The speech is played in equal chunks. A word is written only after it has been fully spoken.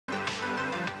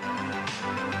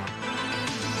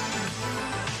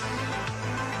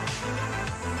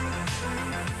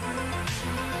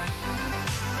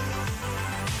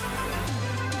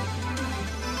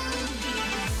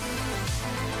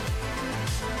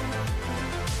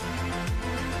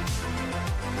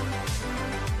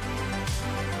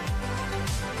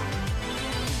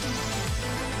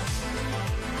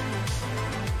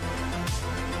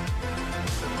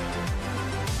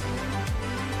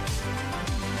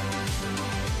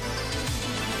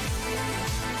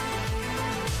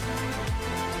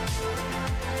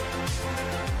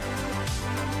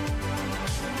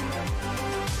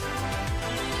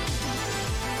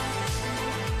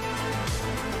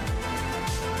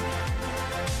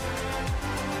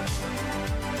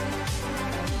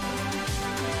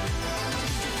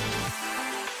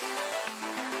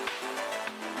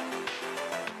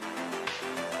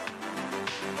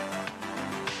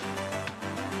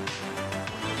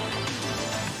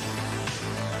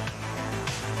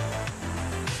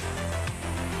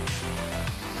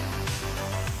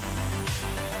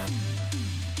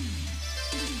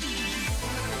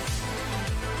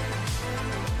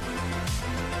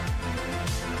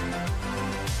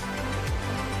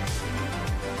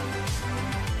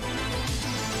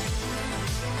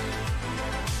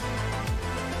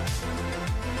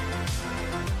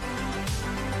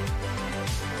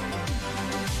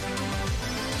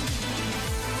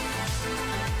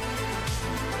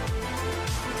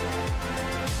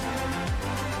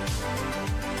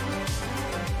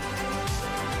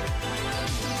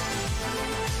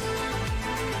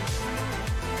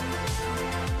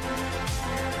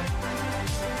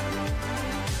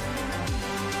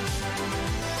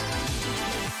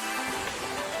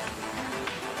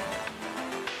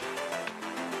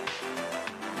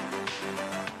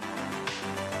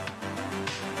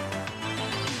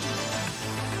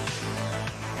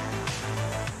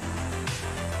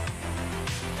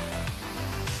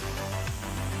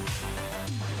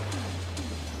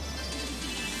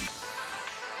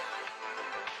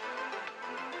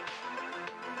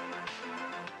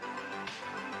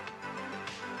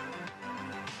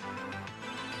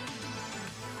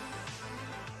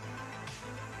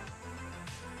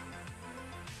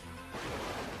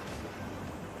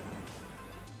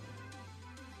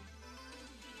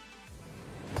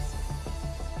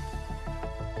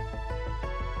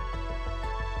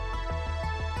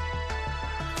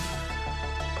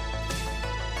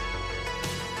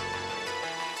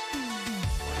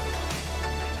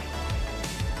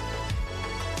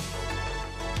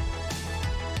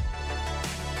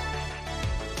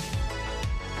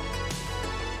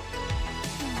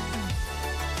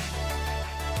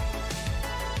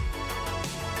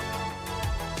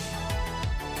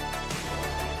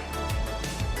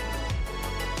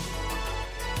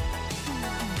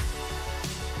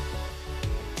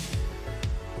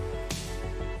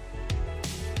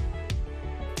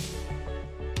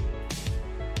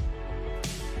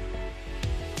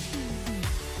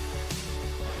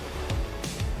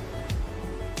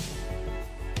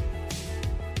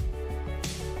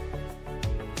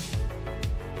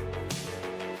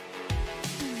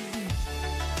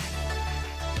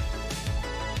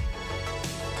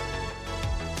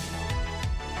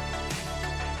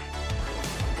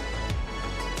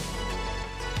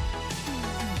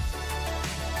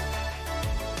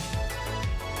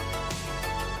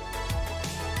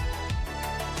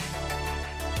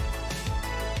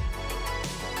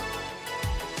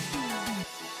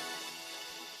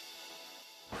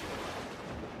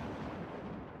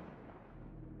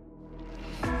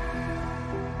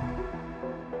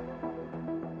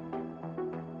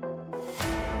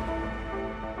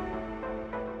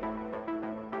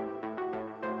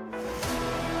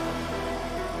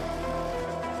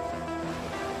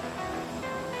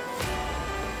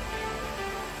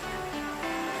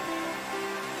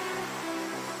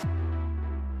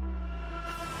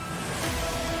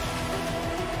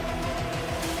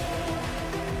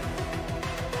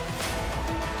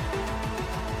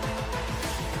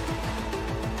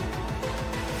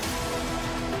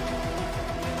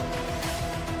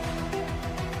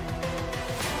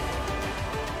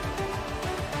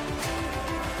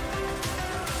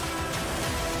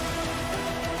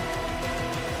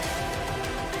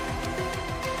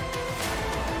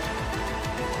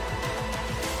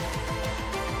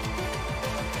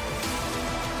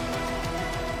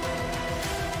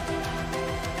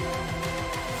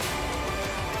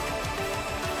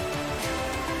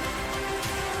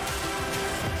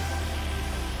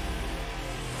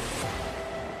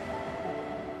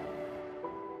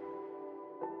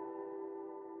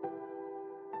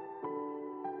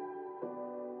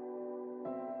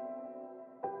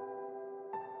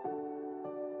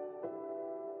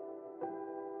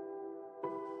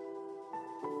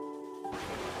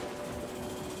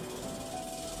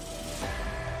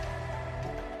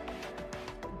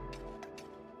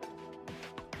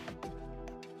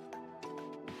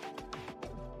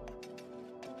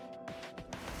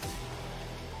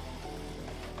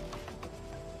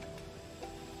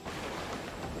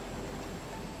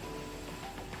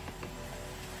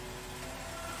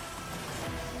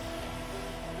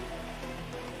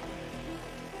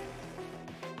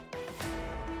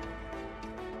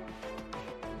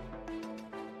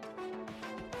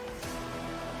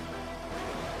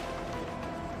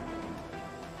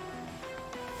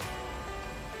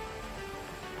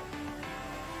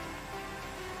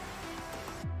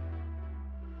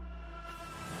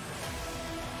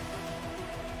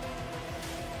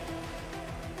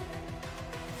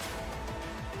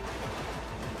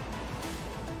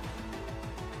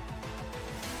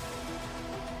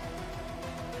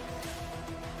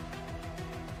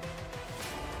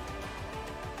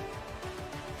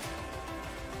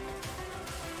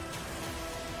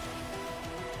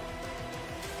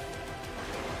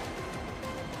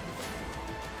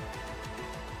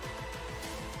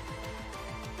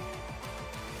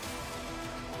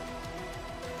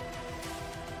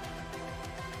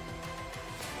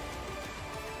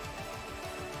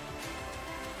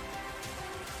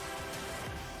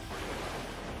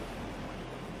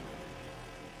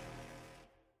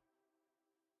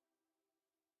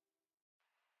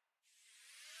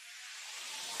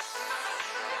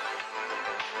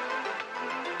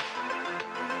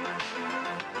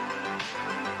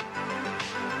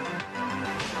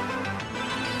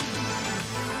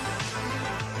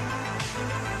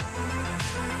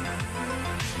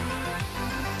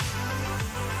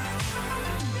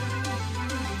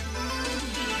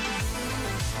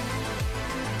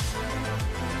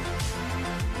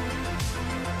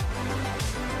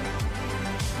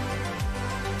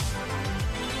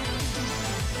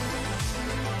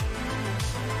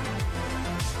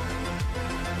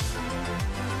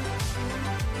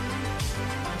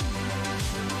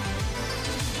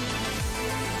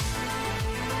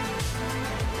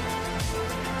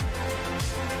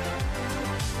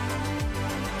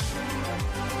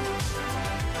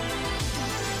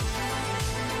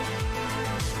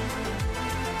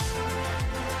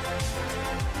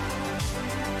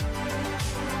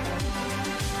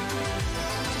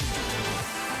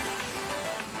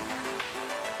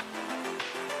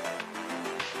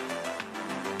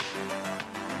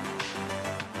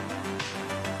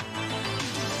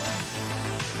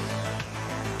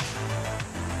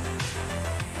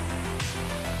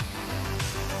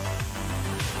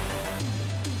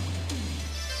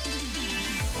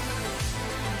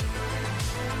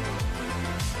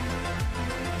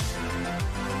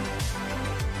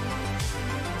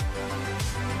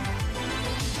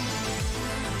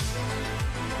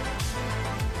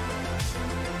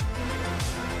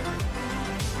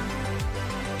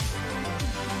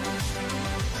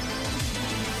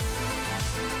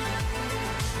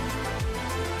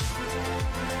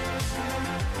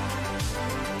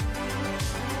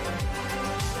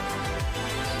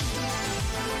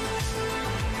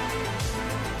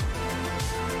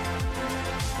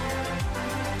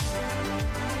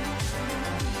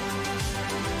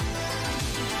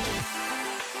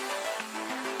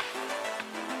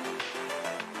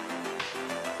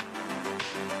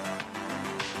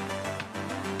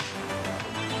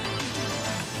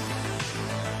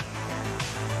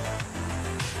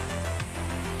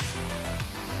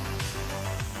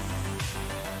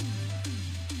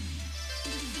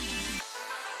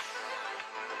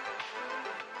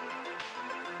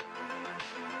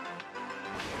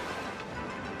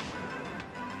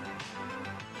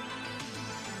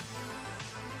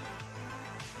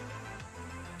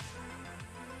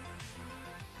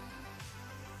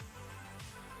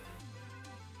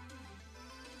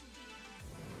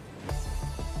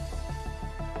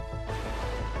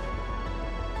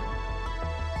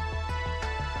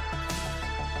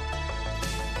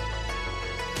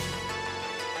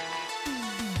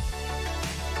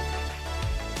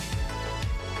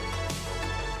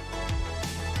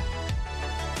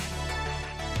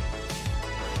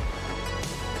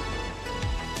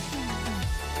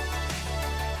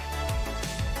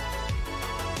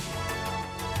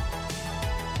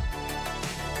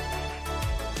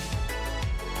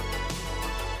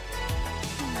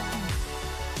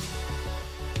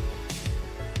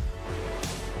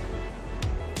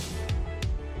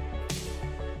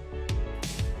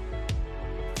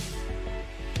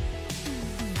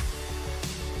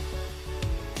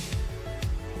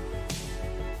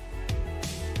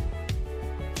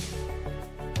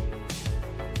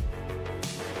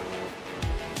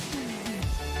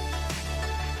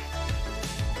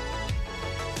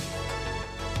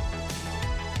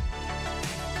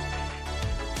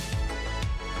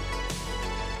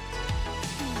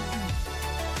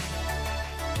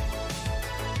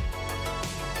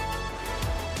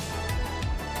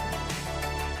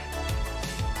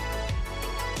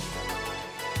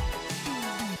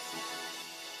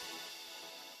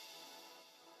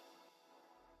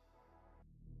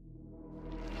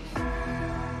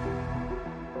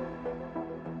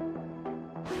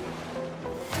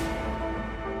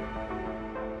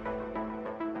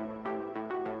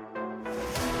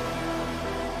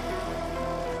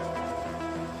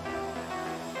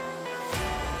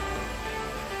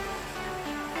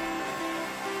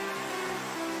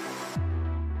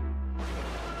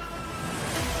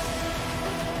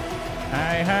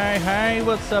Hi,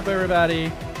 what's up everybody?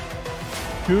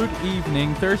 Good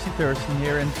evening, ThirstyThursten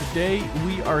here, and today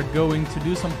we are going to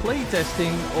do some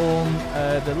playtesting on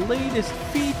the latest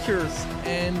features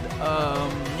and,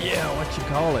 yeah, what you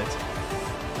call it.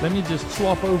 Let me just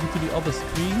swap over to the other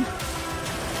screen.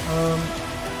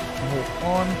 Hold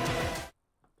on.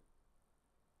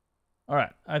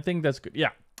 Alright, I think that's good, yeah.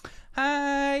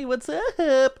 Hi, what's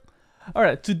up?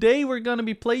 Alright, today we're gonna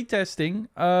be playtesting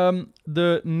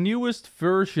the newest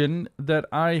version that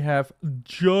I have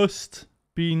just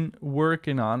been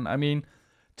working on. I mean,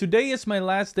 today is my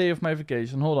last day of my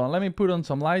vacation. Hold on, let me put on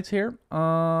some lights here.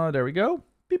 There we go.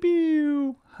 Pew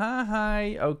pew.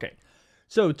 Hi. Okay.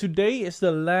 So today is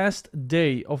the last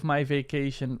day of my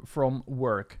vacation from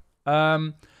work.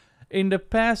 In the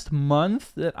past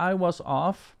month that I was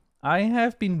off, I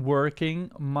have been working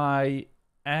my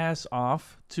ass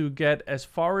off to get as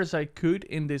far as I could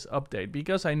in this update,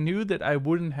 because I knew that I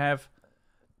wouldn't have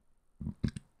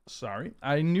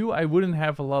I knew I wouldn't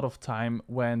have a lot of time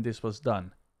when this was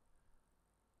done,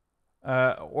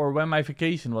 or when my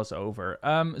vacation was over.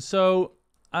 So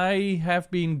I have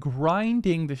been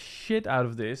grinding the shit out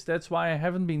of this. That's why I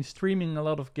haven't been streaming a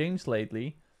lot of games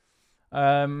lately.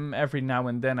 Every now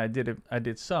and then I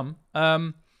did some.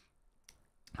 I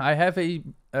have a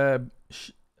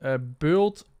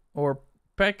build or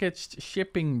packaged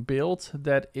shipping build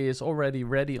that is already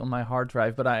ready on my hard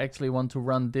drive, but I actually want to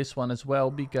run this one as well,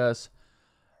 because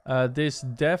this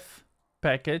dev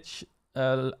package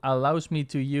allows me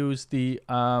to use the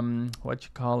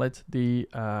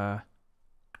the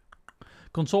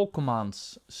console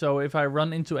commands. So if I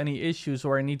run into any issues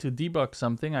or I need to debug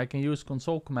something, I can use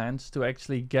console commands to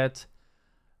actually get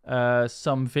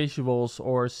some visuals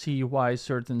or see why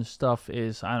certain stuff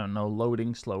is, I don't know,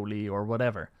 loading slowly or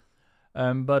whatever.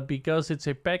 But because it's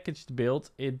a packaged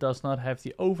build, it does not have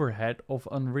the overhead of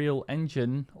Unreal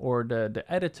Engine or the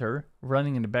editor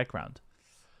running in the background.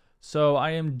 So I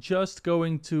am just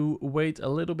going to wait a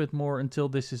little bit more until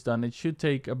this is done. It should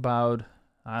take about,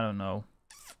 I don't know.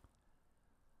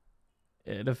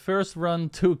 The first run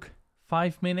took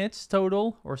 5 minutes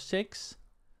total, or 6.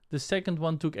 The second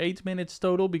one took 8 minutes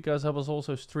total because I was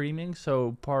also streaming,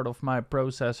 so part of my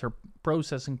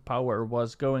processing power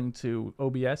was going to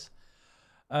OBS.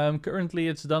 Currently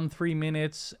it's done 3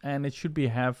 minutes and it should be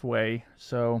halfway,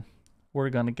 so we're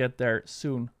gonna get there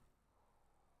soon.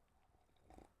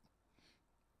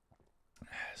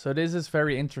 So this is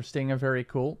very interesting and very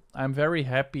cool. I'm very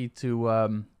happy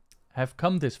to have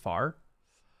come this far.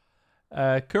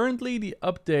 Currently the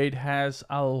update has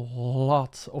a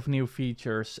lot of new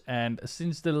features, and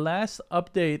since the last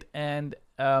update and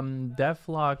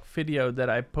devlog video that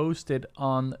I posted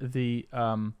on the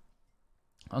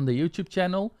YouTube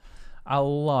channel, a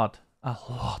lot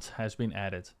has been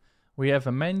added. We have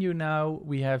a menu now,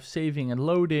 we have saving and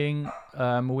loading,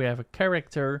 we have a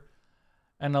character,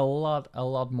 and a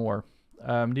lot more.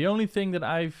 The only thing that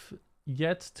I've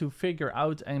yet to figure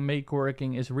out and make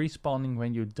working is respawning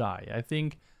when you die. I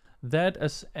think that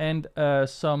and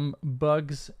some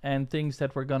bugs and things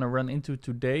that we're gonna run into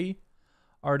today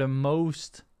are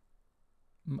most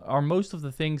of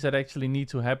the things that actually need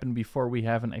to happen before we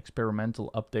have an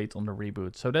experimental update on the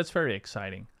reboot. So that's very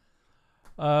exciting.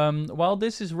 While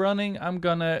this is running, I'm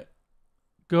gonna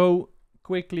go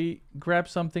quickly grab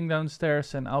something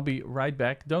downstairs and I'll be right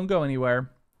back. Don't go anywhere.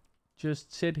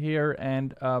 Just sit here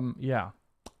and, yeah,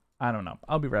 I don't know.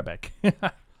 I'll be right back.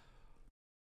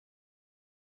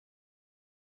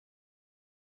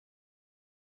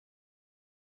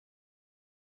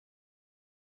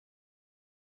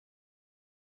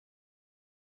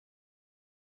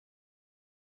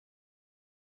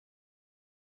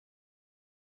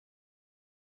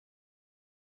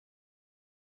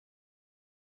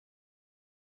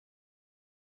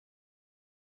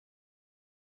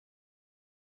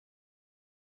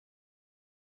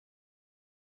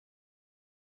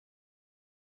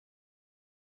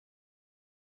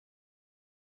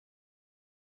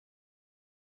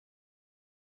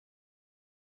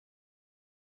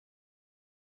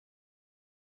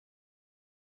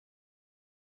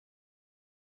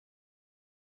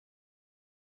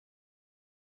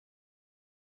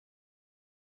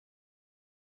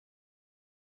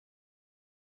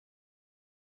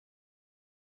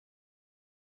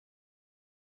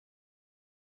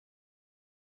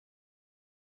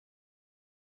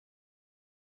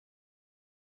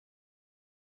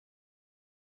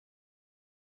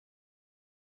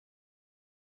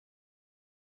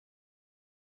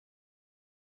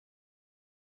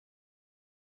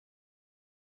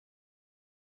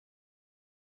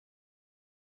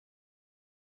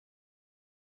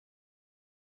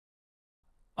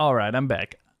 All right, I'm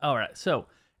back. All right, so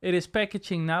it is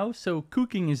packaging now. So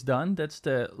cooking is done. That's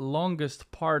the longest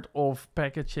part of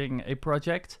packaging a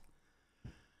project.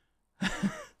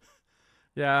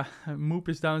 Yeah, Moop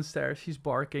is downstairs. She's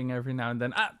barking every now and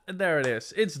then. Ah, there it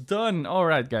is. It's done. All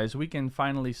right, guys, we can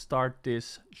finally start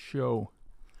this show.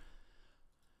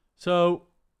 So,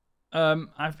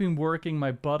 I've been working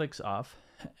my buttocks off,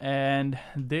 and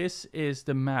this is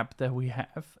the map that we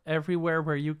have. Everywhere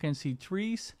where you can see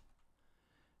trees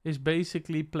is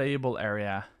basically playable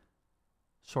area,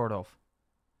 sort of.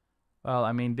 Well,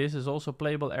 I mean, this is also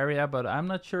playable area, but I'm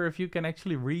not sure if you can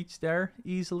actually reach there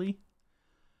easily.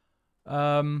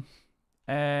 And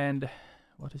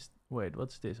what is, wait,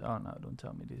 what's this? Oh no, don't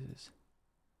tell me this is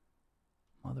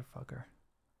motherfucker.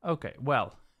 Okay,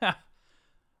 well,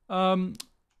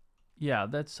 yeah,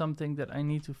 that's something that I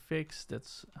need to fix.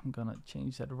 I'm gonna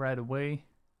change that right away.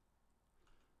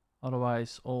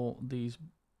 Otherwise, all these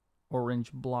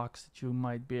orange blocks that you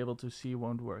might be able to see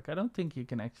won't work. I don't think you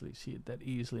can actually see it that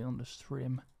easily on the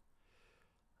stream.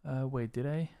 Wait, did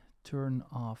I turn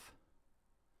off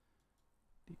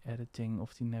the editing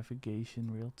of the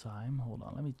navigation real time? Hold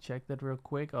on, let me check that real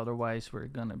quick. Otherwise, we're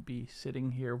gonna be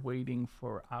sitting here waiting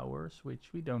for hours, which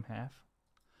we don't have.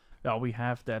 Well, we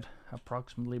have that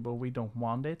approximately, but we don't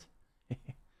want it.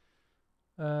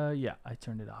 Yeah, I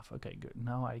turned it off. Okay, good.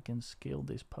 Now I can scale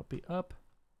this puppy up.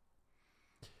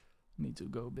 Need to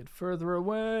go a bit further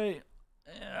away.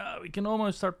 Yeah, we can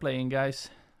almost start playing,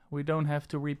 guys. We don't have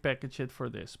to repackage it for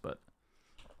this, but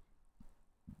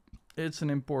it's an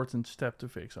important step to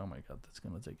fix. Oh my god, that's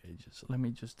gonna take ages. Let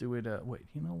me just do it. Wait,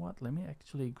 you know what? Let me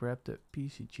actually grab the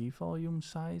PCG volume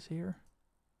size here.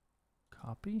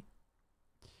 Copy.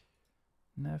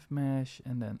 Nav mesh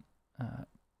and then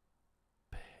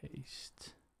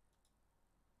paste.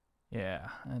 Yeah,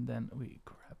 and then we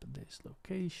grab this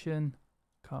location.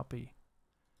 Copy.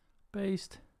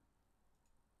 Paste.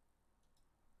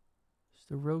 Is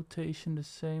the rotation the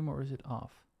same or is it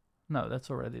off? No,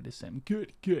 that's already the same.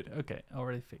 Good, good. Okay,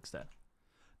 already fixed that.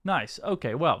 Nice.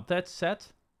 Okay, well, that's set.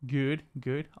 Good,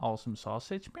 good. Awesome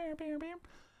sausage.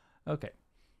 Okay.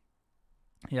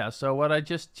 Yeah, so what I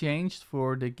just changed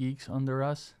for the geeks under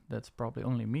us, that's probably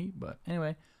only me, but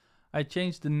anyway, I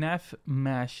changed the nav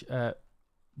mesh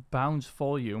bounce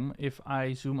volume. If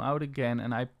I zoom out again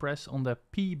and I press on the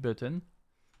P button,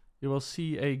 you will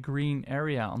see a green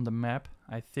area on the map,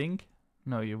 I think.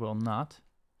 No, you will not.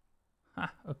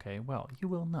 Ha, okay, well, you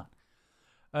will not.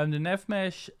 The nav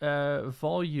mesh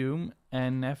volume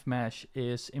and nav mesh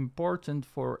is important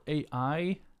for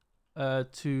AI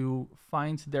to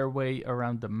find their way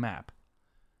around the map.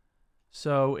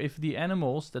 So if the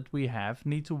animals that we have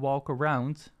need to walk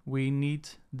around, we need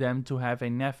them to have a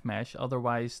nav mesh,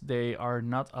 otherwise they are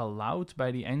not allowed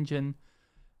by the engine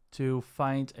to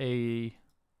find a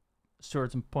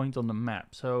certain point on the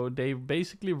map. So they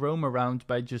basically roam around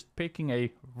by just picking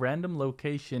a random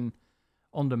location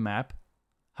on the map.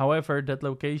 However, that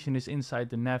location is inside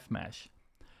the nav mesh.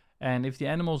 And if the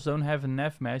animals don't have a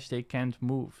nav mesh, they can't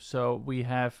move. So we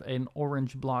have an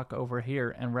orange block over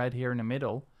here and right here in the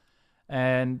middle.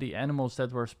 And the animals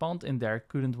that were spawned in there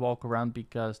couldn't walk around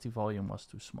because the volume was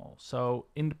too small. So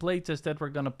in the playtest that we're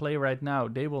going to play right now,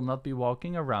 they will not be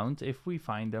walking around if we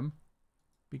find them,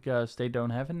 because they don't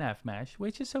have a nav mesh,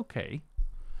 which is okay.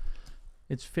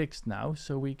 It's fixed now,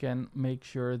 so we can make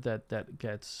sure that that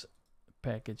gets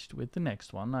packaged with the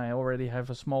next one. I already have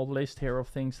a small list here of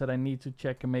things that I need to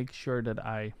check and make sure that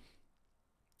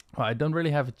well, I don't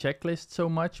really have a checklist so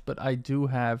much, but I do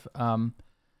have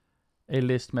a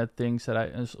list with things that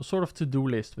a sort of to-do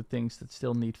list with things that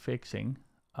still need fixing.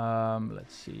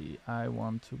 Let's see, I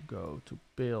want to go to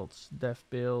builds, dev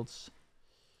builds,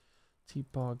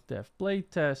 TPOC dev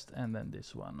playtest, and then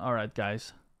this one. All right,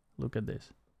 guys, look at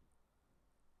this.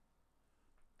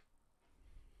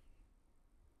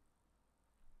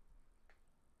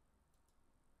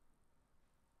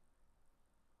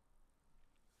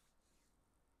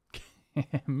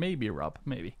 Maybe, Rob,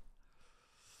 maybe.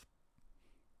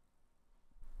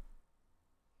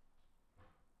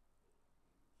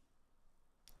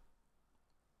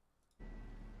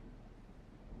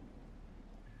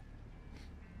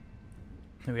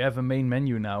 We have a main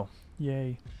menu now.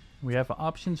 Yay. We have an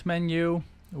options menu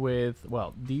with,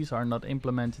 well, these are not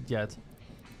implemented yet.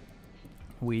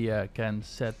 We can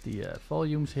set the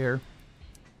volumes here.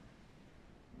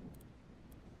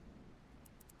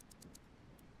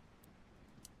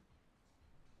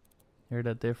 Hear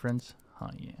that difference? Oh,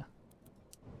 yeah.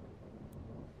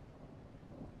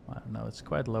 Wow, no, it's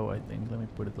quite low, I think. Let me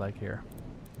put it like here.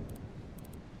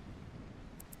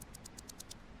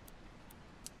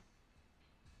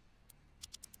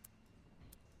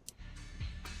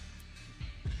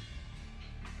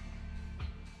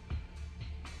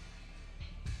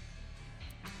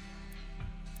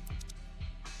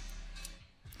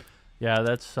 Yeah,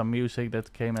 that's some music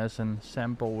that came as a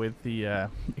sample with the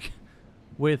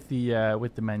with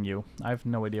the menu. I have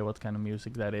no idea what kind of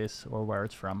music that is or where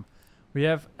it's from. We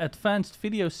have advanced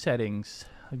video settings,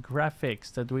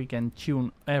 graphics that we can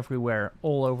tune everywhere,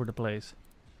 all over the place.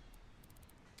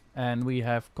 And we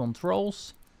have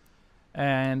controls,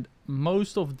 and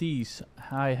most of these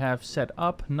I have set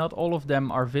up. Not all of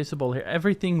them are visible here.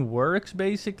 Everything works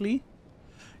basically.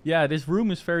 Yeah, this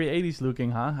room is very 80s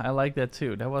looking, huh? I like that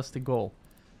too. That was the goal.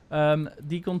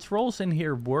 The controls in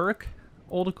here work.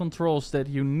 All the controls that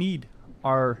you need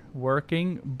are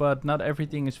working, but not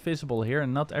everything is visible here,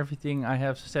 and not everything I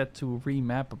have set to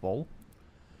remappable.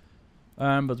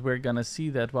 But we're gonna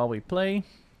see that while we play.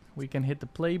 We can hit the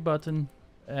play button,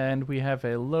 and we have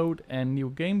a load and new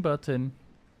game button.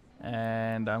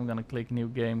 And I'm gonna click new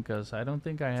game because I don't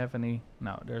think I have any.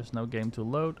 No, there's no game to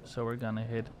load, so we're gonna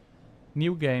hit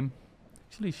new game.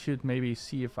 Actually should maybe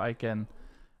see if I can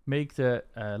make the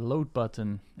load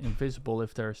button invisible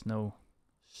if there's no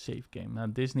save game. Now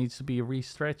this needs to be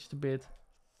restretched a bit,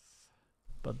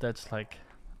 but that's like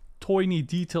tiny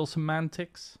detail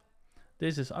semantics.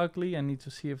 This is ugly. I need to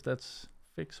see if that's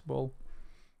fixable.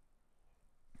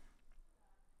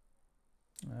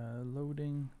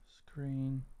 Loading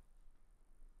screen.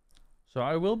 So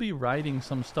I will be writing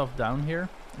some stuff down here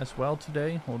as well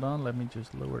today. Hold on, let me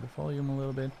just lower the volume a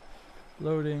little bit.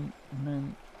 Loading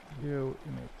menu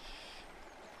image.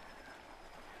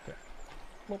 Okay.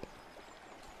 Plop.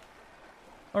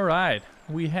 Alright,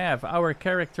 we have our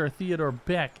character Theodore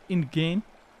back in game.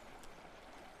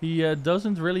 He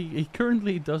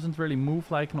currently doesn't really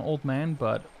move like an old man,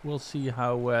 but we'll see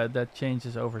how that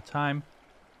changes over time.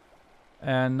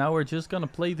 And now we're just gonna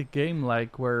play the game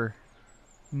like we're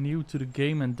new to the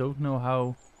game and don't know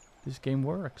how this game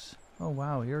works. Oh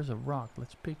wow, here's a rock.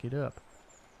 Let's pick it up.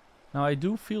 Now I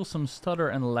do feel some stutter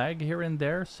and lag here and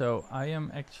there, so I am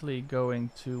actually going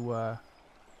to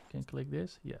can I click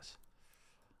this? Yes.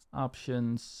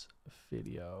 Options,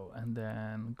 video, and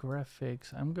then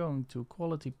graphics. I'm going to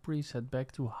quality preset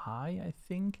back to high, I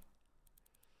think.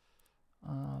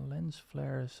 Lens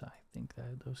flares, I think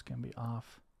that those can be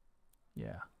off.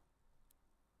 Yeah.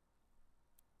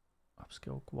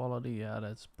 Upscale quality, yeah,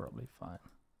 that's probably fine.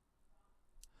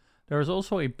 There's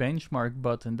also a benchmark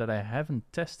button that I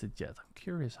haven't tested yet. I'm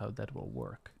curious how that will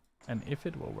work. And if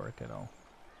it will work at all.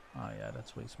 Oh yeah,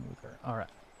 that's way smoother. Alright.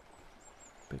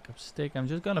 Pick up stick. I'm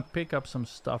just gonna pick up some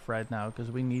stuff right now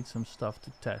because we need some stuff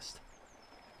to test.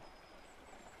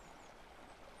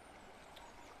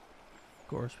 Of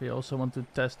course, we also want to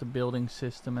test the building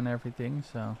system and everything,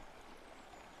 so.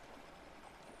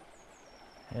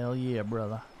 Hell yeah,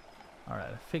 brother.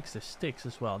 Alright, I fixed the sticks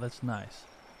as well. That's nice.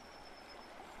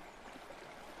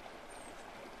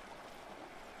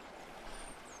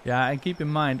 Yeah, and keep in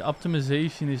mind,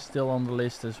 optimization is still on the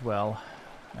list as well.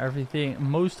 Everything,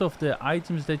 most of the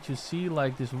items that you see,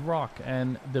 like this rock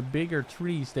and the bigger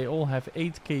trees, they all have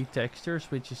 8K textures,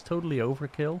 which is totally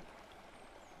overkill.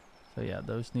 So yeah,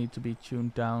 those need to be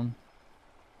tuned down.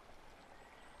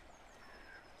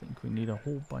 I think we need a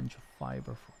whole bunch of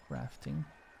fiber for crafting.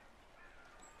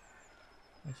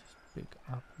 Let's just pick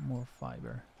up more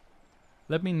fiber.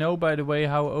 Let me know, by the way,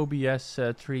 how OBS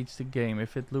treats the game.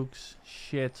 If it looks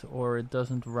shit or it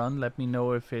doesn't run, let me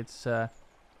know if it's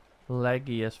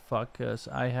laggy as fuck, because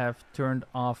I have turned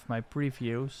off my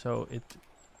preview so it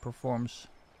performs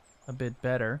a bit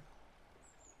better.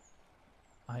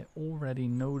 I already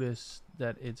noticed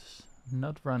that it's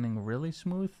not running really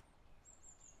smooth,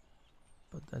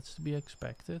 but that's to be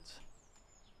expected.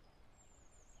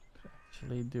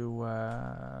 Actually do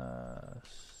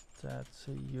stats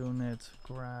unit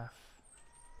graph,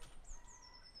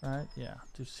 right? Yeah,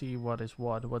 to see what is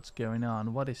what's going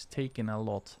on, what is taking a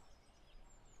lot.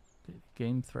 The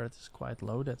game thread is quite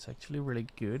low. That's actually really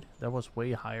good. That was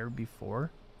way higher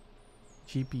before.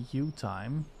 GPU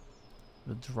time,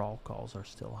 the draw calls are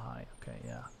still high. Okay,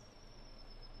 yeah.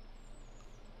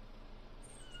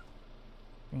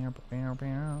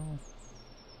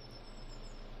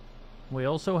 We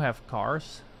also have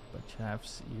cars, but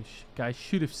you guys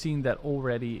should have seen that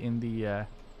already in the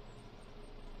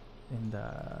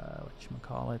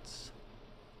whatchamacallits.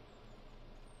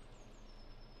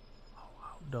 Oh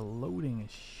wow, the loading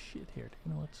is shit here. Do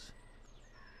you know what's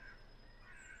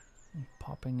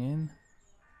popping in?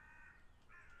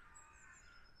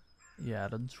 Yeah,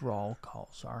 the draw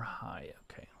calls are high.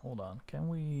 Okay, hold on. Can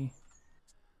we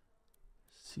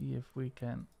see if we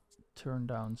can turn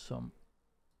down some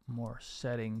more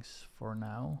settings for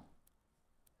now?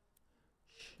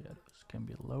 Shadows can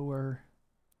be lower.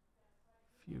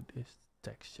 View this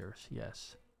textures,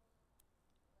 yes.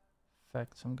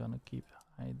 Effects I'm gonna keep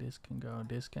Okay, this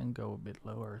can go a bit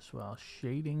lower as well.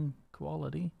 Shading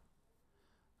quality.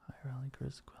 Higher rally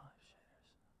crystal quality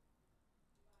shaders.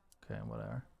 Okay,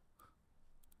 whatever.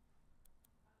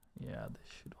 Yeah, this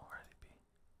should already be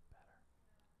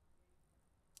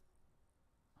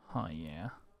better. Oh yeah.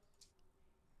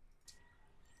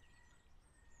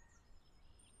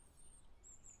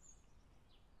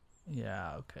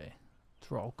 Yeah, okay.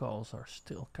 Draw calls are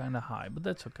still kind of high, but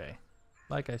that's okay.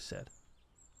 Like I said.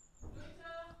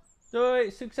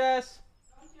 Doei, succes!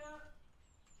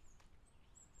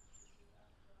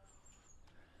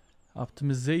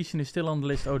 Optimization is still on the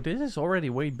list. Oh, this is already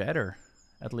way better.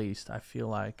 At least, I feel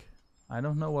like. I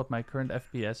don't know what my current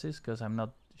FPS is, because I'm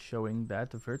not showing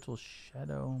that. The virtual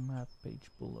shadow map page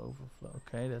pool overflow.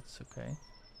 Okay, that's okay.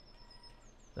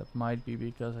 That might be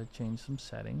because I changed some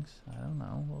settings. I don't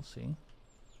know, we'll see.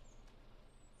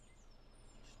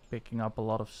 Just picking up a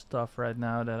lot of stuff right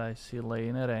now that I see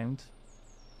laying around.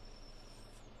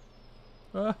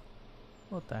 What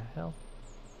the hell?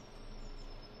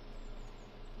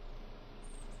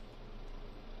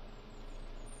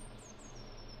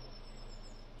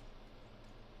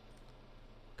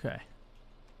 Okay.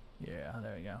 Yeah,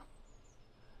 there we go.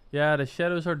 Yeah, the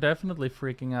shadows are definitely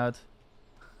freaking out.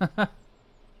 Well,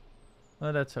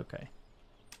 that's okay.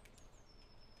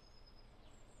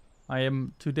 I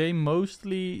am today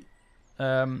mostly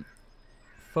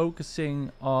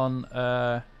focusing on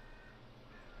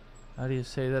how do you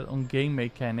say that, on game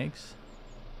mechanics.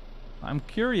 I'm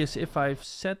curious if I've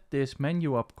set this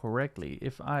menu up correctly.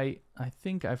 If I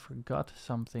think I forgot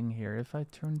something here. If I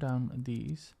turn down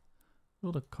these,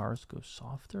 will the cars go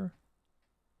softer?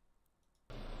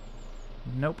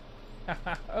 Nope.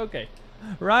 Okay.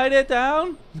 Write it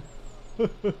down.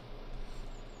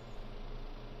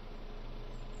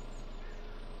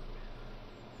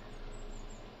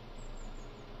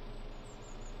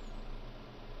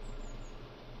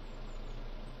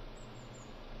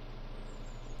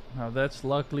 Now that's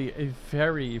luckily a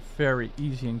very, very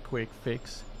easy and quick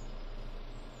fix.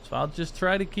 So I'll just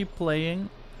try to keep playing,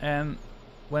 and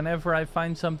whenever I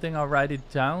find something I'll write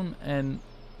it down, and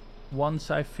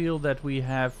once I feel that we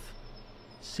have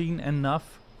seen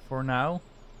enough for now,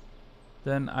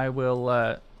 then I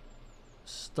will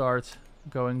start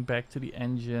going back to the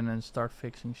engine and start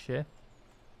fixing shit.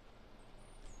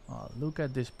 Oh, look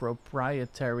at this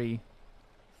proprietary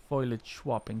foliage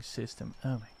swapping system.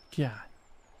 Oh my god.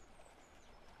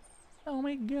 Oh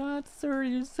my god, sir,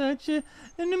 you're such an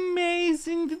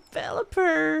amazing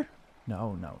developer.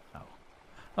 No.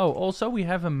 Oh, also we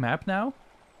have a map now.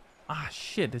 Ah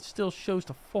shit, it still shows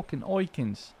the fucking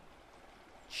Oikens.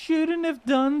 Shouldn't have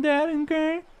done that,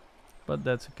 okay? But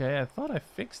that's okay. I thought I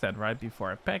fixed that right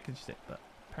before I packaged it, but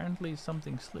apparently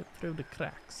something slipped through the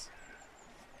cracks.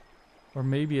 Or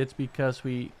maybe it's because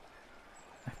we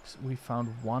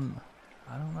found one.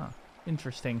 I don't know.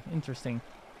 Interesting.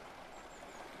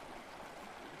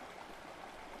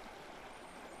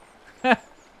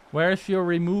 Where's your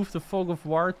remove the fog of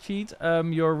war cheat?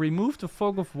 Your remove the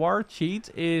fog of war cheat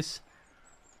is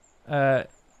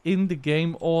in the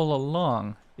game all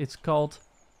along. It's called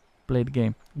play the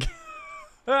game.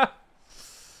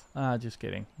 Just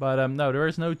kidding. But no, there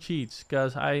is no cheats,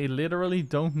 because I literally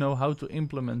don't know how to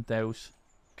implement those.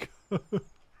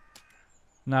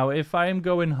 Now, if I am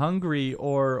going hungry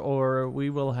or we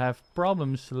will have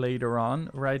problems later on,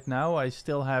 right now I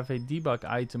still have a debug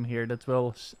item here that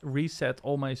will reset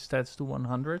all my stats to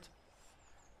 100.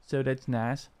 So that's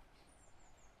nice.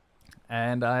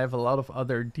 And I have a lot of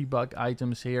other debug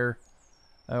items here,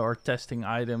 or testing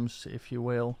items, if you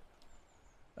will,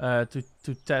 to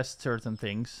test certain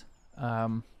things.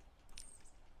 And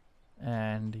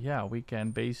yeah, we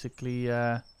can basically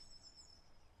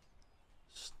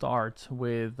start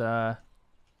with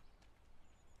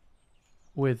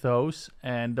those,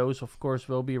 and those of course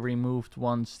will be removed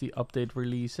once the update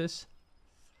releases,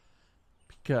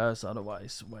 because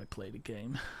otherwise why play the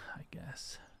game? I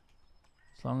guess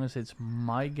as long as it's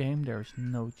my game, there's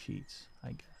no cheats,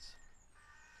 I guess,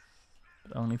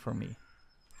 but only for me,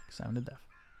 because I'm the dev.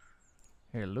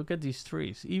 Here, look at these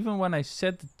trees. Even when I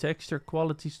set the texture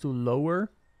qualities to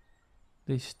lower,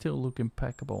 they still look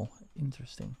impeccable.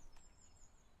 Interesting.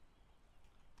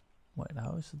 Wait,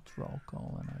 how is the draw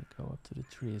call when I go up to the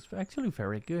tree? It's actually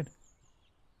very good.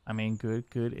 I mean, good.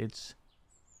 It's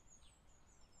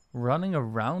running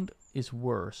around is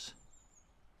worse.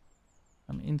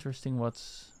 I'm interested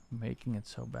what's making it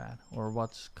so bad, or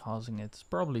what's causing it. It's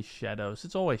probably shadows.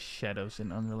 It's always shadows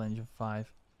in Unreal Engine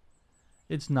 5.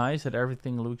 It's nice that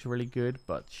everything looks really good,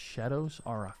 but shadows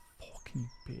are a fucking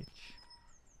bitch.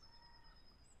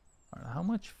 Alright, how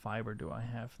much fiber do I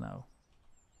have now?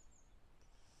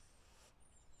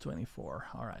 24.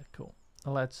 Alright, cool.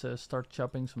 Let's start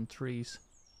chopping some trees.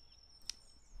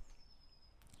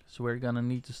 So we're gonna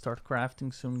need to start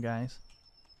crafting soon, guys.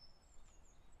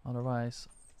 Otherwise,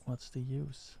 what's the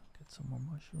use? Get some more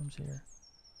mushrooms here.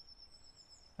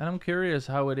 And I'm curious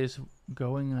how it is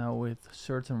going now with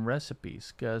certain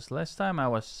recipes. Because last time I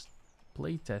was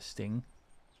playtesting,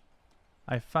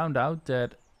 I found out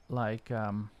that like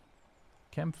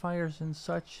campfires and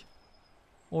such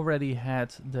already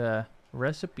had the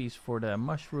recipes for the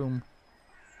mushroom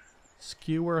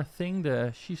skewer thing,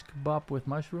 the shish kebab with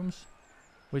mushrooms,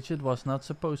 which it was not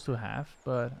supposed to have,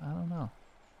 but I don't know.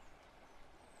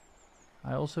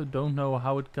 I also don't know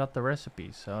how it got the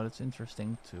recipe, so it's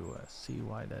interesting to see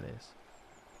why that is.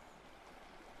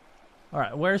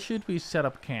 Alright, where should we set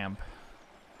up camp?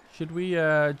 Should we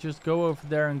just go over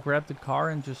there and grab the car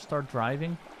and just start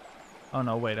driving? Oh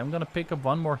no, wait, I'm gonna pick up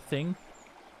one more thing.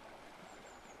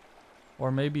 Or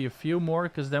maybe a few more,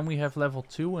 because then we have level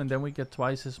 2 and then we get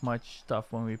twice as much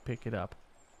stuff when we pick it up.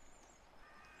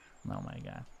 Oh my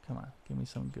god, come on, give me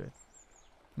some good.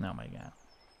 Oh my god.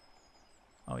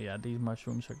 Oh yeah, these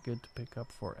mushrooms are good to pick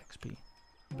up for XP.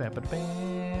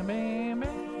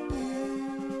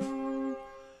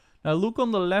 Now look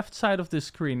on the left side of the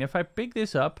screen. If I pick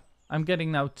this up, I'm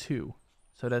getting now 2.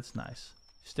 So that's nice.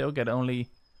 Still get only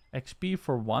XP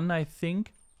for 1, I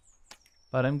think.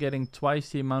 But I'm getting twice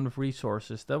the amount of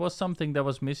resources. That was something that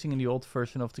was missing in the old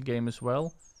version of the game as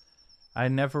well. I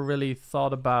never really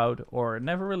thought about or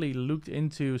never really looked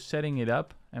into setting it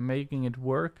up and making it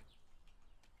work.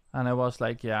 And I was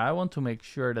like, yeah, I want to make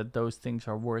sure that those things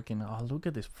are working. Oh, look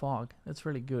at this fog. That's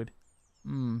really good.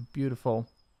 Beautiful.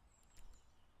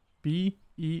 Beautiful.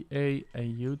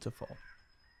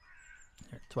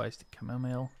 Here, twice the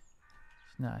chamomile.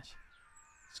 It's nice.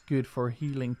 It's good for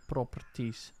healing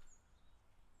properties.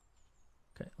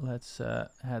 Okay, let's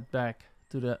head back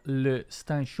to the Le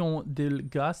Station del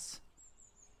Gas.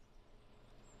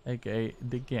 aka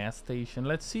the gas station.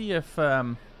 Let's see if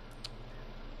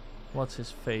what's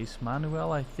his face,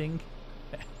 Manuel, I think.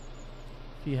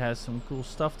 He has some cool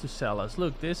stuff to sell us.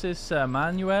 Look, this is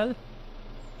Manuel.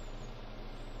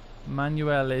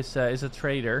 Manuel is a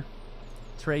trader.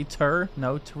 Trader.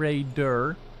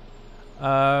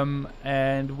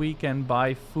 And we can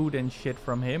buy food and shit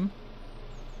from him.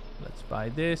 Let's buy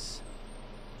this.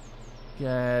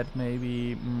 Get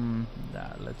maybe...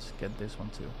 let's get this one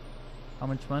too. How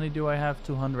much money do I have?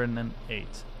 208.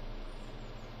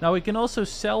 Now we can also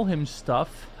sell him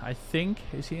stuff, I think.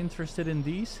 Is he interested in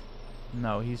these?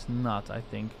 No, he's not, I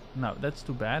think. No, that's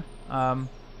too bad. How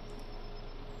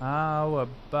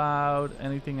about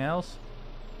anything else?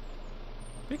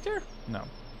 Victor? No.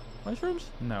 Mushrooms?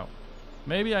 No.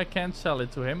 Maybe I can't sell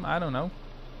it to him. I don't know.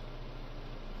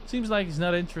 Seems like he's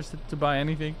not interested to buy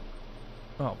anything.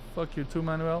 Oh, fuck you too,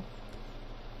 Manuel.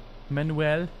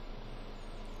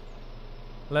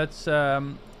 Let's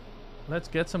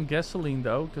get some gasoline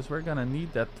though, because we're gonna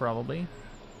need that probably.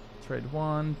 Trade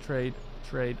one, trade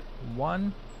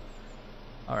one.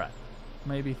 Alright.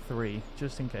 Maybe 3,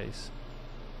 just in case.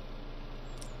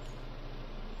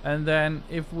 And then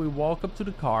if we walk up to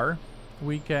the car,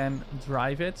 we can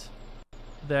drive it.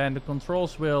 Then the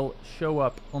controls will show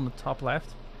up on the top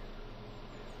left.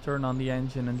 Turn on the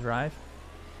engine and drive.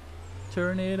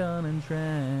 Turn it on and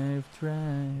drive.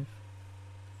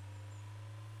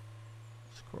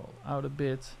 Scroll out a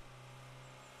bit.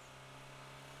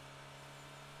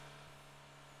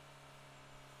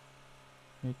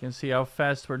 You can see how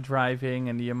fast we're driving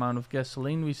and the amount of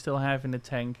gasoline we still have in the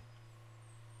tank.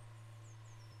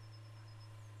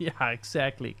 Yeah,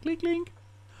 exactly. Clink, clink.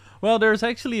 Well, there's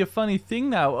actually a funny thing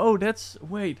now. Oh,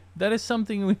 wait, that is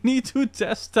something we need to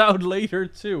test out later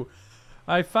too.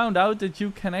 I found out that you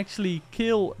can actually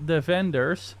kill the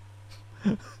vendors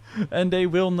and they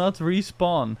will not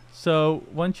respawn. So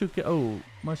once you oh,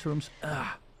 mushrooms.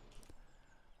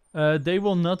 They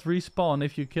will not respawn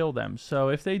if you kill them. So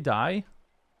if they die,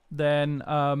 then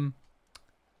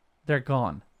they're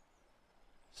gone.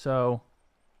 So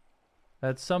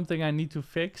that's something I need to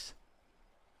fix.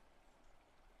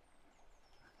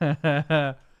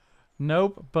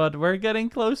 Nope, but we're getting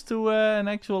close to an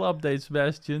actual update,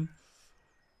 Sebastian.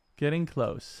 Getting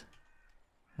close.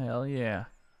 Hell yeah.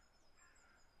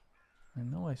 I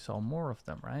know I saw more of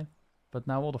them, right? But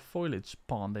now all the foliage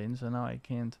spawned in, so now I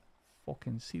can't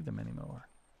fucking see them anymore.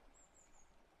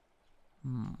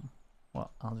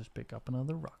 Well, I'll just pick up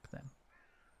another rock then.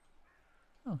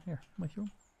 Oh, here,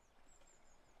 mushroom.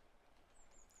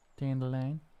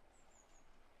 Dandelion.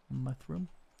 Mushroom.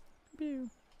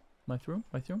 Mushroom.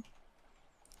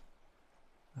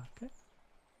 Okay.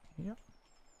 Yep.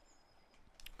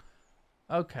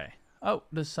 Okay. Oh,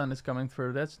 the sun is coming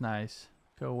through. That's nice.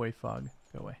 Go away, fog.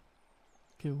 Go away.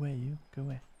 Go away, you. Go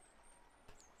away.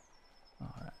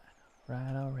 Alright.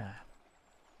 Right, alright.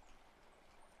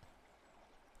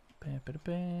 Bam, bam,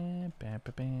 bam, bam,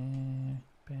 bam, bam,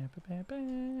 bam, bam, bam, bam,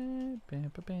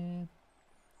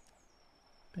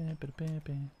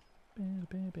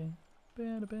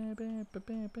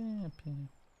 bam, bam, bam.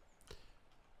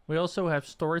 We also have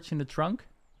storage in the trunk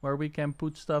where we can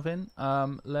put stuff in.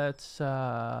 Let's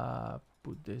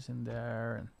put this in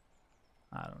there, and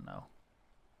I don't know.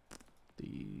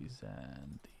 These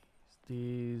and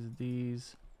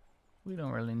these. We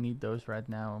don't really need those right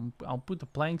now. I'll put the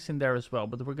planks in there as well,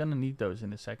 but we're gonna need those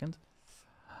in a second.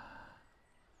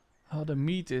 Oh, the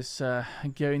meat is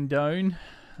going down.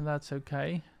 That's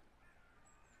okay.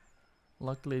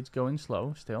 Luckily, it's going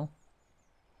slow still.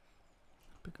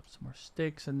 Pick up some more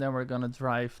sticks, and then we're gonna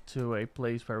drive to a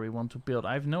place where we want to build.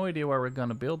 I have no idea where we're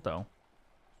gonna build though.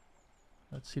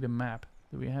 Let's see the map.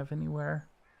 Do we have anywhere?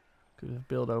 Could have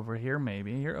built over here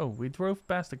maybe. Here. Oh, we drove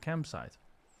past the campsite.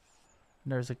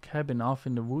 There's a cabin off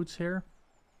in the woods here.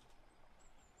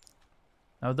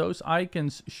 Now those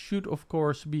icons should of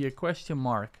course be a question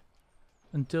mark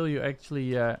until you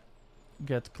actually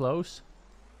get close.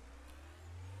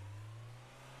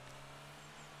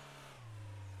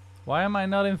 Why am I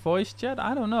not in voice chat?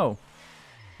 I don't know.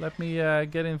 Let me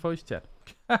get in voice chat.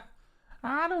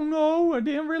 I don't know. I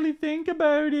didn't really think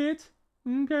about it.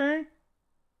 Okay.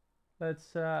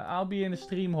 Let's. I'll be in the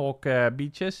stream hawk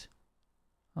beaches.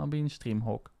 I'll be in stream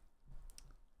hawk.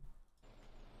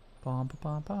 Bum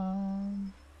bum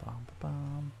bum bum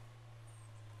bum.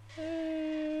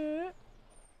 Bam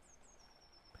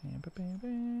bam bam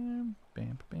bam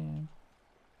bam bam.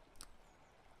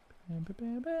 Bam bam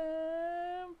bam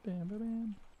bam bam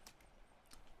bam.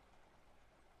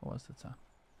 What was that sound?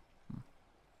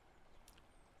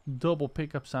 Double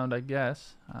pickup sound, I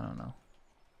guess. I don't know.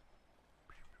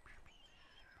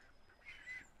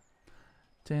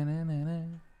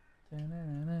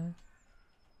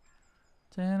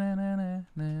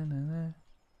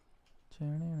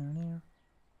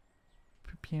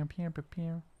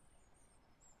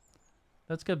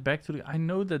 Let's get back to the... I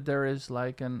know that there is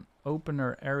like an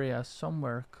opener area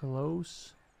somewhere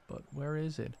close, but where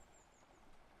is it?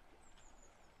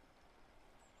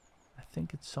 I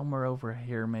think it's somewhere over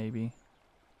here maybe.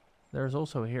 There's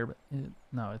also here, but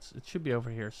no, it should be over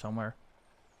here somewhere.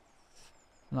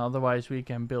 And otherwise we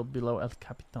can build below El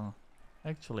Capitan.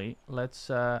 Actually, let's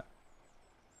hello?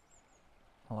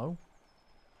 Oh,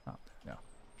 there we go.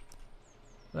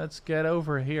 Let's get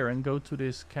over here and go to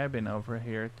this cabin over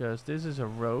here, because this is a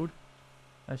road,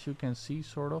 as you can see,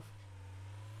 sort of.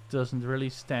 Doesn't really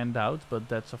stand out, but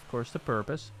that's of course the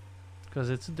purpose, because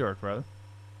it's a dirt road.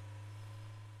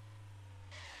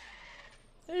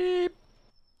 Eep.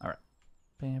 Alright.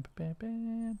 Bam bam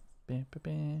bam bam bam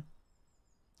bam.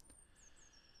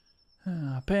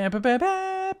 Bam bam bam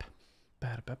bam.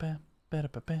 Bam bam bam bam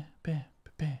bam bam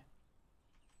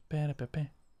bam bam.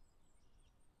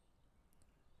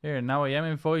 Here, now I am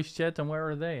in voice chat, and where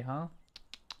are they, huh?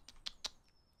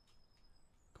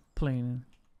 Complaining.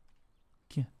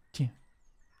 Alright,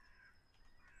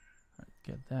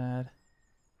 get that.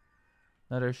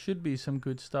 Now there should be some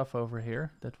good stuff over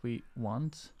here that we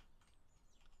want.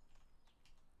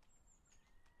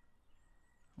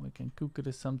 We can cook it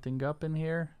as something up in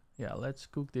here. Yeah, let's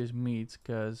cook this meat,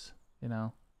 because, you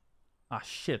know... Ah,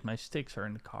 shit, my sticks are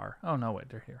in the car. Oh, no, wait,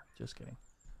 they're here. Just kidding.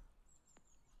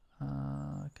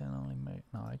 I can only make...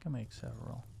 No, I can make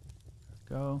several. There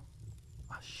we go.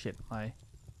 Ah, shit, my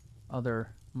other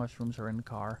mushrooms are in the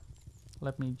car.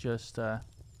 Let me just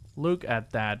look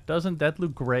at that. Doesn't that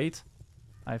look great?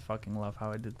 I fucking love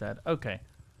how I did that. Okay,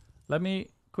 let me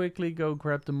quickly go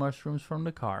grab the mushrooms from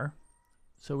the car,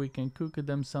 so we can cook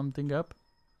them something up.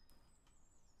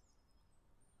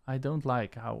 I don't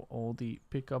like how all the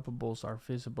pickupables are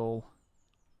visible.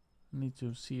 I need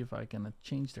to see if I can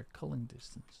change their culling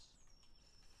distance.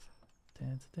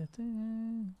 Take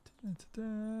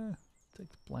the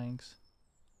planks.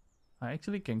 I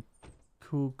actually can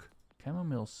cook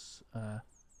chamomile's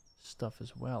stuff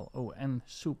as well. Oh, and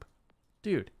soup.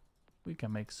 Dude, we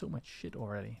can make so much shit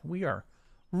already. We are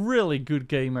really good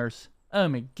gamers. Oh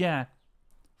my god.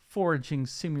 Foraging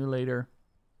simulator.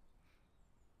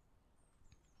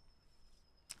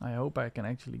 I hope I can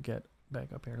actually get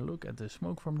back up here. Look at the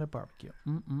smoke from the barbecue.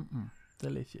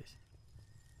 Delicious.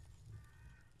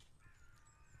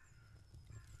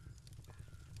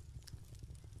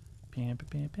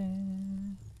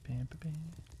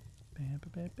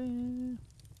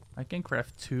 I can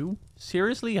craft 2.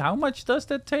 Seriously, how much does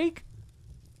that take?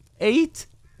 8?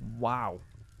 Wow.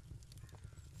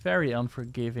 Very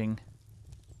unforgiving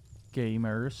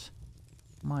gamers.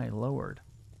 My lord.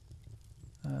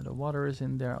 The water is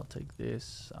in there. I'll take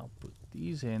this. I'll put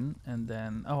these in. And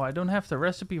then... Oh, I don't have the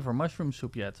recipe for mushroom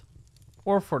soup yet.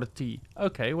 Or for the tea.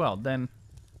 Okay, well, then...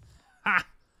 Ha!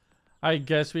 I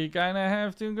guess we kind of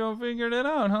have to go figure that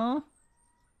out, huh?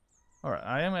 Alright,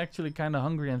 I am actually kind of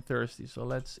hungry and thirsty. So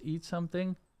let's eat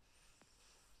something.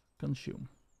 Consume.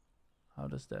 How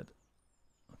does that...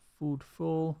 Food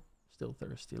full. Still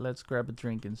thirsty. Let's grab a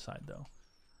drink inside, though.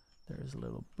 There is a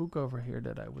little book over here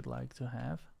that I would like to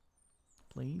have.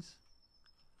 Please.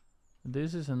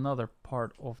 This is another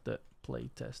part of the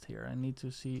playtest here. I need to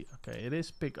see... Okay, it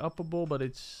is pick-upable, but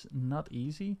it's not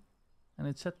easy. And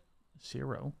it's at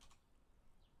 0.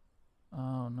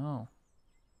 Oh, no.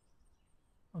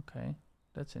 Okay,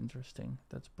 that's interesting.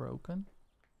 That's broken.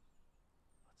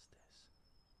 What's this?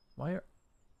 Why are...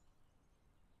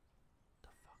 The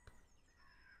fuck?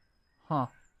 Huh.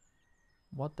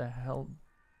 What the hell...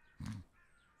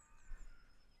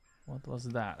 What was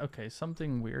that? Okay,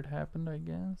 something weird happened, I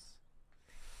guess.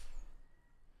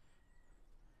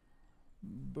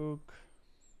 Book.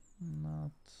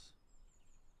 Not.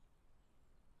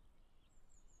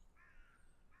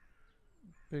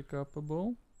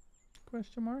 Pick-upable?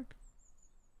 Question mark?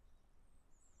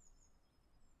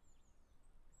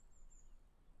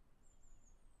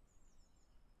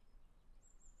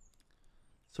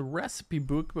 It's a recipe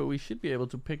book, but we should be able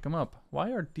to pick them up.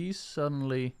 Why are these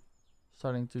suddenly...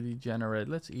 starting to degenerate?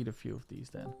 Let's eat a few of these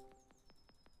then.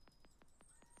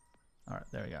 Alright,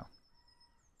 there we go.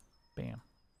 Bam.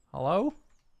 Hello?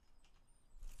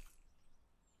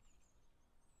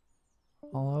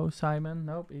 Hello, Simon?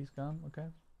 Nope, he's gone. Okay.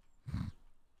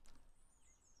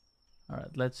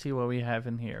 Alright, let's see what we have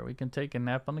in here. We can take a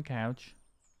nap on the couch.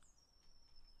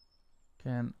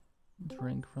 Can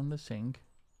drink from the sink.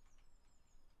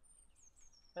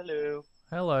 Hello.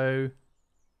 Hello.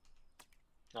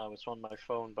 I was on my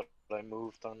phone, but I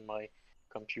moved on my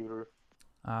computer.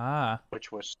 Ah.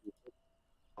 Which was...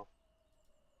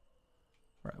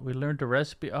 Right, we learned the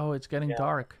recipe. Oh, it's getting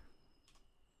dark.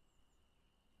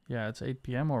 Yeah, it's 8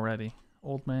 PM already.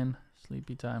 Old man,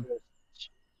 sleepy time.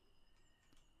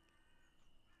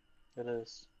 It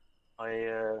is.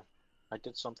 I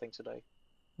did something today.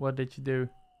 What did you do?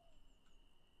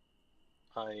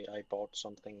 I bought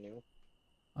something new.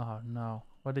 Oh no.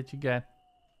 What did you get?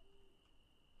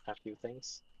 A few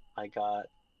things. I got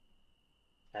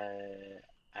an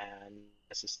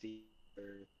SSD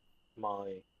for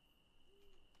my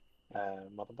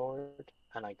motherboard,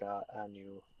 and I got a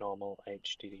new normal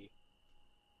HDD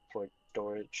for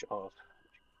storage of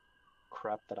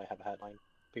crap that I have had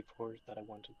before that I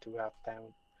wanted to have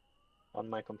down on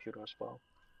my computer as well.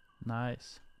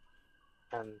 Nice.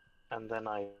 And then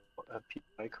I bought a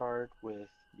PI card with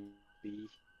USB.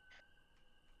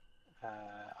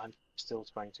 I'm still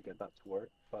trying to get that to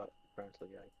work, but apparently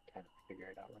I can't figure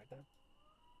it out right now.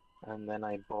 And then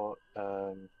I bought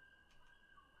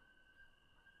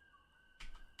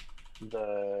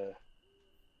the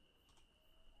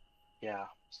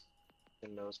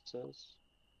Gnosis.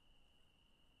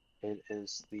 It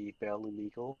is the barely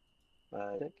legal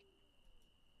stick.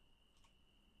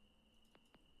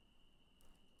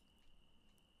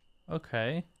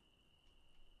 Okay.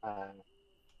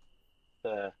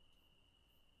 The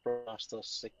Master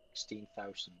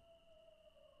 16,000.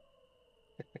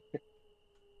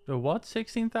 The what?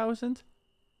 16,000?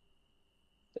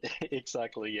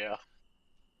 Exactly, yeah.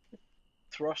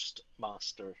 Thrust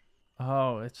Master.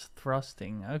 Oh, it's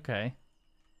thrusting. Okay.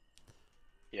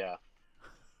 Yeah.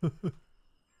 Okay,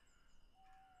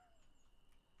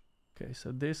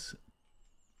 so this...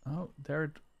 Oh, there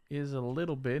it is a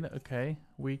little bit. Okay,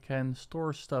 we can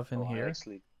store stuff in here.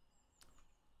 Actually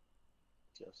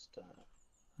just...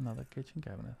 Another kitchen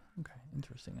cabinet. Okay,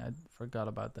 interesting. I forgot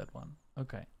about that one.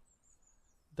 Okay.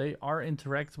 They are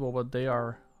interactable, but they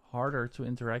are harder to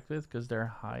interact with because they're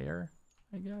higher,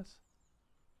 I guess.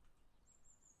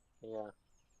 Yeah.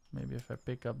 Maybe if I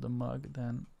pick up the mug,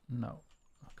 then no.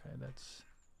 Okay, that's...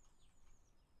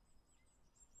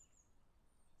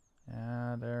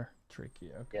 Yeah, they're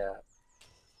tricky. Okay. Yeah.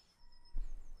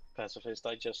 Pacifist,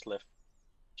 I just left.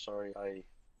 Sorry, I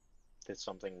did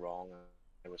something wrong.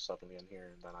 I was suddenly in here,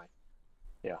 and then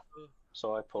yeah.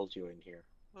 So I pulled you in here.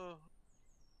 Oh.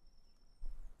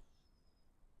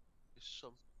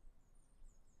 Some.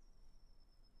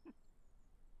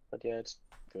 But yeah, it's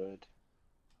good.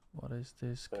 What is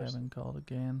this cabin called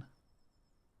again?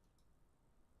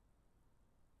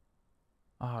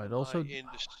 Oh, it also... Oh my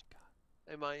God.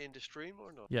 Am I in the stream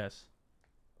or not? Yes.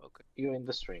 Okay. You're in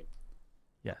the stream.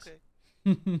 Yes.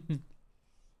 Okay.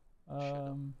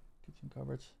 kitchen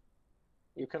cupboards.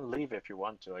 You can leave if you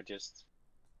want to. I just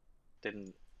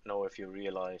didn't know if you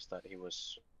realized that he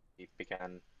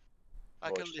began I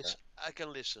can voice listen. chat. I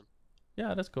can listen.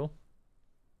 Yeah, that's cool.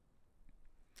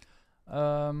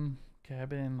 Cabin.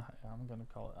 I'm gonna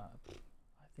call it.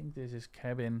 I think this is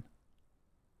cabin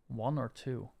 1 or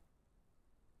 2.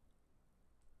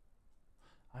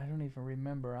 I don't even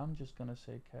remember. I'm just gonna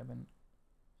say cabin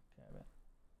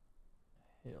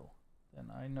hill. Then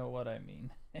I know what I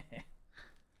mean.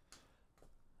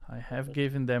 I have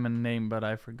given them a name, but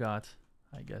I forgot.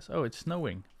 I guess. Oh, it's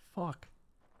snowing. Fuck.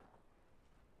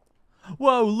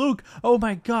 Whoa, look! Oh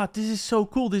my god, this is so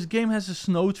cool. This game has a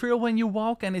snow trail when you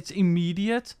walk and it's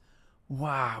immediate.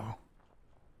 Wow.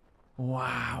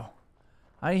 Wow.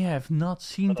 I have not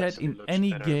seen that in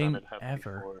any game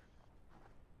ever. Before.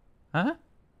 Huh?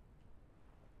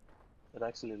 It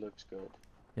actually looks good.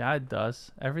 Yeah, it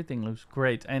does. Everything looks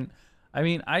great. And I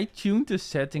mean, I tuned the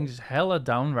settings hella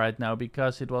down right now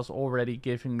because it was already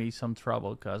giving me some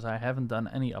trouble because I haven't done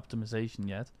any optimization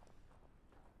yet.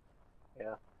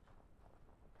 Yeah.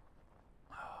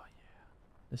 Oh, yeah.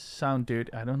 The sound, dude.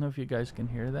 I don't know if you guys can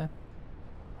hear that.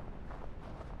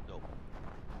 No.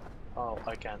 Oh,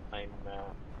 I can. I'm,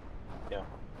 yeah,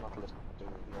 not listening to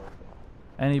your thing.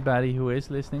 Anybody who is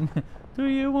listening, do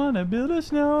you want to build a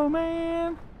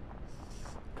snowman?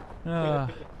 Yeah.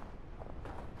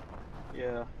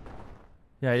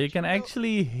 Yeah, you can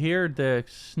actually hear the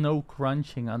snow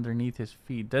crunching underneath his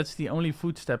feet. That's the only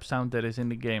footstep sound that is in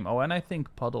the game. Oh, and I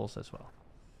think puddles as well.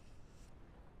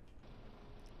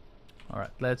 Alright,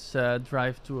 let's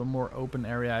drive to a more open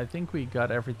area. I think we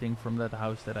got everything from that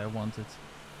house that I wanted.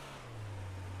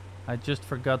 I just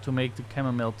forgot to make the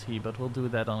chamomile tea, but we'll do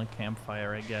that on a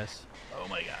campfire, I guess. Oh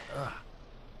my god. Ugh.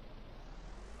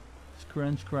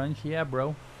 Scrunch, crunch. Yeah,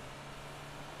 bro.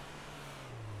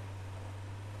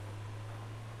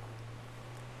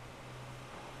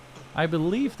 I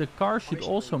believe the car should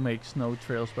also make snow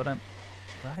trails, but I'm...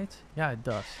 Right? Yeah, it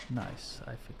does. Nice.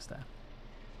 I fixed that.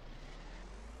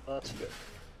 That's good.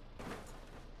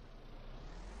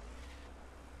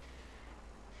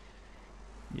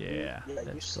 Yeah.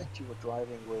 Yeah, you said you were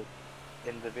driving with...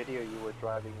 In the video, you were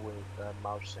driving with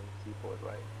mouse and keyboard,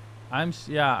 right?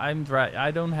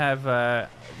 I don't have... the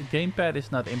gamepad is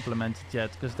not implemented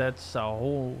yet, because that's a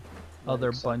whole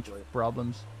other bunch of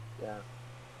problems. Yeah.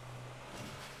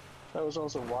 That was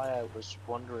also why I was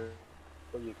wondering,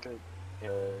 well, you could, in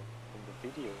the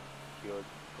video, you're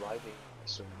driving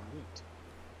so neat.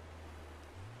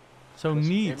 So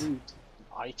neat?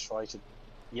 I try to,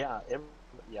 yeah,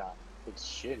 it's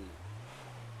shitty.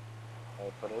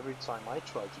 But every time I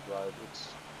try to drive, it's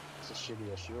as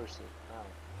shitty as yours is now.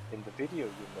 In the video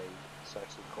you made, it's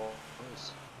actually called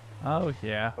nice. Oh,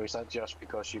 yeah. Or is that just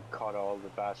because you cut all the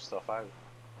bad stuff out?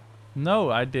 No,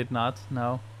 I did not,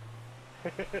 no.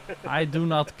 I do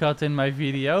not cut in my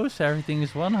videos. Everything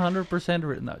is 100%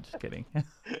 written. No, just kidding.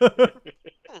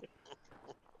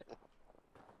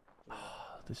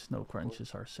 The snow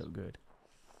crunches are so good.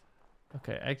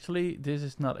 Okay, actually, this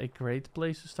is not a great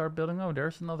place to start building. Oh,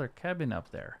 there's another cabin up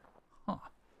there. Huh.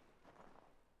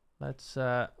 Let's,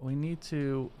 we need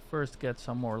to first get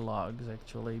some more logs,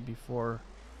 actually, before...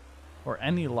 Or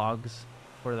any logs,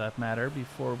 for that matter,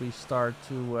 before we start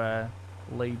to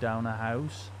lay down a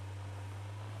house.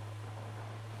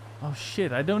 Oh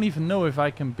shit, I don't even know if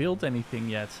I can build anything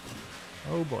yet.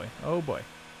 Oh boy, oh boy.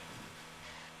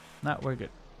 Nah, we're good.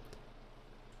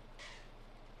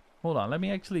 Hold on, let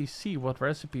me actually see what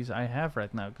recipes I have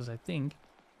right now, because I think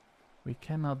we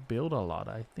cannot build a lot.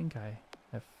 I think I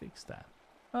have fixed that.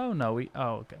 Oh no,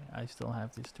 oh okay, I still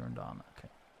have this turned on. Okay,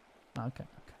 okay.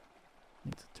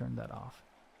 Need to turn that off.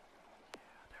 Yeah,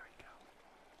 there we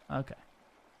go. Okay.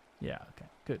 Yeah, okay.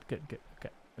 Good.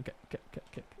 Okay.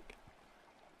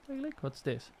 Look, what's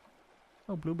this?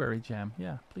 Oh, blueberry jam.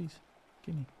 Yeah, please.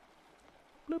 Gimme.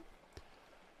 Bloop.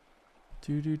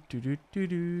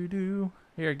 Do.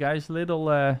 Here, guys,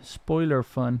 little spoiler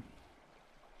fun.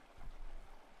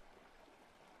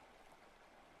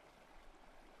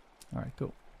 Alright,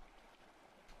 cool.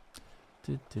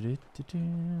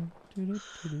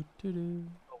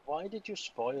 Why did you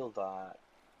spoil that?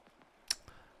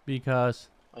 Because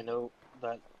I know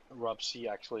that Rob C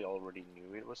actually already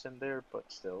knew it was in there, but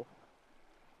still.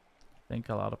 I think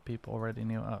a lot of people already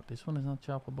knew. Oh, this one is not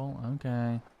choppable.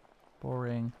 Okay.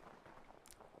 Boring.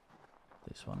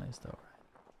 This one is though, right?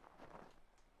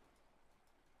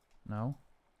 No?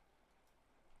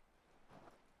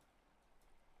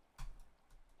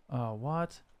 Oh,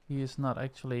 what? He is not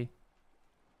actually...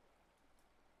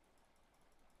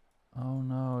 Oh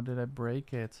no, did I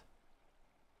break it?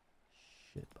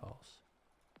 Shit balls.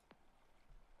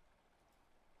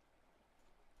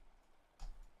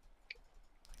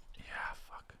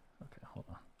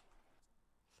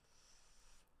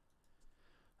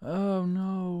 Oh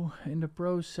no, in the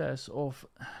process of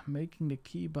making the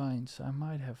keybinds, I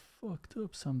might have fucked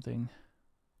up something.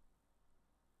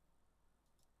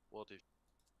 What if?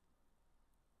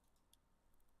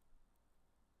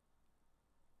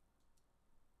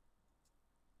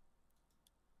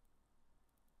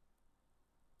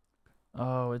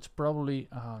 Oh, it's probably...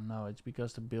 Oh no, it's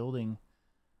because the building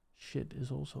shit is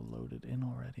also loaded in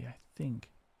already, I think.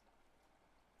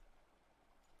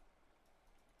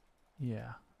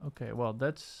 Yeah, okay, well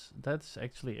that's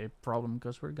actually a problem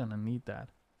because we're gonna need that.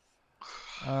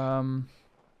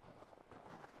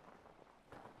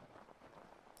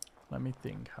 Let me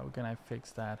think, how can I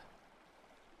fix that?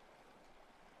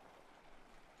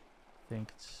 I think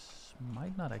it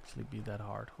might not actually be that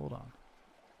hard, hold on.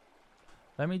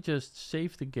 Let me just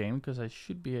save the game because I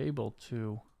should be able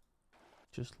to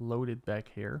just load it back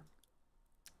here.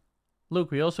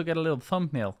 Look, we also get a little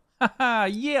thumbnail. Haha,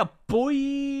 yeah,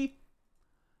 boy!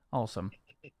 Awesome.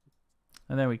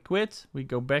 And then we quit. We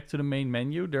go back to the main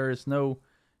menu. There is no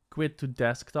quit to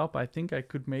desktop. I think I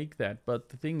could make that. But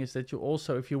the thing is that you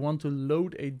also, if you want to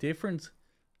load a different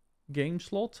game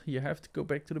slot, you have to go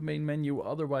back to the main menu.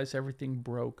 Otherwise, everything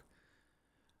broke.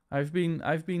 I've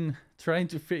been trying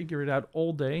to figure it out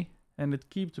all day, and it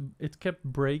kept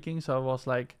breaking. So I was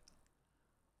like,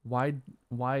 why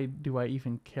do I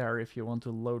even care if you want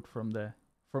to load from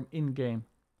in-game?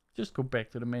 Just go back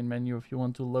to the main menu if you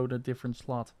want to load a different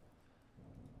slot.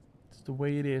 It's the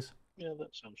way it is. Yeah,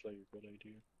 that sounds like a good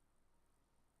idea.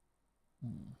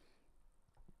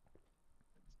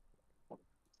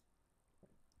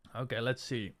 Okay, let's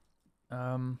see.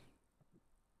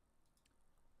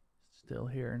 Still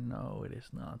here? No, it is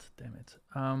not. Damn it.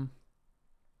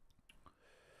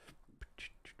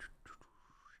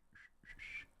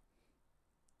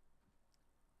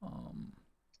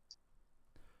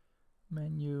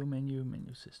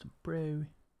 Menu system pro.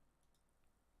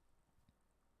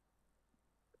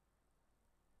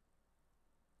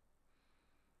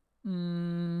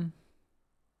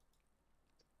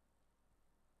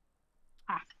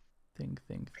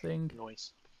 Think.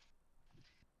 Noise.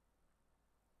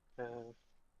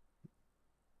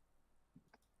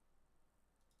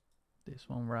 This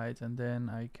one right, and then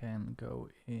I can go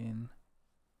in.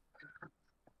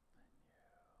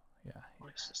 Yeah,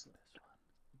 this one.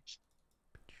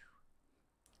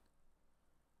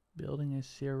 Building is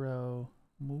 0.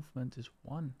 Movement is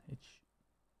 1. It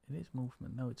is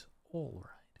movement. No, it's all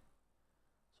right.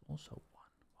 It's also 1.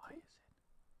 Why is it?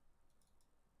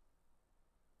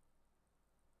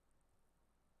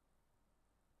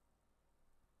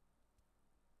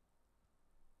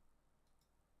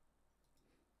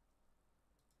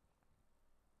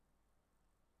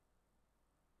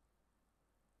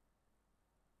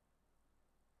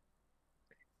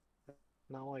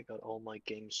 Now I got all my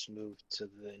games moved to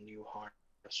the new hard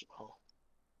as well.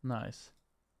 Nice.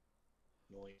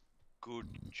 Annoying. Good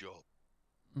job.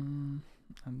 And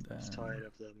I'm then tired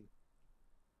of them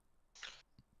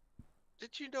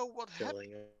Did you know what happened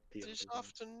filling up the this other ones.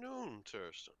 afternoon,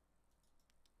 Thurston?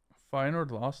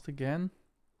 Feyenoord lost again.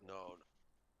 No,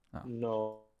 Oh.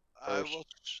 No.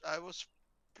 I was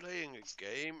playing a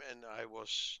game and I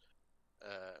was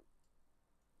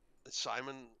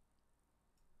Simon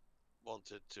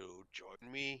wanted to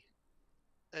join me,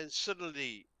 and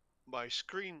suddenly my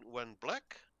screen went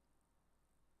black.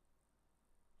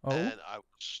 Oh. And I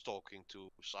was talking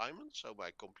to Simon, so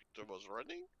my computer was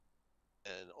running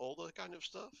and all that kind of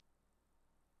stuff.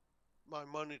 My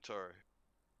monitor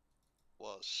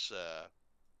was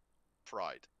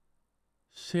fried.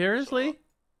 Seriously? So,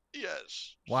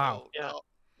 yes. Wow. So yeah.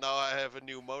 Now I have a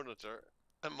new monitor,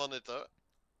 and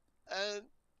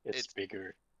it's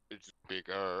bigger. It's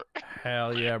bigger.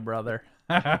 Hell yeah, brother.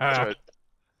 Nice.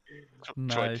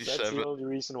 That's the only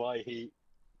reason why he.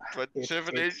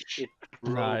 27 inch. It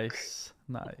broke.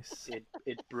 Nice.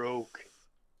 It broke.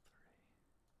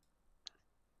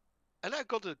 And I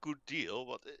got a good deal,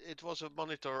 but it was a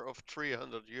monitor of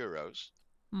 300 euros.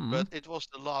 Hmm. But it was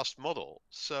the last model,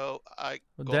 so I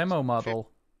A got demo model.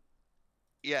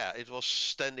 Yeah, it was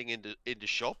standing in the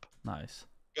shop. Nice.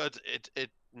 But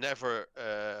it never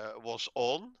was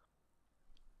on.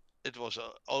 It was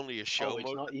only a show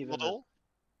model.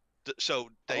 So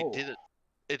they didn't.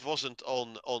 It wasn't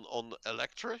on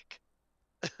electric.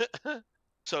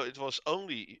 So it was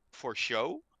only for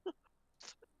show.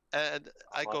 And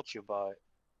I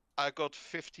got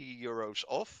 50 euros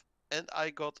off, and I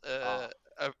got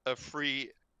a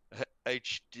free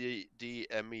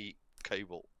HDMI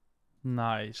cable.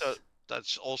 Nice. So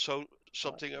that's also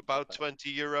something about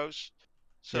 20 euros.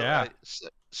 So yeah.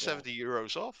 70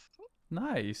 euros off.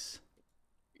 Nice.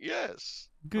 Yes.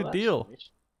 Good deal.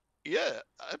 Nice. Yeah,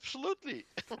 absolutely.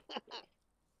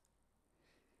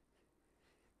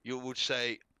 You would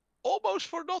say almost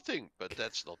for nothing, but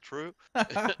that's not true.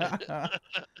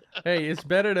 Hey, it's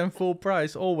better than full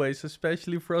price always,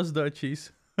 especially for us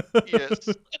Dutchies. Yes.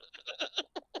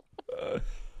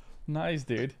 Nice,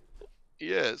 dude.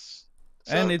 Yes.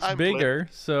 And So it's I'm playing. bigger,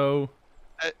 so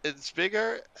It's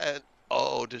bigger, and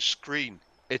oh, the screen.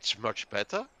 It's much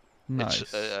better. nice.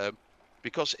 It's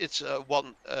because it's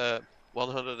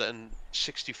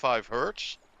 165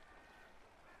 hertz,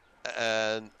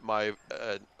 and my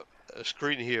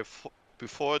screen here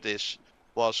before this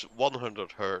was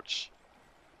 100 hertz.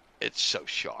 It's so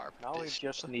sharp. Now it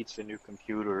just needs a new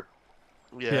computer.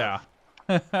 Yeah.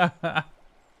 Yeah.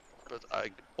 But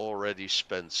I already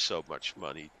spent so much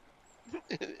money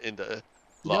in the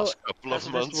last couple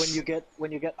of months.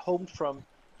 When you get home from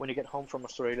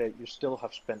Australia, you still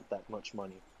have spent that much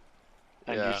money,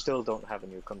 and you still don't have a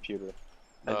new computer,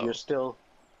 and you're still.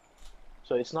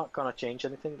 So it's not gonna change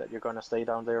anything that you're gonna stay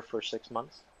down there for 6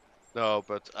 months. No,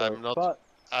 but so, I'm not. But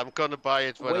I'm gonna buy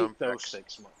it when I'm those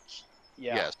 6 months.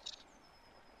 Yeah. Yes.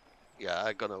 Yeah,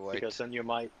 I'm gonna wait. Because then you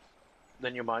might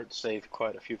save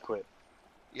quite a few quid.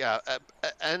 Yeah,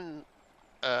 and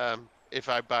if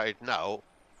I buy it now,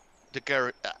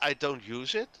 I don't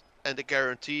use it, and the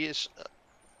guarantee is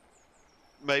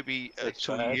maybe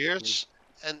 2 years,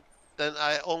 and then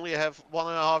I only have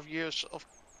 1.5 years of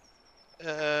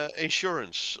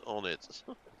insurance on it.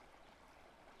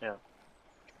 Yeah.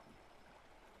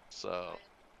 So.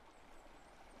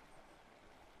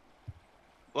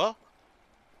 What?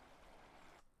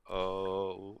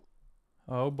 Oh.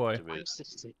 Oh boy.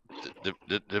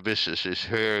 The business is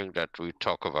hearing that we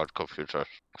talk about computers.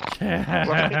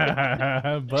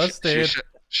 Busted.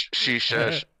 She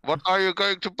says, "What are you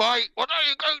going to buy? What are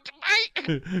you going to buy?"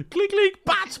 Click, click,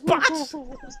 bats, bats.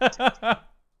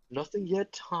 Nothing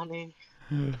yet, honey.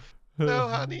 No,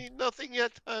 honey, nothing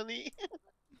yet, honey.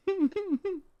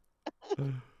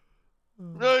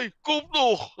 Nee, kom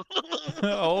nog.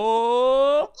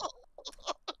 Oh.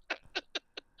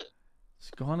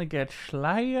 It's gonna get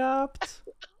slapped.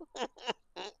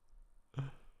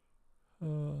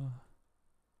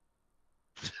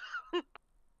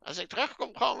 Als ik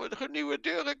terugkom, gaan we de nieuwe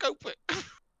deuren kopen.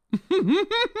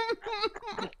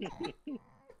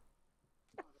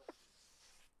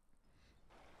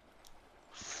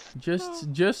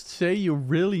 Just say you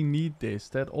really need this.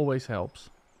 That always helps.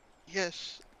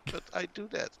 Yes, but I do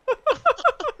that.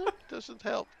 Doesn't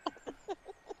help.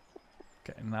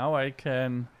 Okay, now I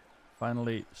can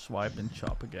finally swipe and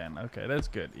chop again. Okay, that's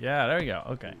good. Yeah, there you go.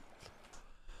 Okay.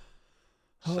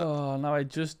 Oh, now I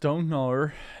just don't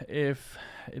know if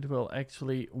it will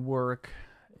actually work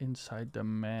inside the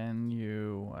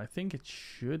menu. I think it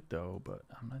should though, but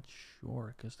I'm not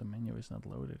sure because the menu is not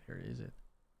loaded here, is it?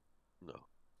 No.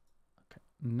 Okay.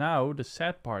 Now the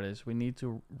sad part is we need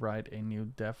to write a new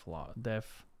dev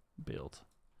build.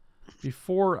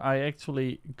 Before I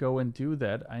actually go and do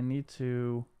that, I need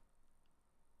to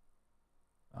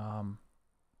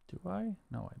do I?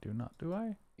 No, I do not. Do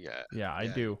I? Yeah. Yeah, I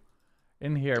do.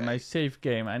 In here, my save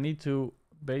game, I need to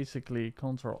basically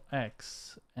Control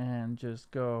X and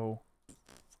just go,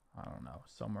 I don't know,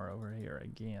 somewhere over here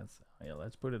again. Yeah,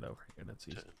 let's put it over here. That's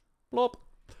easy. Plop.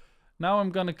 Now I'm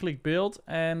gonna click build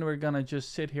and we're gonna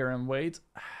just sit here and wait.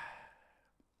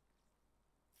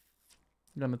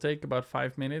 Gonna take about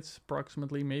 5 minutes,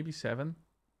 approximately, maybe 7.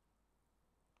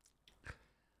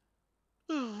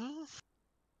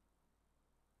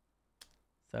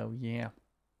 So yeah.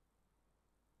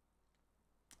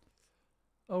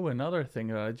 Oh, another thing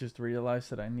that I just realized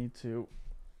that I need to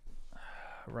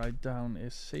write down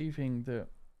is saving the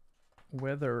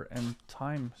weather and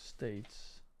time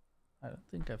states. I don't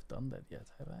think I've done that yet,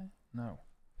 have I? No.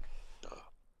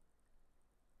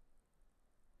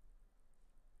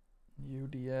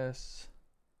 UDS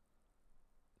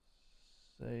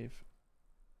save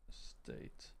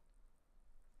state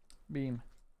beam.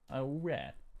 Oh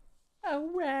rat. Oh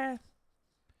rat.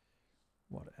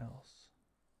 What else?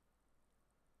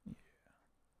 Yeah.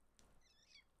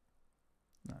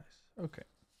 Nice. Okay.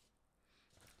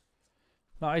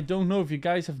 Now I don't know if you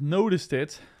guys have noticed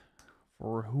it.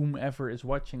 For whomever is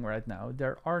watching right now,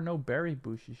 there are no berry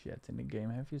bushes yet in the game.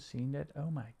 Have you seen that?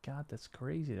 Oh my god, that's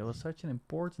crazy. That was such an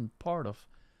important part of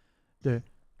the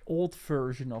old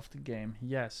version of the game.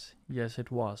 Yes, it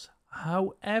was.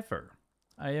 However,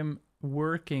 I am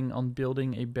working on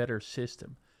building a better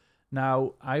system.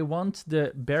 Now, I want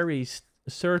the berries,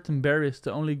 certain berries,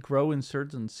 to only grow in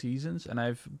certain seasons, and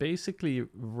I've basically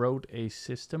wrote a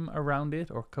system around it,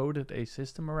 or coded a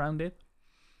system around it.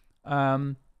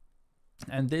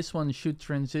 And this one should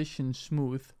transition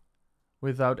smooth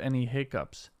without any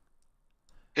hiccups.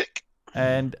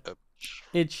 And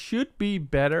it should be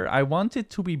better. I want it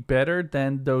to be better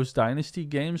than those Dynasty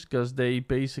games, because they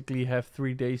basically have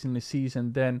 3 days in the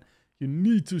season, then you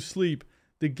need to sleep.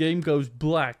 The game goes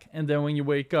black, and then when you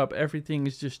wake up, everything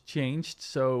is just changed.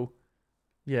 So,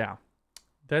 yeah,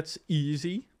 that's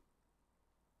easy.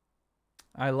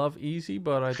 I love easy,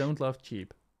 but I don't love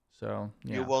cheap. So,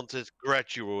 yeah. You want it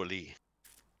gradually.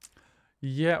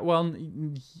 Yeah, well,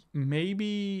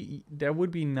 maybe that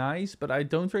would be nice, but I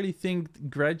don't really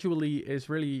think gradually is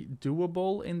really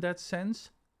doable in that sense.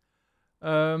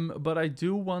 But I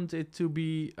do want it to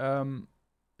be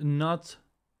not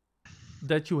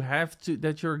that you have to,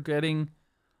 that you're getting,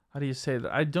 how do you say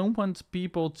that? I don't want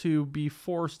people to be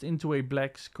forced into a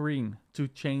black screen to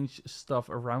change stuff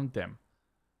around them.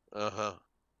 Uh-huh.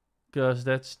 Because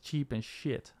that's cheap and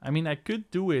shit. I mean, I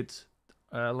could do it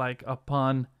like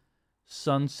upon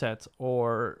sunset,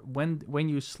 or when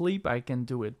you sleep I can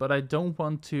do it, but I don't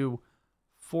want to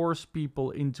force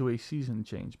people into a season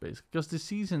change, basically, because the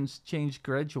seasons change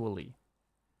gradually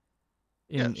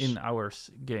in our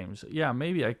games. Yeah,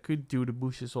 maybe I could do the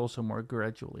bushes also more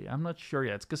gradually. I'm not sure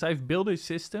yet, because I've built a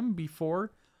system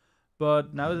before,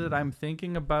 but now that I'm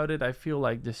thinking about it, I feel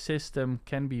like the system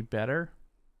can be better.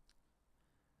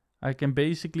 I can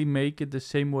basically make it the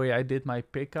same way I did my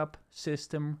pickup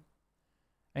system.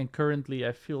 And currently,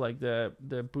 I feel like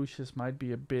the bushes might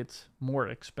be a bit more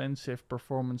expensive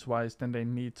performance-wise than they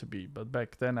need to be. But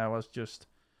back then, I was just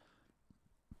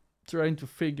trying to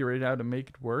figure it out and make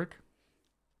it work.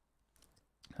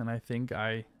 And I think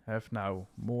I have now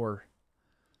more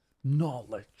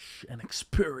knowledge and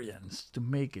experience to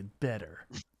make it better.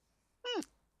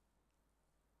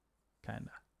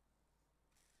 Kinda.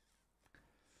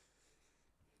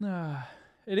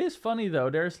 It is funny, though.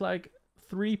 There's like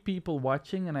 3 people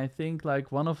watching, and I think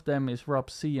like one of them is Rob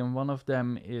C and one of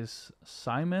them is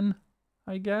Simon,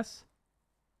 I guess.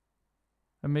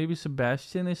 And maybe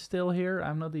Sebastian is still here.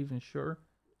 I'm not even sure.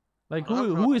 Like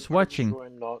who is watching? Sure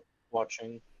I'm not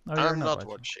watching. Oh, I'm not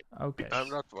watching. Okay. I'm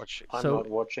not watching. I'm not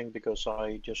watching because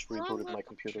I just rebooted my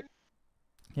computer.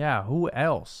 Yeah, who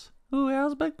else? Who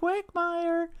else but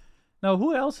Quagmire? Now,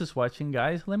 who else is watching,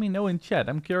 guys? Let me know in chat.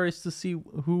 I'm curious to see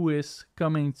who is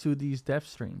coming to these dev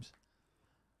streams.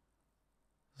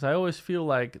 I always feel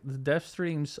like the dev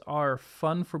streams are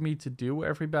fun for me to do.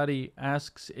 Everybody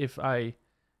asks if I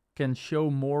can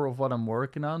show more of what I'm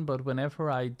working on, but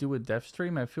whenever I do a dev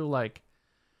stream, I feel like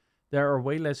there are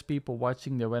way less people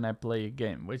watching than when I play a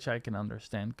game, which I can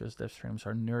understand because dev streams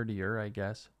are nerdier, I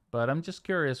guess. But I'm just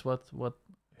curious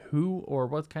who or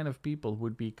what kind of people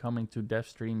would be coming to dev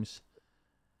streams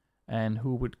and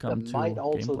who would come to gameplay. There might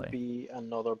also be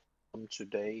another problem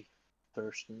today,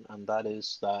 Thurston, and that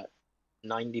is that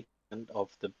 90% of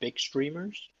the big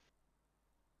streamers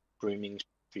streaming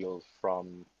field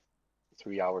from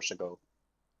 3 hours ago.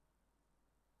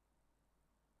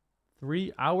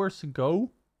 3 hours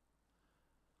ago?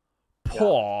 Yeah.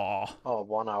 Oh,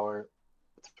 1 hour,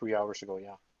 3 hours ago,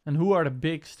 yeah. And who are the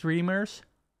big streamers?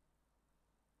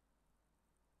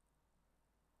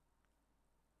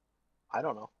 I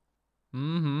don't know.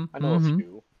 Mm-hmm. I know a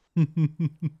few.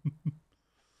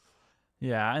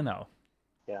 Yeah, I know.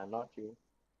 Yeah, not you.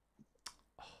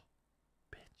 Oh,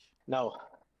 bitch. No.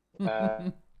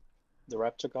 The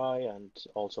Raptor guy, and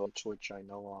also on Twitch I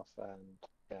know of, and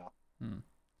yeah.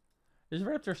 Is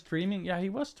Raptor streaming? Yeah, he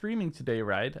was streaming today,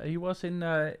 right? He was in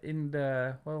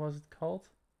the what was it called?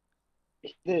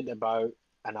 He did about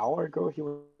an hour ago. He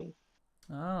was.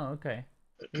 Oh, okay.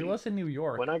 He was in New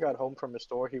York. When I got home from the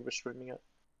store, he was streaming it.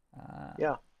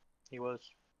 Yeah, he was.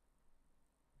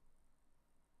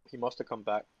 He must have come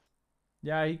back.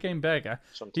 Yeah, he came back.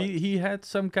 He had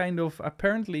some kind of,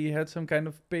 apparently he had some kind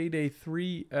of Payday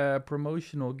 3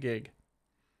 promotional gig.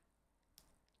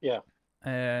 Yeah.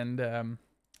 And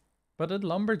but that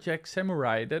Lumberjack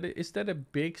Samurai, is that a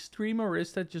big streamer, or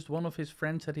is that just one of his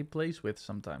friends that he plays with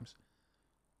sometimes?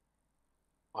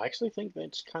 I actually think that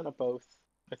it's kind of both.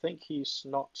 I think he's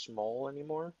not small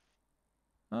anymore.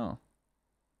 Oh.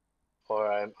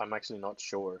 Or I'm actually not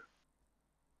sure.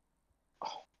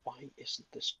 Oh, why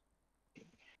isn't this?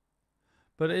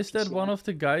 But is that one of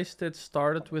the guys that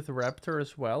started with Raptor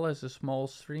as well, as a small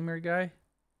streamer guy?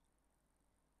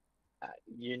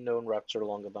 You've known Raptor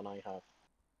longer than I have.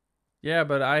 Yeah,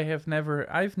 but I've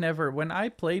never, when I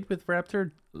played with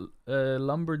Raptor,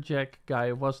 Lumberjack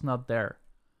guy was not there.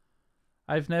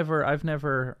 I've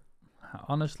never,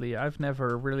 honestly, I've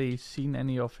never really seen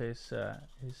any of his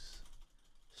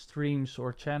streams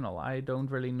or channel. I don't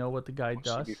really know what the guy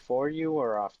does. Before you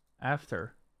or after?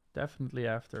 After, definitely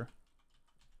after.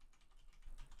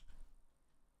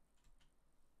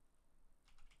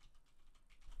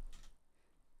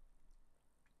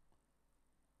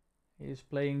 is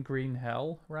playing Green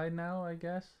Hell right now, I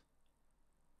guess.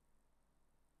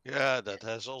 Yeah, that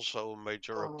has also a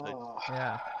major update.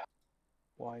 Yeah.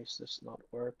 Why is this not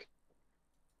work?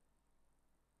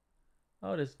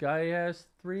 Oh, this guy has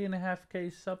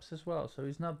 3.5k subs as well, so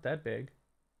he's not that big.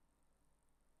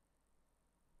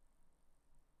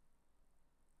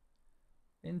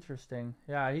 Interesting.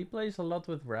 Yeah, he plays a lot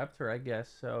with Raptor, I guess,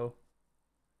 so...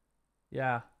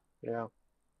 Yeah. Yeah.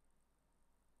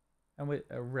 And with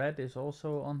Red is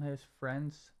also on his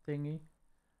friends thingy.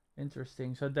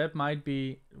 Interesting. So that might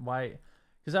be why...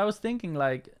 Because I was thinking,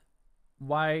 like,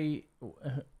 why...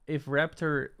 if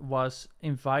Raptor was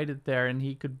invited there and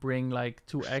he could bring, like,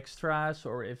 2 extras,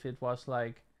 or if it was,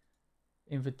 like,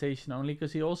 invitation only.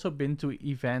 Because he also been to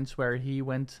events where he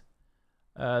went...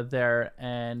 there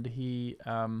and he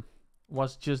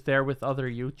was just there with other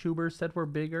YouTubers that were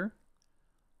bigger.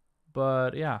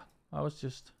 But yeah, I was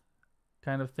just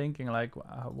kind of thinking like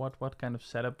what kind of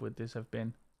setup would this have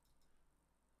been.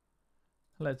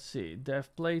 Let's see, dev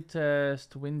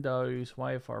playtest, Windows,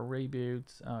 YFR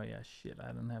reboot. Oh yeah, shit,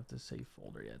 I don't have the save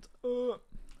folder yet.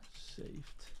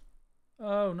 Saved.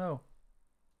 Oh no.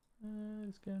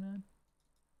 What's going on?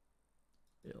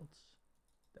 Builds,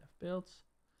 dev builds.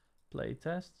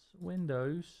 Playtests,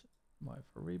 Windows,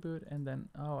 for reboot, and then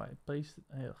I placed it.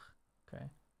 Ugh, okay,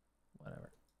 whatever.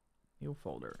 New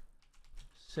folder,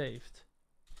 saved,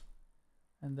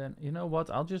 and then you know what?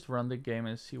 I'll just run the game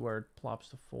and see where it plops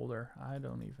the folder. I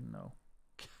don't even know.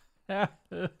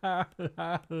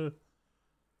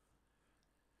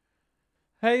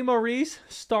 Hey Maurice,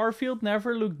 Starfield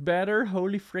never looked better.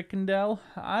 Holy frickin'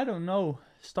 I don't know.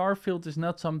 Starfield is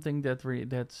not something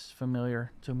that's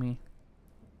familiar to me.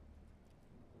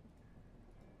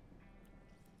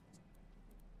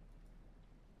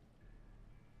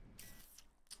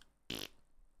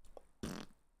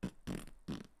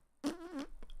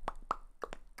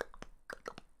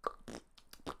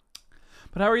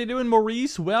 But how are you doing,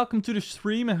 Maurice? Welcome to the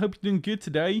stream. I hope you're doing good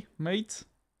today, mate.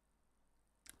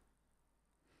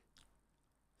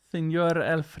 Senor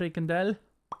El Fricandel.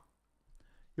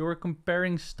 You're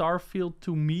comparing Starfield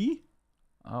to me?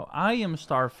 Oh, I am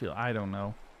Starfield. I don't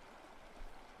know.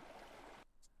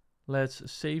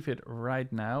 Let's save it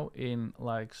right now in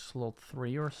like slot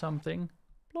 3 or something.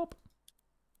 Plop.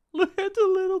 Look at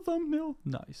the little thumbnail.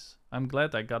 Nice. I'm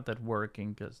glad I got that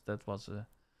working because that was a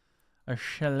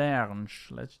challenge.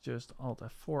 Let's just Alt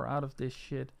F4 out of this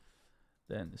shit.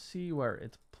 Then see where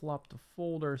it plopped the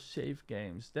folder, save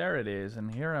games. There it is.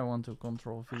 And here I want to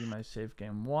Control V my save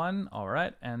game 1.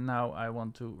 Alright, and now I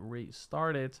want to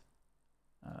restart it.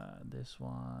 This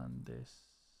one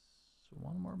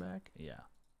more back. Yeah.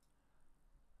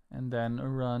 And then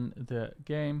run the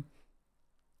game.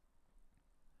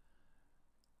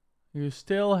 You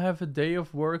still have a day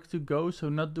of work to go, so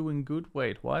not doing good.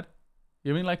 Wait, what?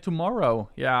 You mean like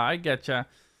tomorrow? Yeah, I getcha.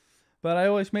 But I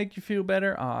always make you feel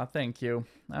better. Ah, thank you.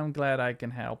 I'm glad I can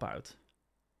help out.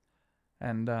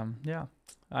 And yeah,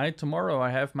 tomorrow I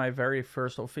have my very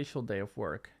first official day of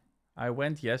work. I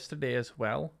went yesterday as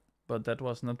well, but that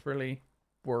was not really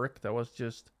work. That was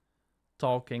just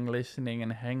talking, listening,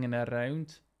 and hanging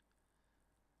around.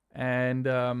 And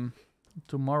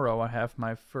tomorrow I have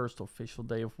my first official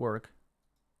day of work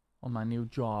on my new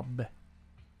job.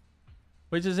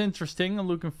 Which is interesting. I'm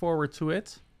looking forward to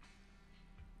it.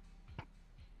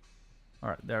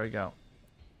 Alright, there we go.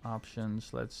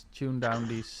 Options. Let's tune down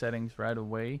these settings right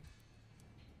away.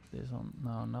 This on...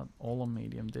 No, not all on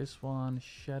medium. This one.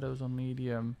 Shadows on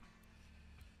medium.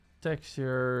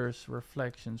 Textures.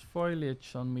 Reflections.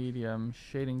 Foliage on medium.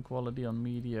 Shading quality on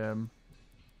medium.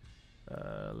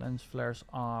 Lens flares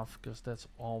off, because that's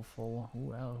awful.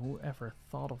 Whoever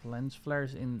thought of lens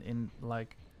flares in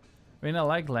like... I mean, I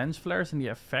like lens flares and the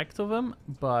effect of them,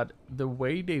 but the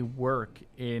way they work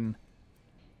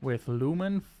with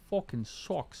Lumen fucking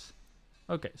sucks.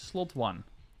 Okay, slot 1.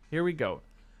 Here we go.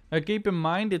 Now keep in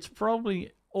mind, it's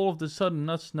probably all of a sudden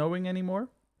not snowing anymore.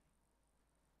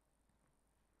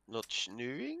 Not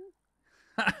snowing?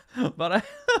 But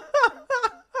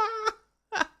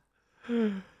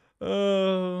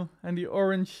Oh, and the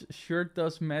orange shirt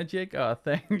does magic. Ah,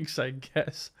 thanks, I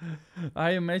guess.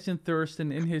 I imagine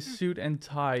Thurston in his suit and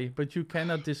tie, but you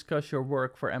cannot discuss your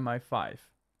work for MI5.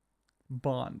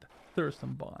 Bond.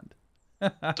 Thurston Bond.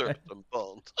 Thurston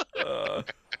Bond.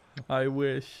 I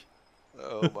wish.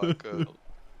 Oh my god.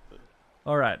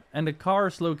 Alright, and the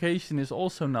car's location is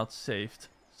also not saved.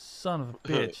 Son of a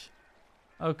bitch.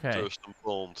 Okay. Thurston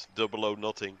Bond. 00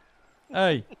 nothing.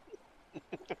 Hey.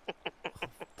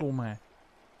 Domme.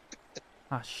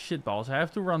 Ah, shitballs. I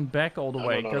have to run back all the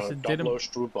way because it didn't...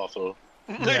 True bottle.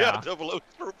 Yeah, 00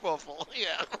 waffle.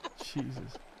 Yeah.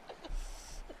 Jesus.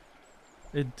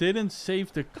 It didn't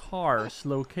save the car's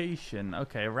location.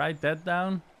 Okay, write that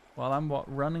down while I'm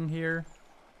running here.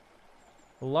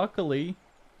 Luckily,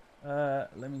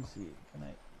 let me see. Can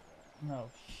I? No,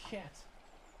 shit.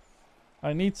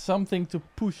 I need something to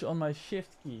push on my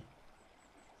shift key.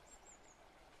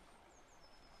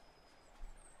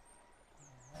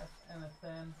 Have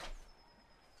anything?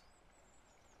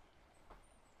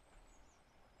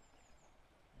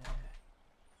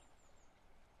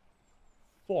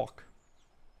 Fuck.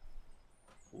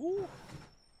 Ooh.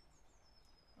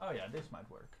 Oh yeah, this might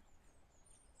work.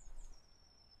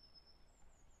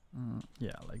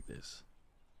 Yeah, like this.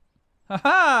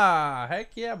 Haha!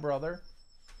 Heck yeah, brother.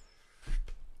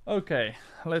 Okay,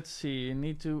 let's see.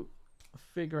 Need to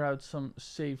figure out some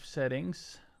save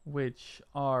settings, which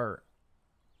are...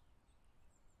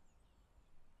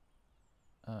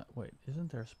 wait,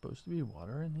 isn't there supposed to be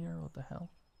water in here? What the hell?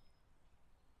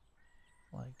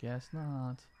 Well, I guess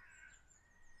not.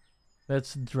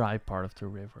 That's the dry part of the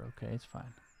river. Okay, it's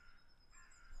fine.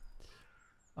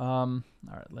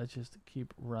 Alright, let's just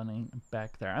keep running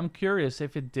back there. I'm curious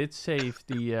if it did save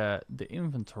the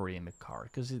inventory in the car,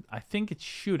 because I think it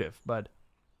should have, but...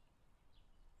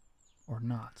 Or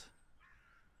not.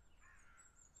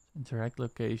 Interact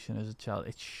location as a child.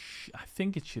 I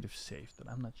think it should have saved,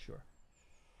 but I'm not sure.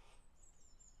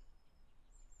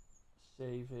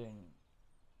 Saving...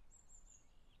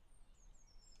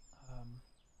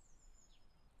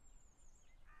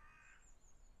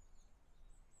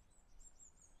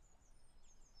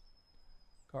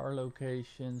 car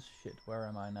locations. Shit, where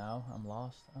am I now? I'm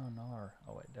lost. Oh no.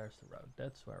 Oh wait, there's the road.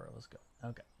 That's where I was going.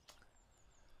 Okay.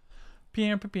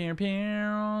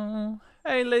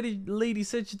 Hey, lady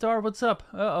Sagitar, what's up?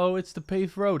 Uh-oh, it's the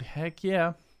paved road. Heck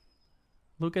yeah.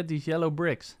 Look at these yellow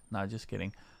bricks. No, just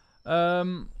kidding.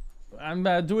 I'm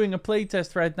doing a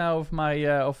playtest right now of my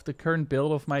of the current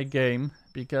build of my game,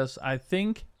 because I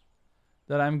think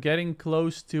that I'm getting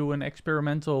close to an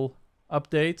experimental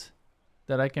update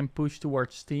that I can push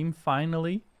towards Steam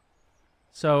finally.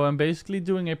 So I'm basically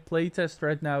doing a playtest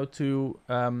right now to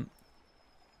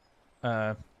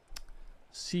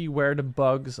see where the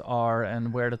bugs are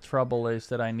and where the trouble is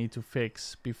that I need to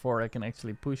fix before I can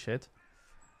actually push it.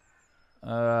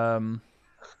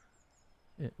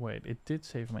 Wait, it did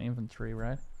save my inventory,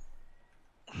 right?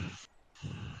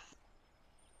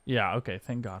 Yeah, okay,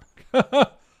 thank God.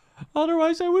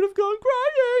 Otherwise I would have gone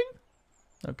crying.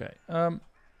 Okay,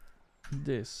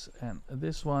 this and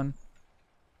this one.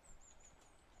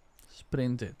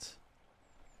 Sprint it.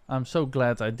 I'm so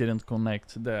glad I didn't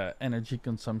connect the energy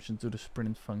consumption to the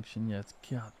sprint function yet.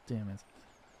 God damn it.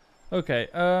 Okay,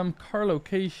 car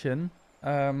location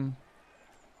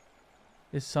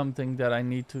is something that I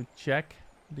need to check.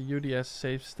 The UDS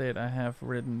save state, I have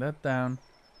written that down.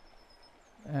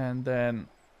 And then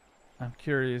I'm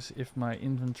curious if my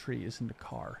inventory is in the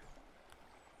car.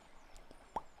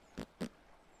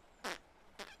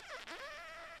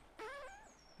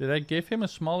 Did I give him a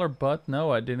smaller butt?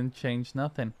 No, I didn't change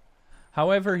nothing.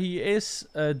 However, he is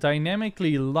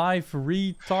dynamically live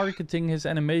retargeting his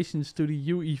animations to the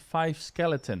UE5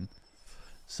 skeleton.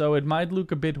 So it might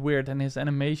look a bit weird, and his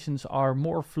animations are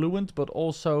more fluent, but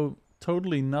also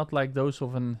totally not like those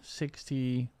of an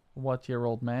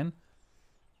 60-what-year-old man.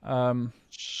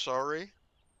 Sorry?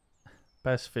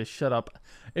 Pacifist, shut up.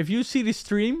 If you see the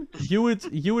stream, you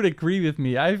would agree with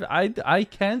me. I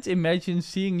can't imagine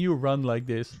seeing you run like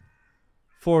this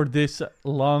for this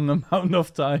long amount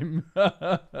of time.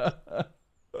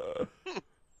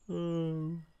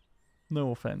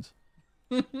 No offense.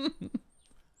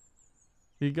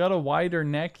 He got a wider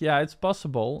neck. Yeah, it's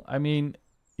possible. I mean,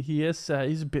 he's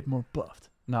a bit more buffed.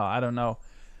 No, I don't know.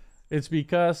 It's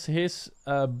because his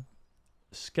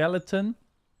skeleton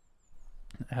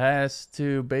has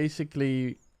to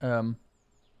basically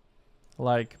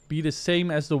like be the same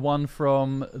as the one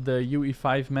from the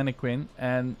UE5 mannequin,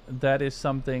 and that is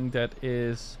something that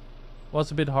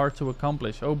was a bit hard to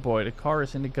accomplish. Oh boy, the car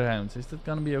is in the ground. Is that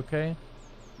gonna be okay?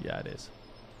 Yeah, it is.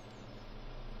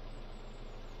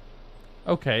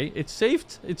 Okay, it's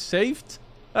saved. It's saved.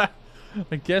 I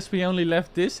guess we only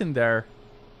left this in there.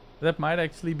 That might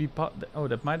actually be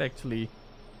that might actually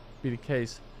be the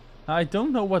case. I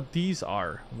don't know what these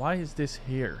are. Why is this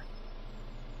here?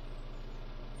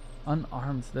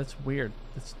 Unarmed. That's weird.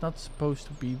 It's not supposed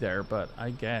to be there, but I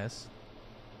guess.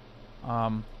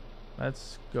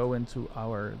 Let's go into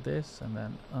our this and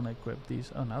then unequip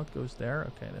these. Oh, now it goes there.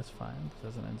 Okay, that's fine. It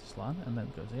doesn't enter slot, and then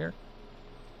it goes here.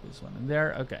 This one in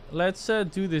there. Okay, let's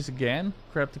do this again.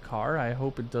 Grab the car. I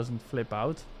hope it doesn't flip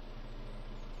out.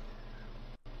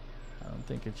 I don't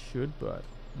think it should, but...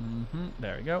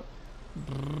 there we go.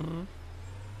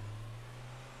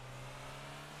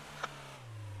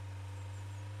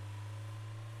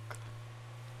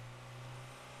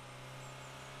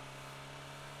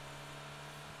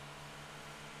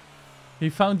 He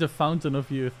found the fountain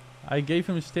of youth. I gave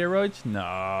him steroids?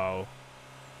 No.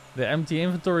 The empty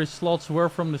inventory slots were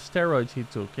from the steroids he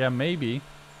took. Yeah, maybe.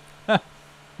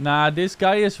 Nah, this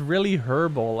guy is really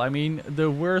herbal. I mean, the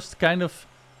worst kind of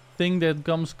thing that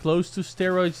comes close to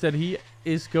steroids that he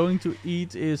is going to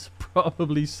eat is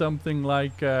probably something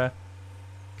like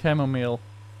chamomile.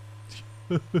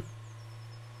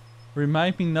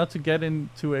 Remind me not to get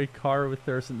into a car with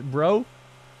Thurston. Bro,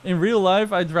 in real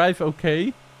life I drive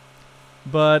okay.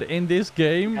 But in this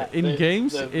game,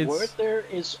 games, the word there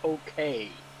is okay.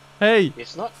 Hey,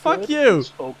 it's not fuck good, you.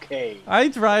 It's okay. I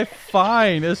drive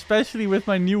fine, especially with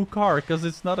my new car, because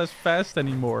it's not as fast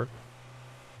anymore.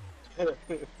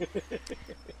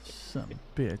 Son of a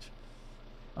bitch.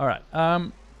 Alright,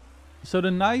 so the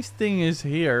nice thing is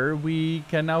here, we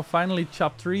can now finally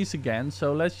chop trees again.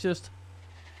 So let's just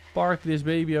park this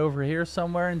baby over here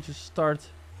somewhere and just start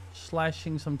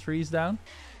slashing some trees down.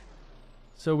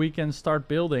 So we can start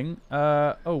building.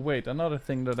 Oh wait, another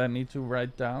thing that I need to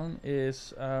write down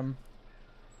is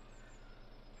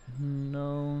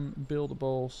known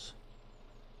buildables.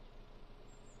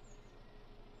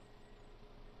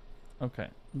 Okay,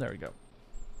 there we go.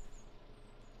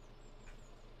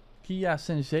 Kia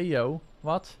Senseo.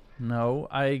 What? No,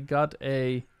 I got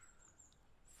a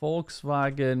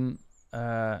Volkswagen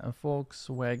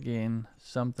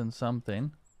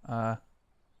something.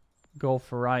 Golf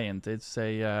variant. It's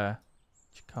a what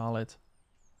you call it?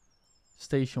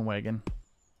 Station wagon.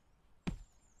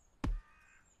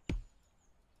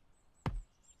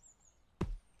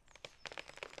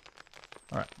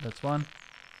 Alright, that's one.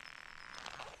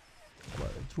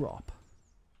 Let it drop.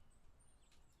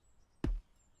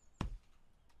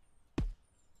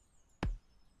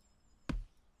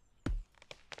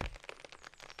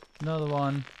 Another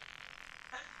one.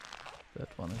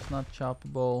 That one is not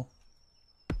choppable.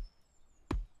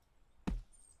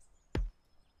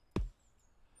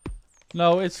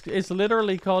 No, it's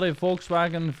literally called a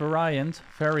Volkswagen variant.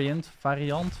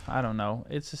 I don't know.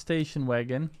 It's a station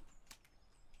wagon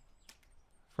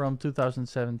from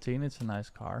 2017. It's a nice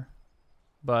car.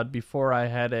 But before I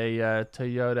had a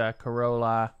Toyota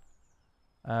Corolla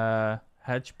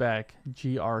hatchback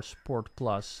GR Sport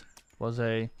Plus. It was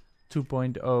a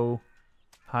 2.0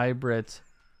 hybrid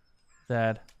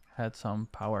that had some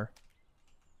power.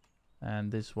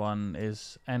 And this one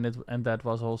is, and that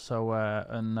was also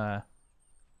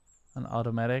an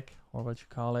automatic, or what you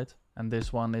call it. And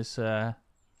this one is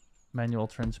manual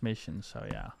transmission, so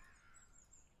yeah.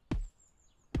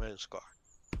 Man's car.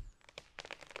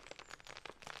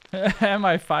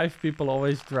 MI5 people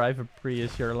always drive a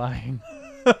Prius, you're lying.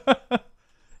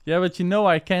 Yeah, but you know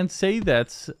I can't say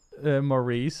that,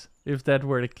 Maurice, if that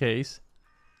were the case.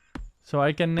 So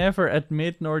I can never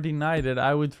admit nor deny that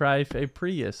I would drive a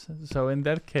Prius. So in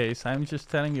that case, I'm just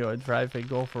telling you I drive a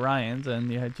Golf Variant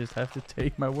and you just have to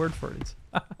take my word for it.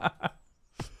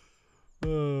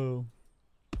 Oh.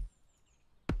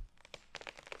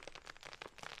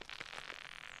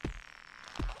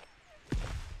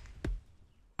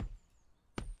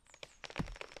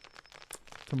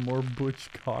 The more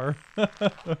butch car.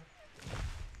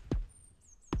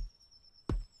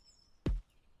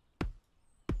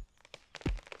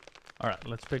 Alright,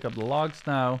 let's pick up the logs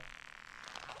now.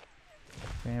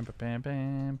 Bam bam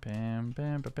bam bam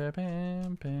bam bam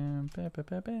bam bam bam bam bam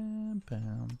bam bam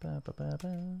bam bam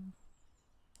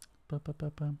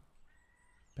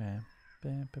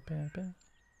bam bam bam.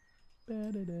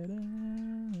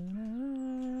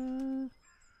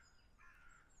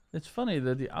 It's funny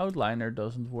that the outliner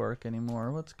doesn't work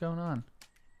anymore. What's going on?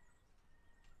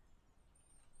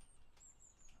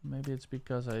 Maybe it's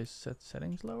because I set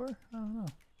settings lower? I don't know.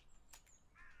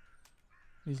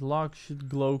 These logs should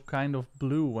glow kind of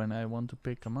blue when I want to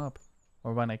pick them up.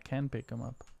 Or when I can pick them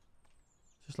up.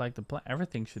 Just like the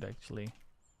everything should actually.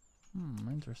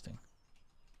 Interesting.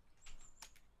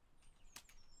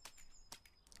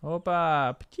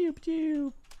 Hoppa! Pew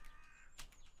pew!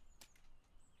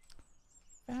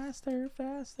 Faster,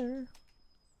 faster.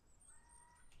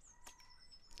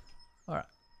 Alright.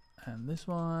 And this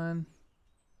one.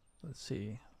 Let's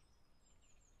see.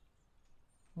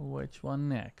 Which one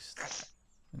next?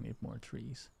 We need more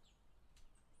trees.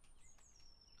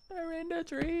 They're in the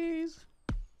trees.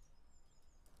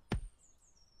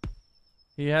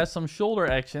 He has some shoulder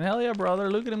action. Hell yeah, brother.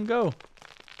 Look at him go.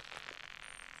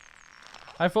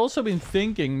 I've also been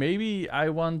thinking maybe I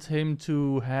want him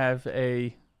to have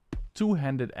a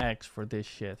two-handed axe for this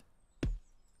shit.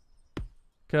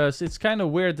 Because it's kind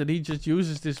of weird that he just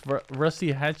uses this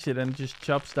rusty hatchet and just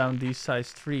chops down these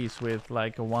size trees with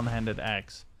like a one-handed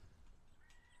axe.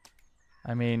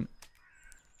 I mean,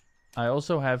 I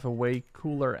also have a way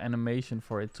cooler animation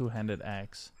for a two-handed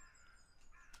axe.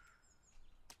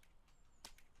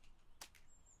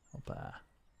 Hoppa.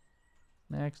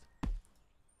 Next.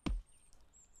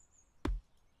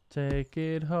 Take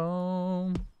it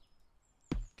home.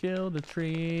 Kill the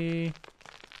tree.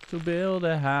 To build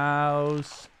a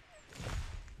house.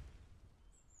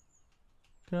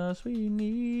 'Cause we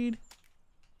need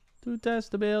to test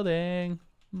the building.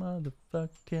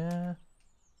 Motherfucker.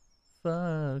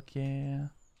 Fuck yeah.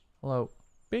 Hello.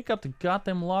 Pick up the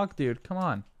goddamn log, dude. Come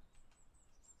on.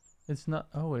 It's not...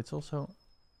 Oh, it's also...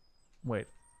 Wait.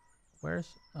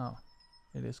 Where's... Oh.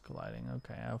 It is colliding.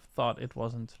 Okay, I thought it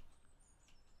wasn't.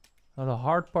 Now, the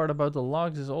hard part about the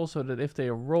logs is also that if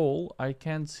they roll, I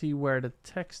can't see where the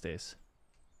text is.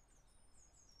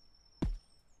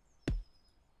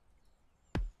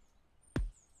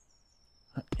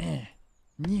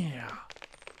 Yeah.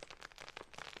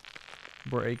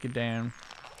 Break it down.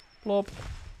 Plop.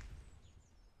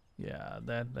 Yeah,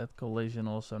 that collision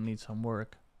also needs some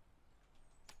work.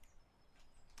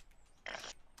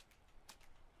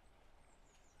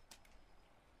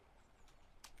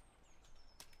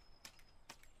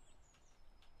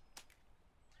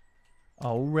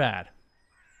 Alright.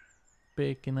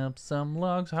 Picking up some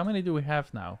logs. How many do we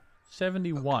have now?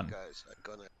 71. Okay, guys, I'm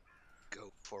gonna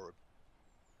go for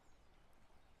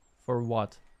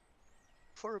what?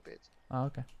 For a bit. Oh,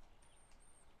 okay.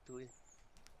 Doei.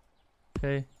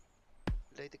 Okay.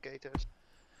 Later, gators.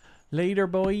 Later,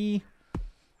 boy.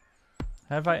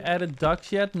 Have I added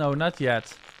ducks yet? No, not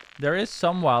yet. There is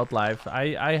some wildlife.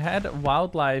 I had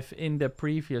wildlife in the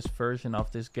previous version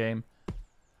of this game.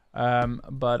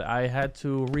 But I had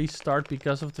to restart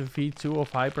because of the V2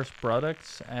 of Hyper's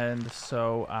products, and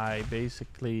so I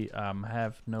basically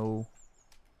have no...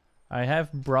 I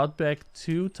have brought back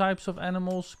 2 types of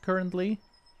animals currently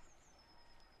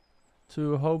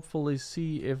to hopefully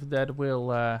see if that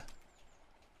will...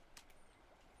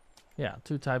 yeah,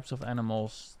 2 types of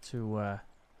animals to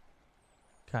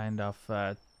kind of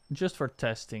just for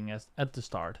testing at the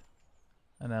start,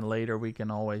 and then later we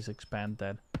can always expand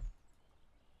that.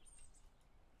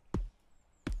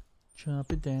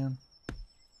 Chop it down.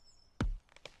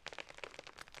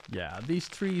 Yeah, these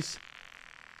trees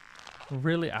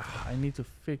really... I need to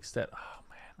fix that. Oh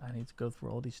man, I need to go through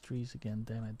all these trees again.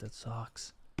 Damn it, that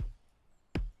sucks.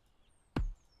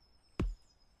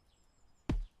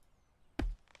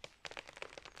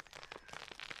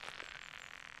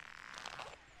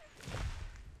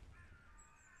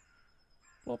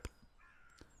 Plop.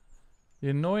 The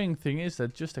annoying thing is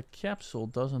that just a capsule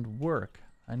doesn't work.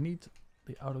 I need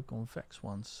the auto-convex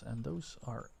ones, and those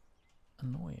are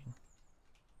annoying.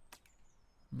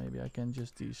 Maybe I can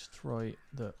just destroy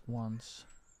the ones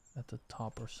at the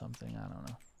top or something, I don't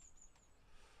know.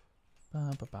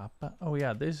 Ba, ba, ba, ba. Oh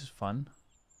yeah, this is fun.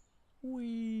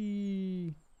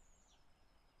 Whee!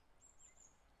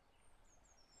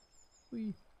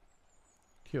 Whee!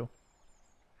 Q.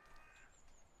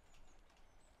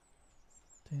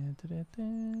 Da, da, da,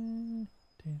 da.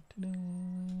 Me.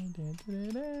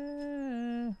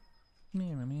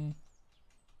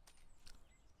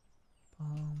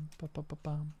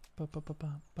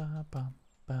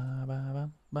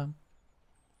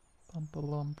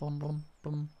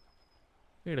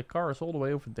 Hey, the car is all the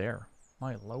way over there.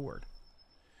 My lord.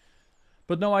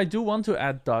 But no, I do want to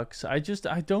add ducks. I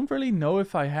don't really know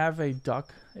if I have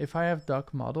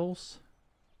duck models.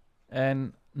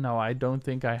 And no, I don't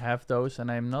think I have those,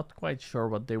 and I'm not quite sure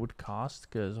what they would cost,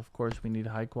 because of course we need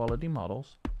high quality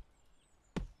models.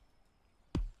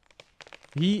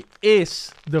 He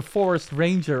is the forest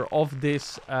ranger of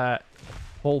this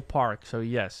whole park, so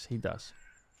yes, he does.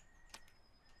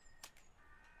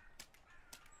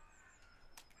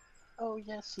 Oh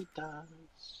yes, he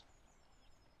does.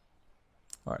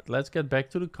 Alright, let's get back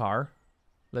to the car.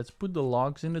 Let's put the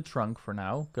logs in the trunk for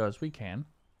now, because we can.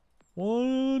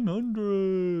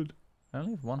 100! I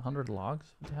only have 100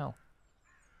 logs? What the hell?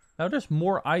 Now there's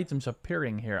more items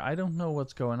appearing here. I don't know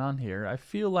what's going on here. I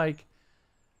feel like...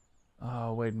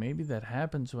 Oh, wait, maybe that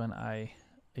happens when I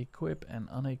equip and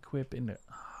unequip in the...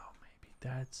 Oh, maybe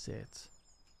that's it.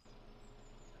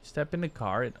 Step in the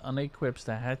car, it unequips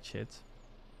the hatchet.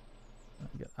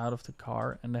 I get out of the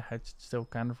car and the hatchet still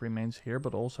kind of remains here,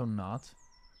 but also not.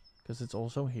 Because it's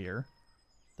also here.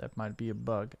 That might be a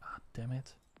bug. Ah, damn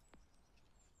it.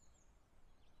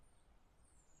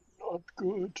 Not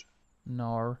good.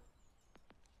 Nor.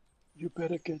 You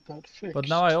better get that fixed. But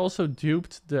now I also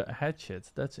duped the hatchet.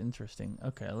 That's interesting.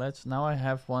 Okay, now I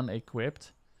have one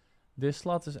equipped. This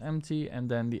slot is empty, and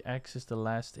then the axe is the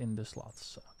last in the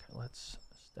slots. Okay, let's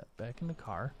step back in the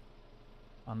car.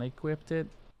 Unequipped it.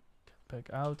 Get back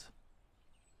out.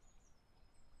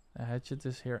 The hatchet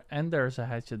is here, and there's a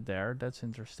hatchet there. That's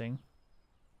interesting.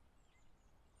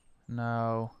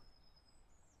 Now,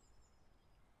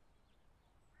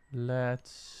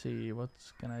 let's see. What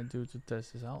can I do to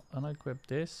test this? I'll unequip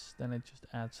this. Then it just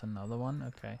adds another one.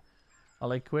 Okay.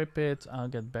 I'll equip it. I'll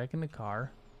get back in the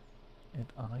car. It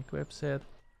unequips it.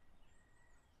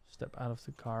 Step out of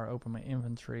the car. Open my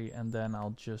inventory. And then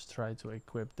I'll just try to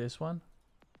equip this one.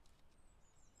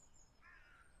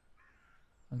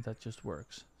 And that just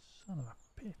works. Son of a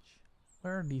bitch.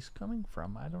 Where are these coming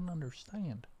from? I don't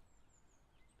understand.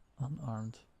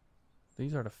 Unarmed.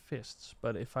 These are the fists.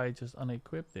 But if I just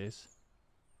unequip this...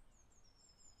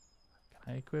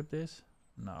 Can I equip this?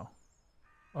 No.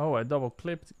 Oh, I double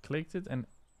clicked it and...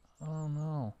 Oh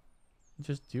no. It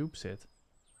just dupes it.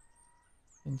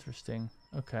 Interesting.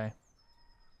 Okay.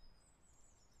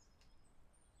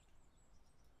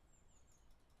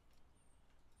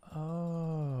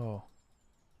 Oh.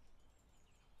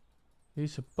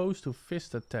 He's supposed to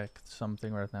fist attack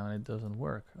something right now and it doesn't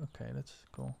work. Okay, that's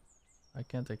cool. I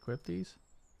can't equip these.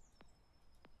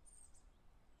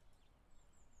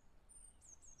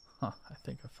 Huh, I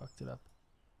think I fucked it up.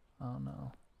 Oh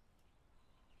no.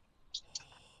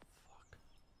 Fuck.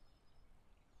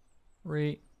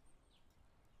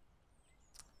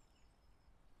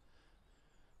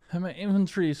 And my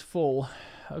inventory is full.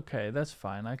 Okay, that's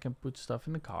fine. I can put stuff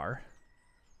in the car.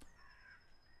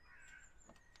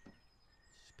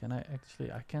 Can I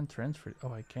actually... I can't transfer it.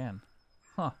 Oh, I can.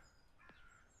 Huh.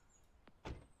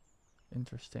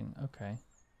 Interesting. Okay.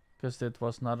 Because that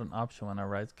was not an option when I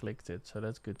right-clicked it. So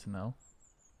that's good to know.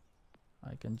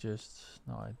 I can just...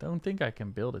 No, I don't think I can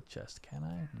build a chest. Can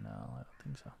I? No, I don't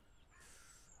think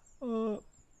so.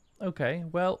 Okay.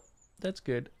 Well, that's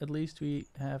good. At least we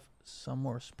have some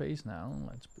more space now.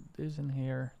 Let's put this in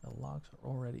here. The logs are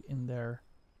already in there.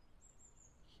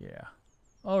 Yeah.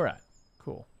 Alright.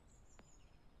 Cool.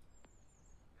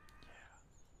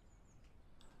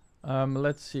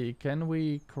 Let's see, can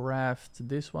we craft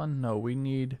this one? No, we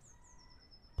need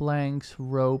planks,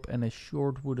 rope, and a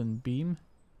short wooden beam.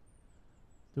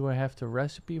 Do I have the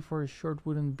recipe for a short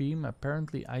wooden beam?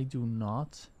 Apparently I do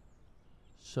not.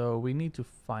 So we need to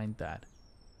find that.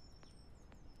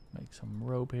 Make some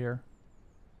rope here.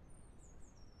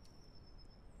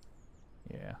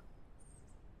 Yeah.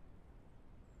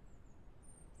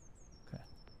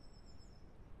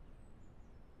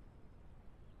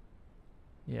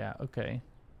 Yeah, okay.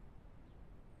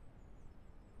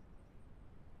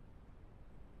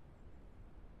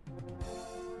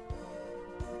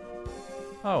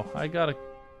 Oh, I got a...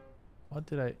 What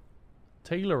did I...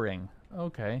 Tailoring.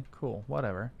 Okay, cool.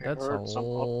 Whatever. That's a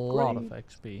lot of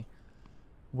XP.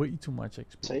 Way too much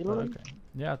XP. Tailoring? Okay.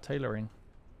 Yeah, tailoring.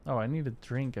 Oh, I need a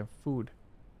drink and food.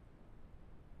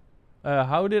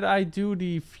 How did I do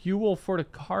the fuel for the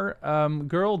car?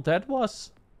 Girl, that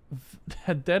was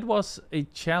a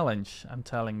challenge, I'm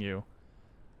telling you.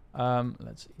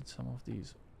 Let's eat some of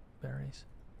these berries.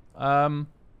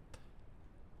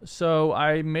 So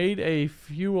I made a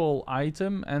fuel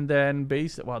item and then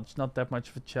well, it's not that much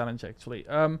of a challenge actually.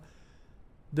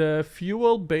 The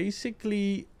fuel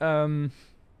basically,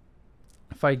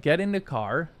 if I get in the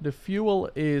car, the fuel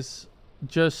is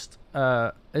just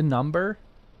a number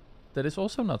that is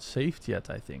also not saved yet,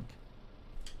 I think.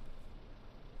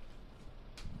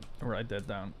 Write that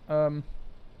down.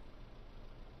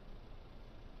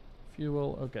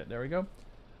 Fuel. Okay, there we go.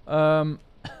 How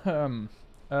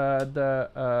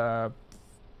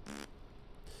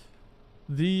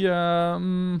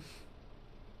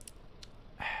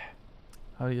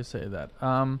do you say that?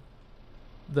 Oh,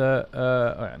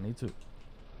 I need to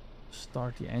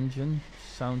start the engine.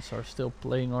 Sounds are still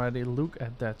playing already. Look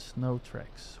at that snow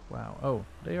tracks. Wow. Oh,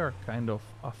 they are kind of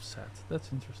offset.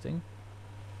 That's interesting.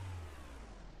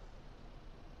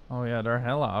 Oh yeah, they're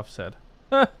hella offset.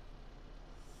 Snow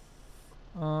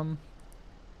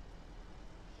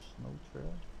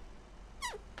trail.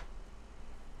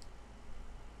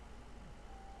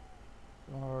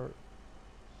 Or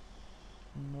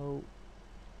snow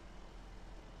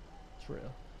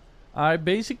trail. I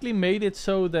basically made it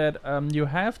so that you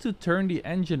have to turn the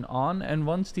engine on, and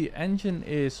once the engine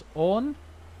is on,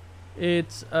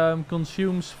 it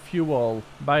consumes fuel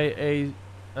by a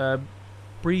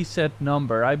preset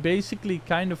number. I basically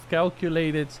kind of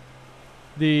calculated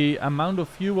the amount of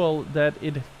fuel that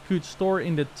it could store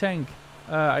in the tank.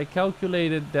 I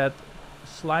calculated that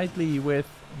slightly with...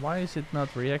 Why is it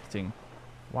not reacting?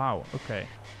 Wow, okay.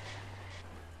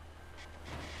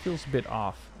 Feels a bit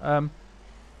off.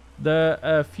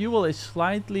 The fuel is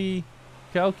slightly...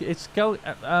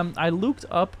 I looked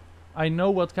up. I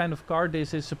know what kind of car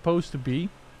this is supposed to be.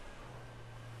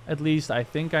 At least I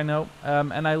think I know.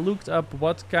 And I looked up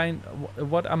what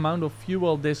amount of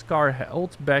fuel this car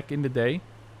held back in the day.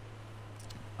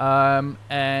 The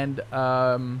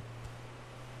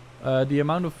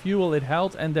amount of fuel it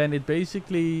held, and then it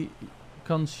basically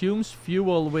consumes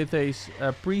fuel with a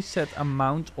preset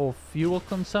amount of fuel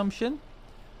consumption.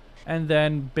 And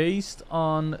then based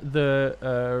on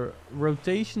the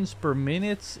rotations per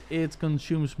minute, it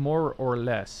consumes more or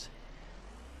less.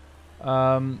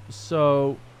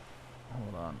 So,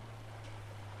 hold on.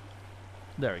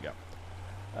 There we go.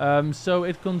 So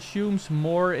it consumes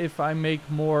more if I make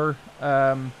more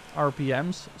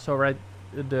RPMs. So right,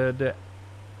 the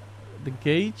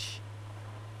gauge,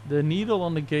 the needle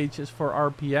on the gauge is for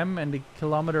RPM, and the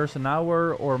kilometers an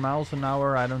hour or miles an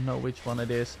hour, I don't know which one it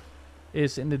is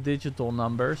in the digital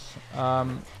numbers.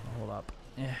 Hold up.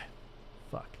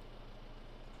 Fuck.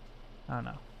 I don't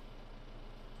know.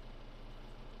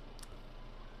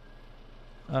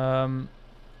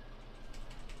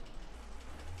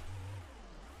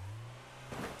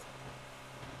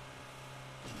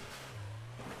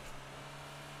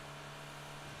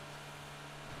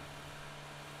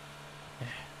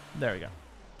 There we go.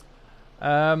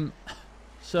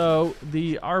 So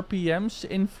the RPMs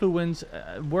influence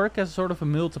work as sort of a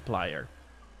multiplier,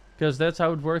 because that's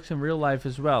how it works in real life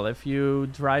as well. If you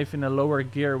drive in a lower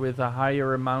gear with a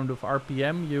higher amount of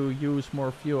RPM, you use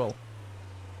more fuel.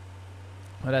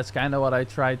 But that's kind of what I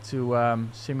tried to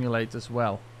simulate as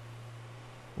well.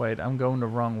 Wait, I'm going the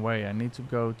wrong way. I need to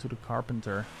go to the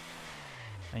carpenter.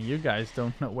 And you guys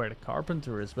don't know where the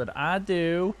carpenter is, but I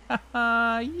do.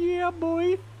 Haha, yeah,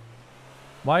 boy.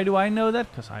 Why do I know that?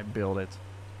 Because I built it.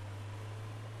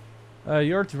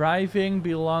 Your driving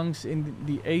belongs in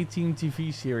the 18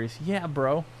 TV series. Yeah,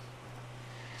 bro.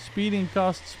 Speeding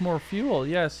costs more fuel.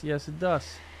 Yes, it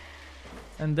does.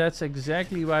 And that's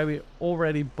exactly why we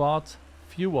already bought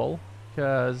fuel.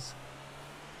 Because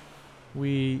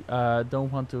we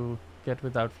don't want to get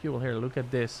without fuel. Here, look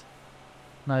at this.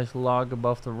 Nice log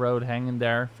above the road hanging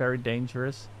there. Very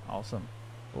dangerous. Awesome.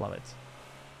 Love it.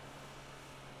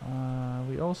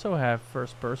 We also have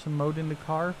first person mode in the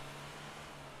car.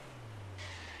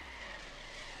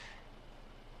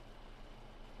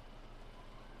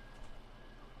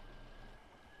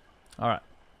 Alright.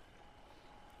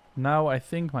 Now I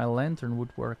think my lantern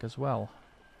would work as well.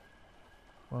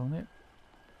 Won't it?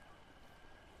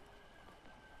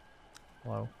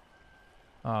 Hello?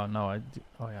 Oh no,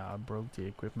 oh yeah, I broke the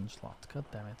equipment slot. God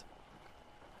damn it.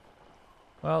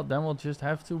 Well, then we'll just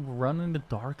have to run in the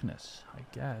darkness, I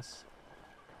guess.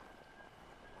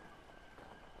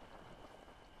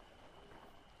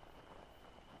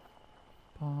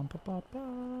 Bum, ba, ba,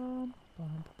 bum,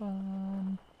 bum, ba,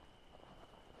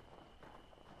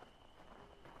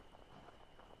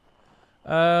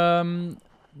 bum.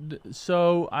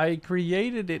 So I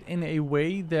created it in a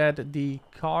way that the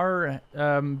car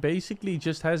basically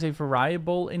just has a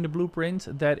variable in the blueprint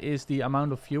that is the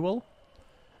amount of fuel.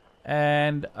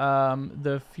 And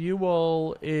the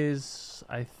fuel is,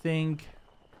 I think,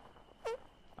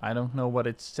 I don't know what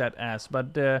it's set as,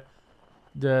 but the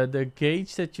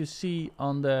gauge that you see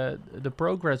on the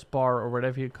progress bar or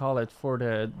whatever you call it for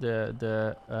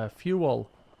the fuel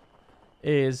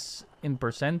is in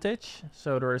percentage.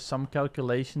 So there is some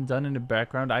calculation done in the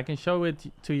background. I can show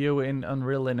it to you in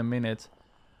Unreal in a minute.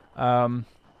 How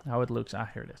it looks. Ah,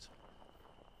 here it is.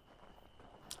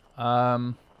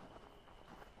 Oh,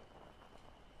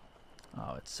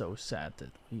 it's so sad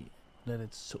that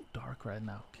it's so dark right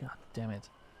now. God damn it.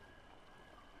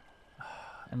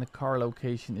 And the car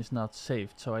location is not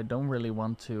saved, so I don't really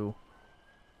want to,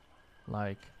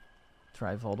 like,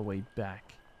 drive all the way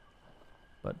back.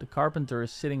 But the carpenter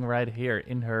is sitting right here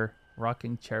in her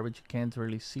rocking chair, but you can't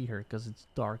really see her because it's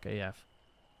dark AF.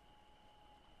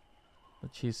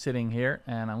 But she's sitting here,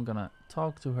 and I'm gonna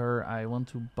talk to her. I want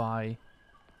to buy,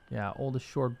 yeah, all the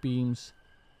short beams.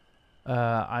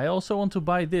 I also want to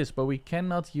buy this, but we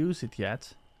cannot use it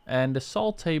yet. And the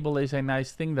salt table is a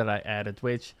nice thing that I added,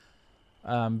 which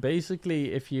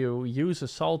basically if you use a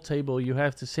salt table, you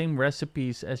have the same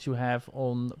recipes as you have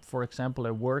on, for example,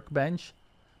 a workbench,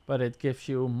 but it gives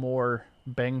you more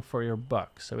bang for your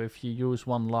buck. So if you use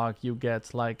one log, you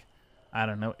get like, I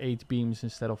don't know, 8 beams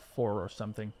instead of 4 or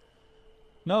something.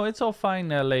 No, it's all fine,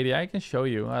 lady. I can show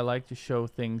you. I like to show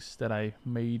things that I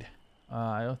made.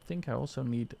 I think I also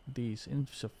need these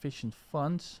insufficient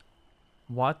funds.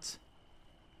 What?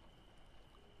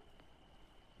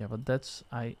 Yeah, but that's...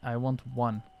 I want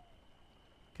one.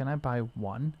 Can I buy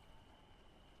one?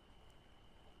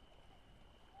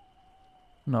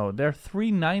 No, they're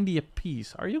 $3.90 a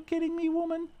piece. Are you kidding me,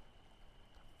 woman?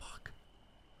 Fuck.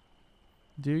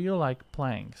 Do you like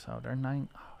planks? Oh, they're 9...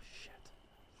 Oh, shit.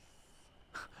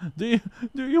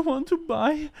 Do you want to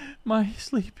buy my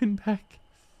sleeping bag?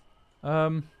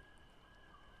 Oh,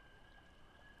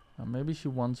 maybe she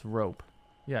wants rope.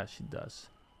 Yeah, she does.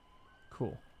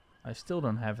 Cool. I still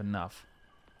don't have enough.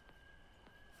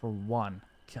 For one.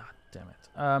 God damn it.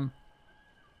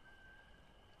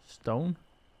 Stone?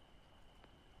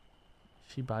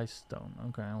 She buys stone.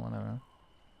 Okay, whatever.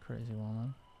 Crazy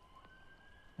woman.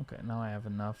 Okay, now I have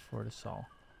enough for the saw.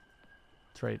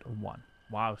 Trade 1.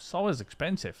 Wow, saw is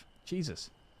expensive.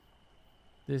 Jesus.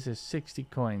 This is 60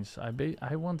 coins. I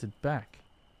want it back.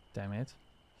 Damn it.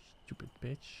 Stupid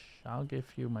bitch. I'll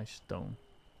give you my stone.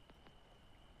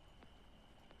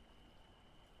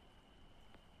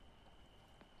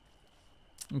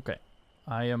 Okay.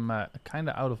 I am kind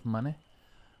of out of money.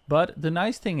 But the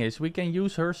nice thing is we can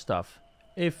use her stuff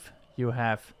if you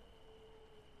have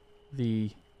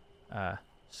the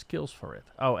skills for it.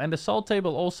 Oh, and the salt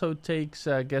table also takes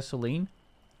gasoline.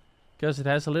 Because it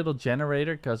has a little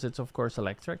generator, because it's of course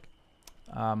electric.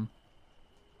 Now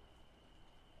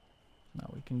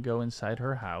we can go inside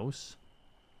her house,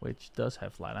 which does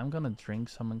have light. I'm gonna drink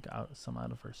some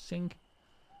out of her sink.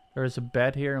 There's a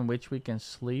bed here in which we can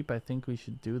sleep. I think we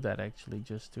should do that actually,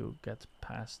 just to get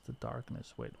past the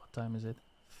darkness. Wait, what time is it?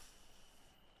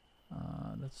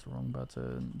 That's the wrong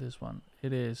button. This one.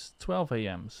 It is 12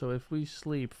 a.m. So if we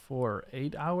sleep for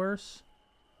 8 hours...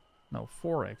 No,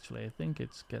 4 actually. I think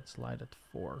it gets light at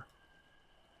 4.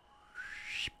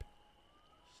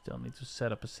 Still need to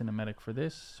set up a cinematic for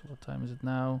this. What time is it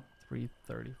now?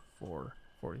 3:34,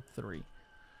 43.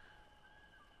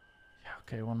 Yeah,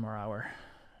 okay, 1 more hour.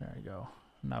 There we go.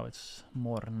 Now it's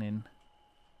morning.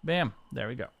 Bam! There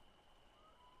we go.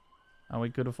 And we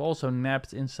could have also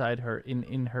napped inside her,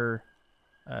 in her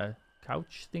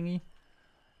couch thingy.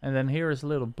 And then here is a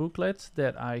little booklet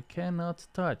that I cannot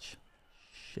touch.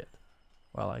 Shit.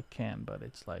 Well, I can, but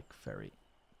it's like very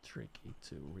tricky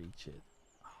to reach it.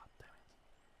 Oh, damn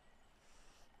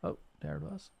it. Oh, there it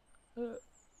was. There it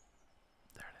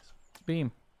is.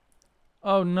 Beam.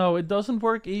 Oh no, it doesn't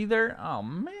work either. Oh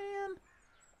man.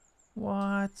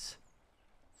 What?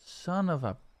 Son of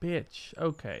a bitch.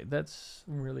 Okay, that's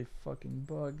really fucking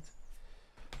bugged.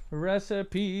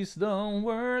 Recipes don't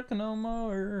work no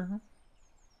more.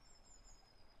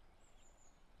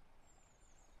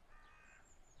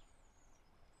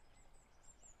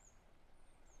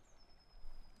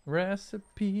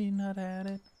 Recipe not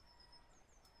added.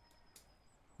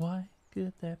 Why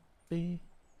could that be?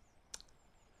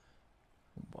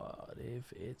 What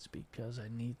if it's because I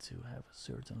need to have a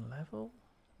certain level?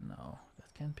 No,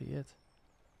 that can't be it.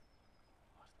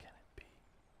 What can it be?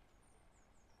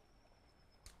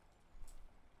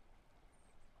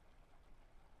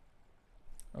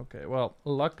 Okay, well,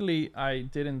 luckily I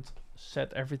didn't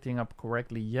set everything up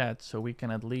correctly yet, so we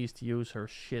can at least use her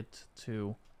shit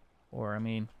to... Or, I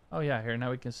mean... Oh yeah, here,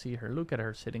 now we can see her. Look at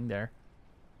her sitting there.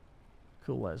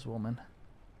 Cool as woman.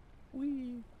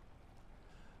 Whee!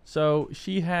 So,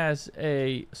 she has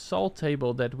a salt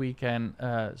table that we can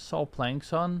saw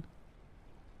planks on.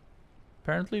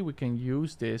 Apparently we can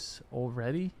use this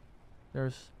already.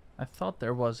 I thought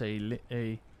there was a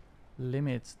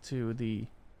limit to the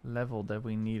level that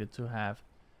we needed to have.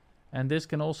 And this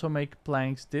can also make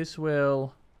planks. This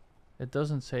will... It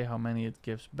doesn't say how many it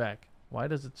gives back. Why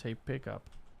does it say pickup?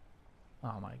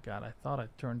 Oh my god, I thought I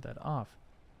turned that off.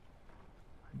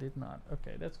 I did not.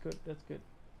 Okay, that's good, that's good.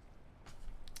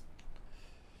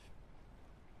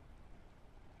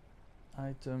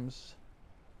 Items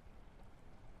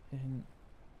in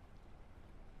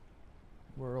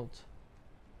world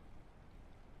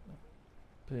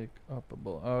pick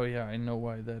upable. Oh yeah, I know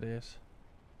why that is.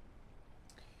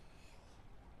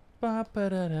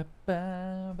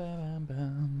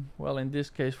 Well, in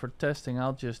this case for testing,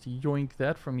 I'll just yoink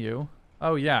that from you.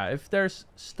 Oh yeah, if there's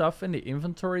stuff in the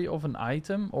inventory of an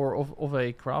item or of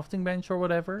a crafting bench or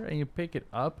whatever, and you pick it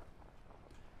up,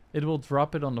 it will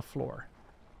drop it on the floor,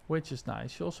 which is nice.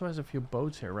 She also has a few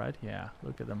boats here, right? Yeah,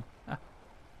 look at them.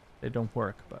 They don't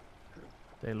work, but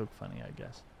they look funny, I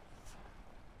guess.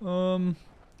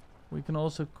 We can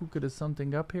also cook it as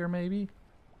something up here, maybe.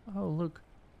 Oh, look.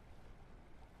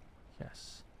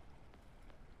 Yes.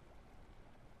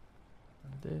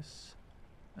 And this,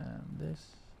 and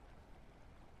this,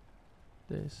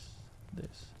 this,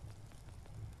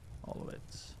 all of it.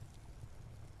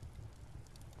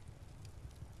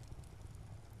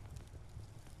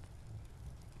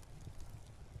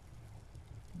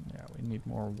 need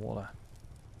more water.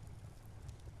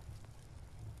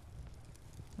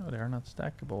 Oh, they're not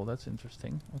stackable. That's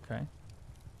interesting. Okay.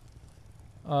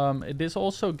 This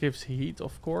also gives heat,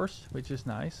 of course, which is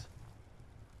nice.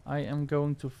 I am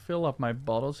going to fill up my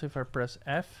bottles. If I press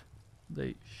F,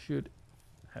 they should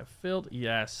have filled.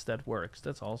 Yes, that works.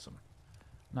 That's awesome.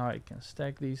 Now I can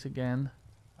stack these again.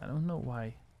 I don't know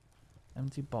why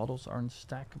empty bottles aren't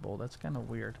stackable. That's kind of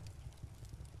weird.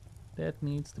 That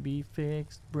needs to be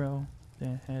fixed, bro.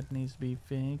 That needs to be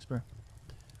fixed, bro.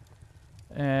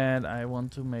 And I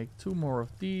want to make 2 more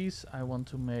of these. I want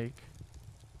to make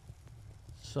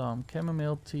some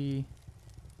chamomile tea.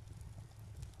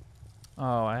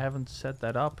 Oh, I haven't set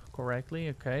that up correctly.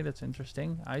 Okay, that's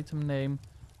interesting. Item name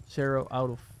 0 out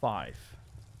of 5.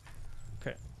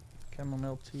 Okay,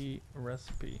 chamomile tea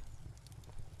recipe.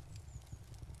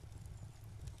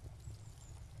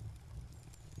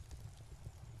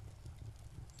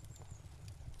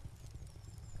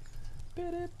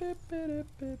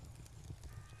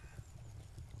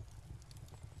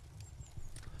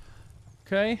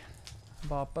 Okay.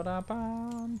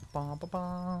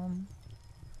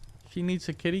 She needs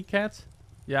a kitty cat.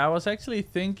 Yeah, I was actually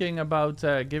thinking about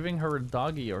giving her a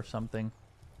doggy or something.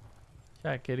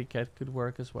 Yeah, kitty cat could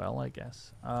work as well, I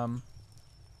guess.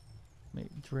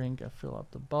 Make drink and fill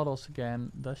up the bottles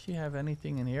again. Does she have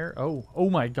anything in here? Oh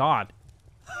my god.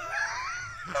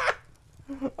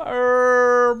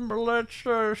 Let's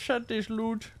set this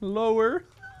loot lower.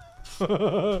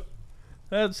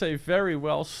 That's a very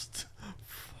well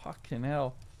fucking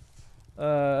hell.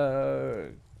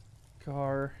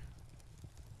 Car.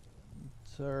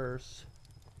 There's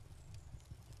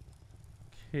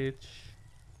kitch.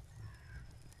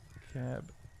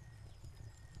 Cab.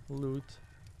 Loot.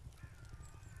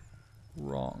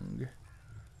 Wrong.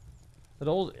 But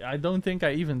all, I don't think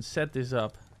I even set this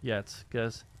up yet,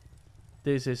 because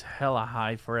this is hella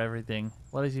high for everything.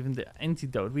 What is even the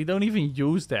antidote? We don't even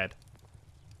use that.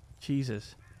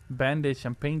 Jesus. Bandage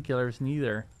and painkillers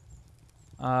neither.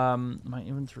 My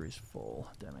inventory is full.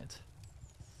 Damn it.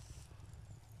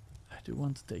 I do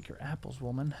want to take your apples,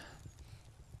 woman.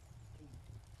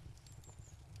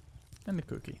 And the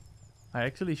cookie. I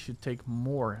actually should take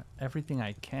more. Everything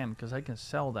I can, because I can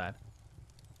sell that.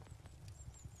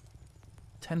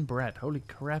 10 bread. Holy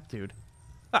crap, dude.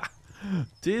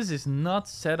 This is not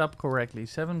set up correctly.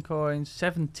 7 coins.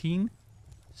 17.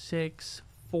 6.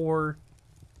 4.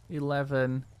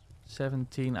 11.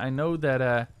 17. I know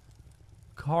that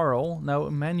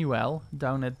Emmanuel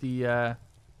down at the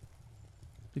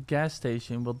gas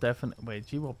station will definitely... Wait,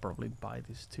 she will probably buy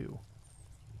this too.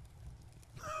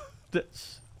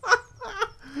 That's...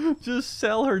 Just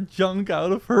sell her junk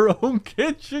out of her own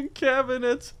kitchen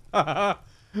cabinet.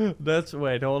 That's...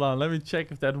 Wait, hold on. Let me check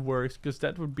if that works, because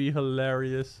that would be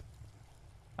hilarious.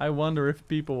 I wonder if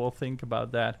people will think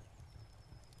about that.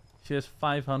 She has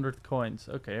 500 coins.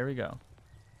 Okay, here we go.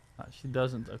 She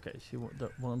doesn't. Okay, she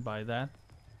won't buy that.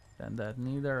 Then that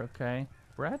neither. Okay.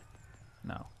 Bread?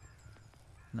 No.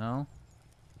 No.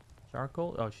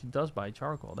 Charcoal? Oh, she does buy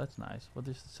charcoal. That's nice. What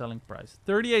is the selling price?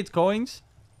 38 coins?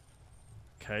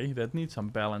 Okay, that needs some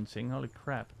balancing. Holy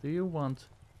crap. Do you want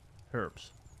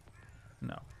herbs?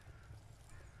 No.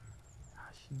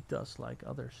 She does like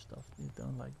other stuff. You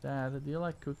don't like that. Do you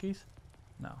like cookies?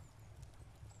 No.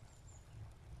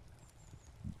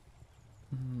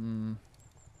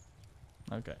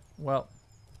 Okay, well,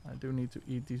 I do need to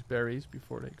eat these berries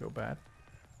before they go bad.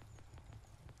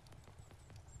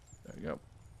 There we go.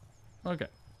 Okay.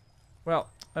 Well,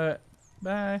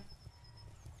 bye.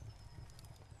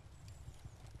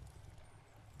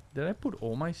 Did I put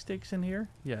all my sticks in here?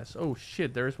 Yes. Oh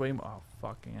shit, there's way more. Oh,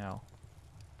 fucking hell.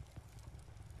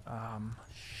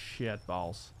 Shit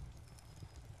balls.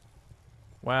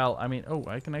 Well, I mean, oh,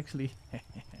 I can actually...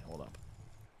 Hold up.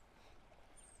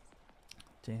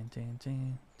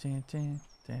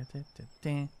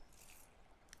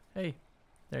 Hey,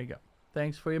 there you go.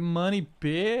 Thanks for your money,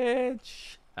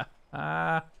 bitch.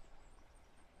 I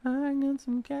got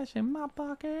some cash in my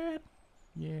pocket.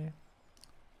 Yeah.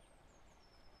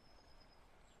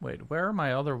 Wait, where are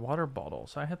my other water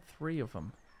bottles? I had 3 of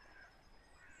them.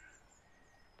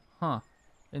 Huh.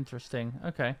 Interesting.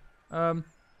 Okay. Oh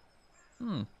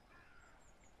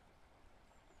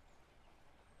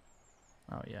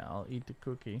yeah, I'll eat the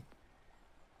cookie.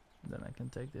 Then I can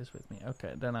take this with me.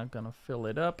 Okay, then I'm gonna fill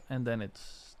it up and then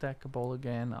it's stackable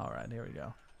again. Alright, here we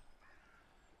go.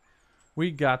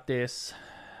 We got this.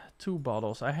 2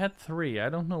 bottles. I had 3. I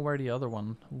don't know where the other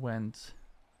one went.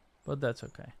 But that's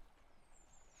okay.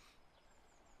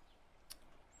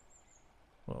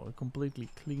 Well, we completely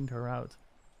cleaned her out.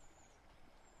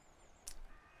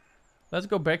 Let's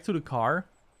go back to the car.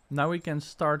 Now we can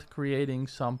start creating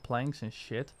some planks and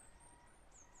shit.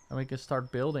 And we can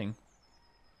start building.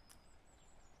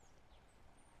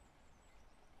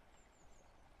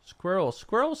 Squirrels.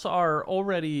 Squirrels are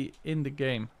already in the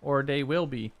game. Or they will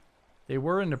be. They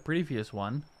were in the previous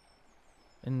one.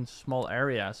 In small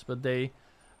areas. But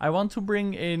I want to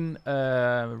bring in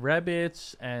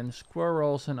rabbits and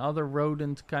squirrels and other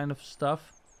rodent kind of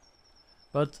stuff.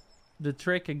 But the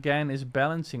trick again is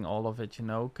balancing all of it, you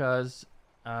know. Because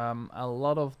a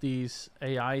lot of these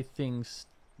AI things,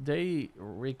 they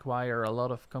require a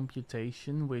lot of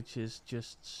computation. Which is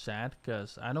just sad.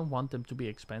 Because I don't want them to be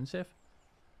expensive.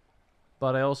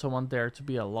 But I also want there to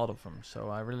be a lot of them. So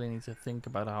I really need to think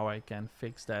about how I can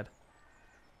fix that.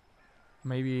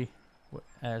 Maybe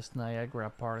as Niagara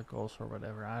particles or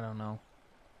whatever. I don't know.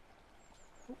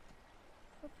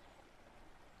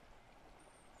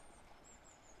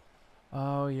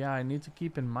 Oh yeah, I need to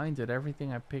keep in mind that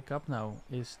everything I pick up now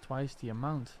is twice the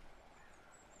amount.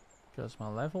 Because my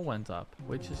level went up.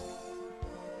 Which is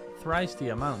thrice the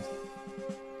amount.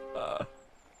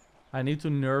 I need to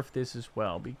nerf this as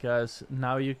well, because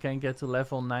now you can get to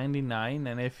level 99,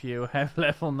 and if you have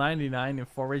level 99 in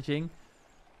foraging,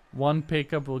 one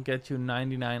pickup will get you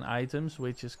 99 items,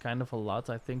 which is kind of a lot.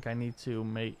 I think I need to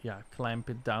clamp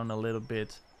it down a little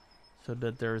bit, so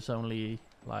that there's only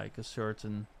like a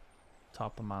certain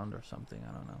top amount or something,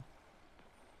 I don't know.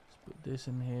 Let's put this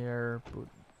in here, put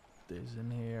this in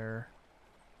here.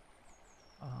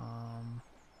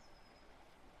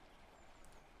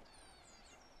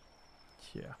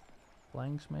 Yeah,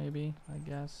 planks maybe, I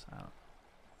guess. I don't know.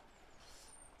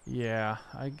 Yeah,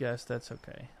 I guess that's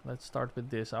okay. Let's start with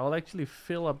this. I will actually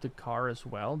fill up the car as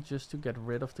well, just to get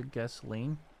rid of the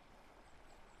gasoline.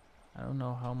 I don't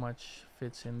know how much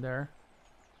fits in there.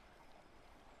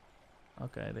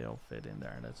 Okay, they all fit in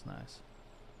there. That's nice.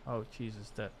 Oh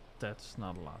Jesus, that's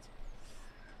not a lot.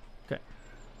 Okay.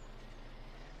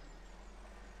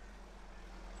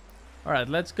 Alright,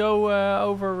 let's go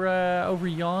over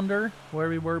yonder, where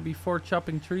we were before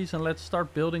chopping trees, and let's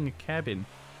start building a cabin.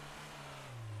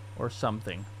 Or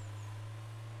something.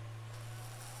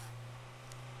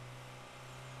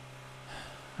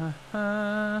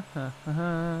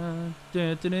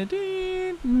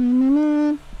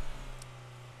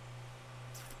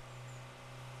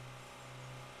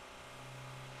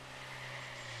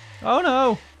 Oh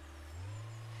no!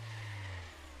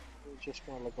 We just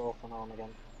want to go off and on again.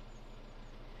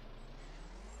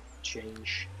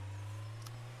 Change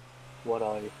what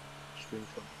I stream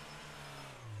from.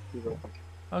 Be real quick.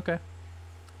 Okay.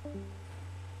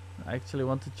 I actually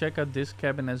want to check out this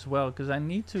cabin as well, because I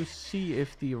need to see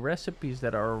if the recipes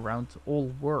that are around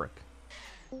all work.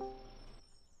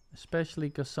 Especially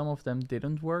because some of them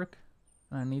didn't work.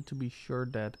 And I need to be sure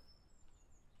that...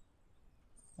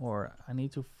 Or I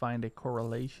need to find a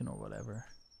correlation or whatever.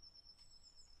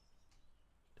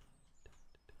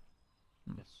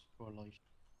 Yes, correlation.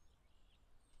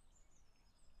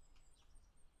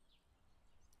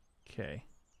 Okay.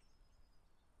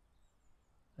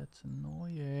 That's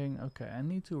annoying. Okay, I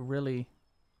need to really...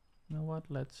 You know what?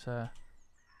 Let's try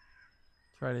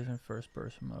this in first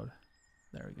person mode.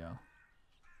 There we go.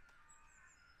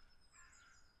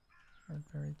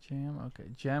 Raspberry jam. Okay,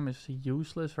 jam is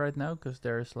useless right now because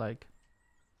there's like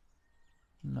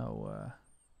no...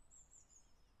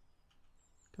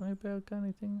 Can we build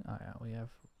anything? Oh yeah, we have...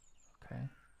 Okay.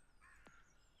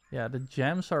 Yeah, the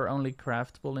jams are only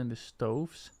craftable in the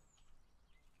stoves.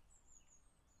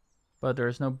 But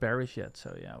there's no berries yet,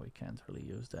 so yeah, we can't really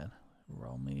use that.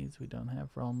 Raw meat, we don't have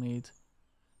raw meat.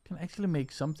 Can actually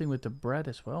make something with the bread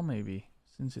as well, maybe,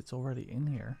 since it's already in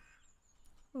here.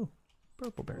 Ooh,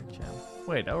 purple berry jam.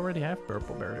 Wait, I already have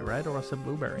purple berry, right? Or was it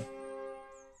blueberry?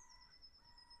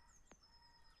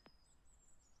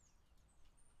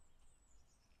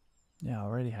 Yeah, I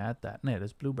already had that. No,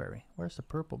 that's blueberry. Where's the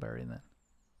purple berry then?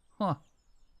 Huh.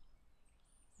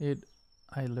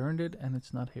 I learned it and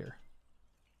it's not here.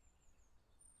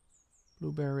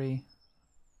 Blueberry,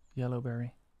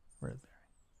 yellowberry, redberry.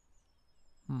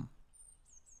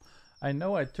 I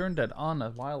know I turned that on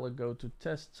a while ago to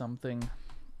test something.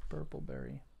 Purple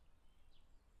berry.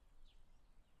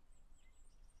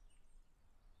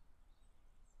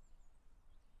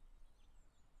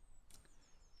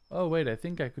 Oh wait, I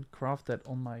think I could craft that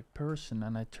on my person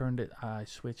and I turned it, I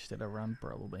switched it around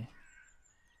probably.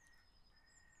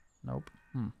 Nope.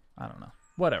 I don't know.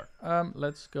 Whatever.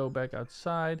 Let's go back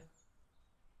outside.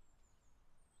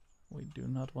 We do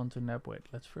not want to nap. Wait,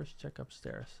 let's first check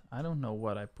upstairs. I don't know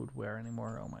what I put where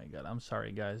anymore. Oh my god, I'm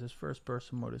sorry guys. This first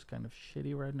person mode is kind of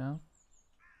shitty right now.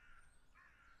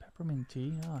 Peppermint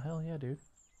tea? Oh hell yeah, dude.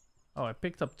 Oh, I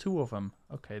picked up 2 of them.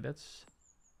 Okay, that's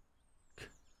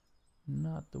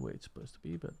not the way it's supposed to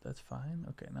be, but that's fine.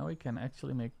 Okay, now we can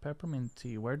actually make peppermint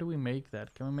tea. Where do we make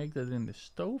that? Can we make that in the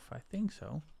stove? I think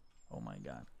so. Oh my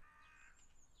god.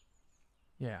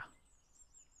 Yeah.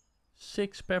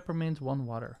 6 peppermint, 1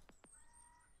 water.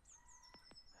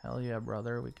 Hell yeah,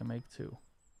 brother. We can make 2.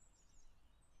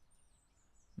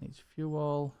 Needs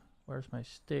fuel. Where's my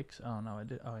sticks? Oh no, I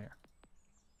did. Oh, here.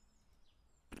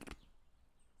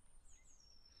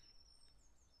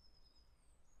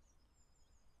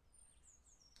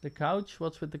 The couch?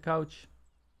 What's with the couch?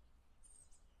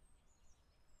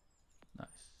 Nice.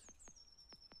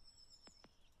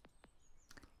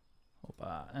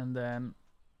 Hoppa. And then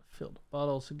fill the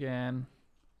bottles again.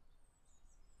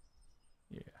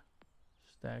 Yeah.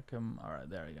 Stack them. Alright,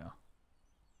 there we go.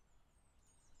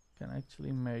 Can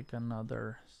actually make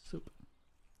another soup.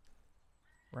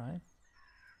 Right?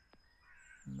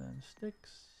 And then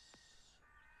sticks.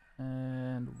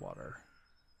 And water.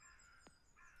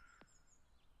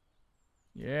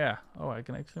 Yeah. Oh, I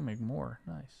can actually make more.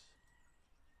 Nice.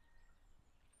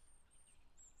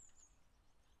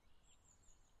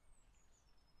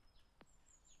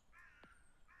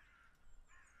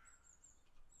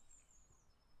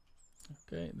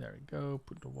 Okay, there we go.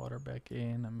 Put the water back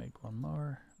in and make 1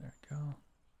 more. There we go.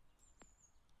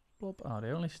 Plop. Oh,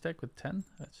 they only stack with 10?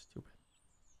 That's stupid.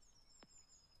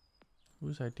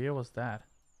 Whose idea was that?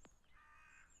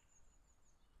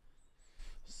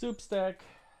 Soup stack.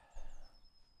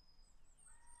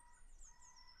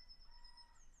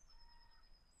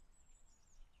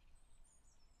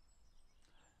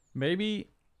 Maybe,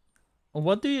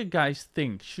 what do you guys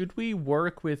think? Should we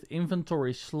work with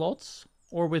inventory slots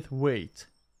or with weight?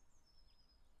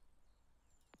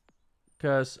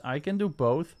 Because I can do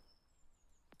both.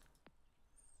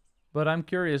 But I'm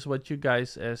curious what you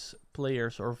guys as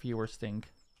players or viewers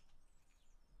think.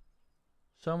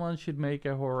 Someone should make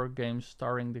a horror game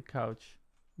starring the couch.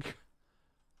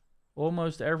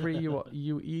 Almost every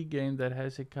UE game that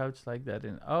has a couch like that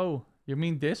in. Oh, you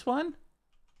mean this one?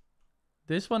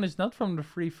 This one is not from the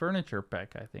free furniture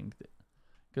pack, I think.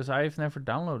 Because I've never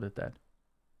downloaded that.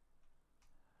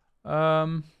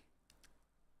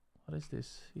 What is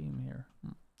this theme here?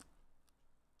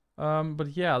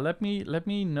 But yeah, let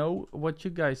me know what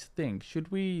you guys think.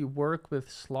 Should we work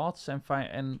with slots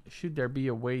and should there be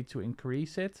a way to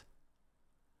increase it?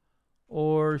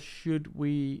 Or should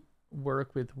we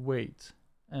work with weight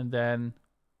and then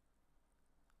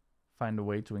find a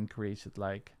way to increase it,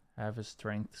 like have a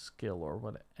strength skill or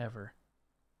whatever?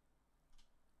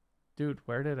 Dude,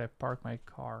 where did I park my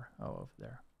car? Oh, over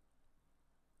there.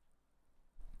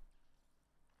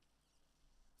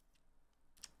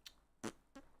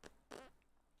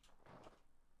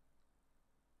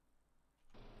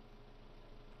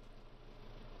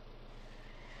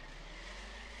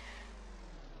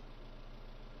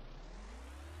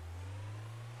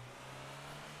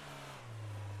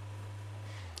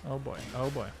 Oh boy, oh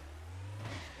boy.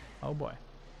 Oh boy.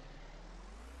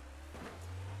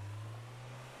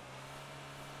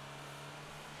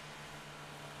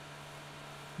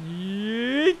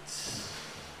 Yeet!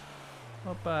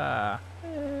 Hoppa!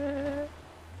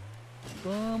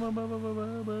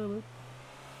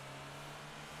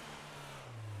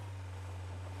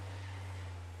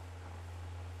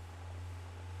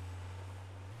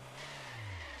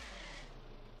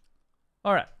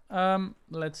 All right.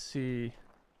 Let's see.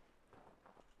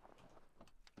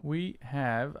 We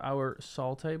have our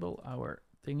saw table, our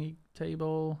thingy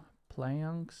table,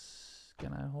 planks.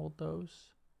 Can I hold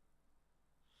those?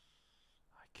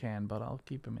 I can, but I'll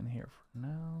keep them in here for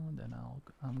now. Then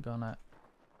I'm gonna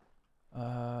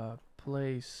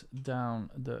place down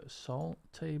the saw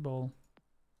table.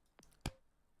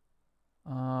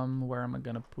 Where am I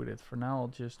gonna put it? For now, I'll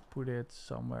just put it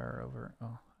somewhere over.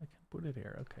 Oh, I can put it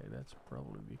here. Okay, that's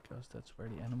probably because that's where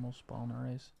the animal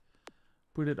spawner is.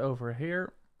 Put it over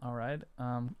here. All right.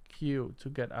 Q to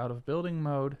get out of building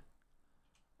mode.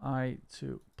 I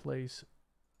to place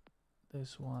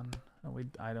this one.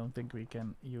 I don't think we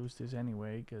can use this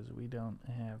anyway because we don't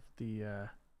have the. Okay.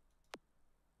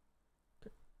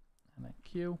 And then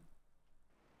Q.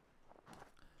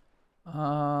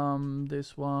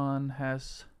 This one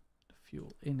has the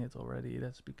fuel in it already.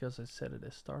 That's because I set it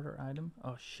as starter item.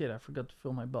 Oh shit! I forgot to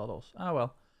fill my bottles. Ah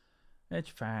well,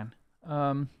 it's fine.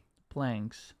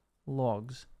 Planks,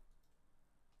 logs.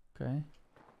 Okay.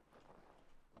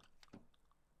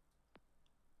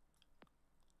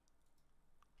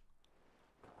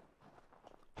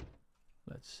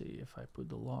 Let's see if I put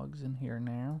the logs in here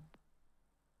now.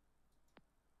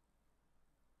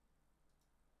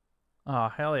 Oh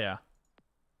hell yeah!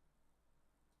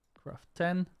 Craft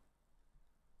 10.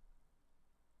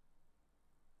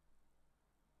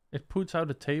 It puts out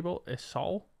a table, a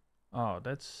saw. Oh,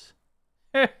 that's...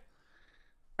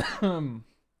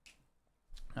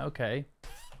 Okay.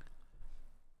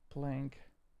 Plank.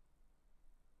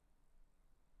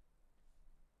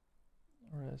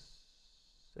 Recipe.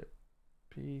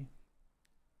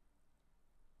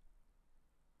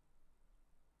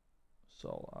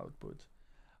 Saw output.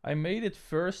 I made it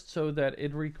first so that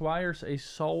it requires a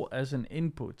saw as an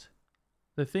input.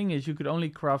 The thing is, you could only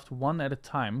craft one at a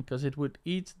time, because it would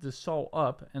eat the saw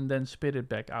up and then spit it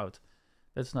back out.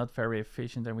 That's not very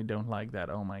efficient, and we don't like that.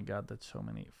 Oh my god, that's so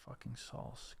many fucking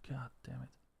saws. God damn it.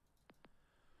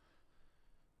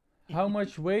 How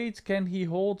much weight can he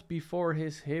hold before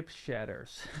his hip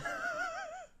shatters?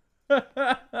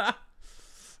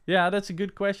 Yeah, that's a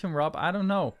good question, Rob. I don't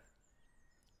know.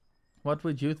 What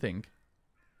would you think?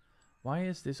 Why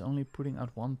is this only putting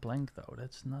out one plank, though?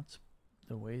 That's not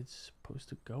the way it's supposed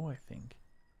to go, I think.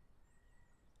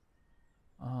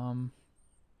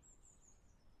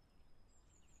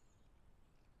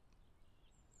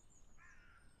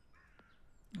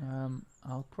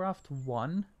 I'll craft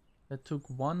one. That took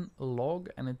one log,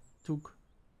 and it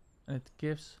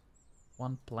gives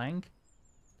one plank.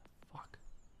 Fuck.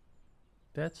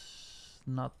 That's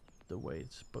not the way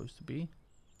it's supposed to be,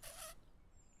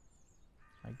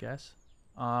 I guess.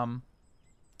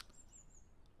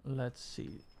 Let's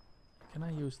see. Can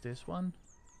I use this one?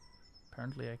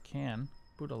 Apparently I can.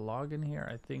 Put a log in here.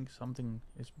 I think something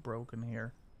is broken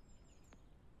here.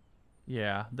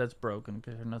 Yeah, that's broken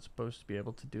because you're not supposed to be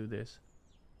able to do this.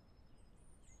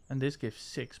 And this gives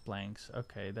 6 planks.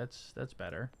 Okay, that's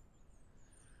better.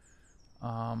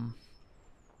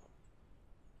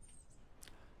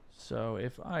 So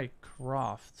if I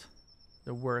craft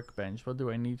the workbench, what do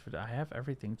I need for that? I have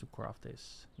everything to craft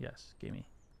this. Yes, gimme.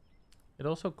 It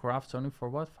also crafts only for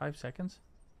what? 5 seconds?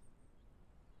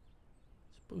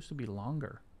 It's supposed to be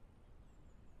longer.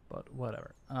 But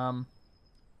whatever. And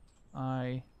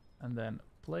then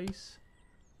place.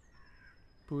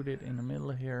 Put it in the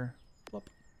middle here. Plop.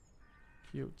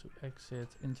 Q to exit,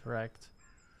 interact.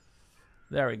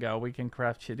 There we go, we can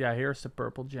craft shit. Yeah, here's the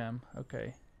purple gem.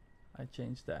 Okay, I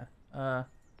changed that.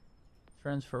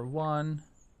 Transfer 1.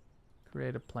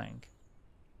 Create a plank.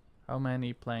 How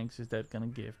many planks is that gonna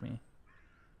give me?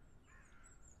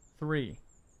 3.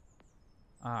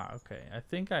 Ah, okay. I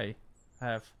think I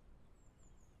have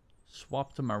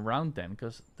swapped them around then,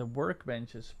 because the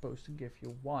workbench is supposed to give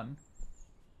you 1.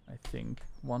 I think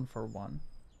 1 for 1.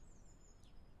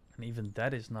 And even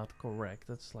that is not correct.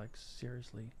 That's like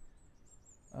seriously.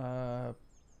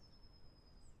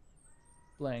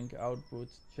 Blank output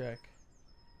check.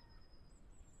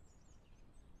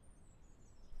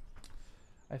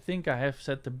 I think I have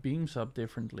set the beams up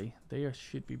differently. They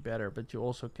should be better, but you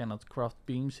also cannot craft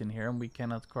beams in here, and we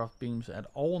cannot craft beams at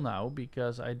all now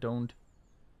because I don't...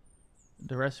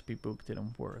 The recipe book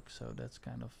didn't work, so that's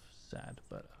kind of sad,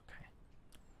 but okay.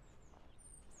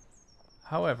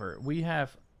 However, we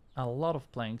have a lot of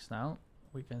planks now.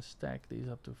 We can stack these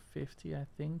up to 50, I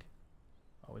think.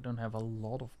 Oh, we don't have a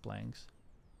lot of planks.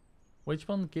 Which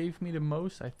one gave me the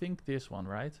most? I think this one,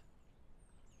 right?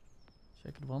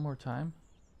 Check it one more time.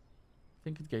 I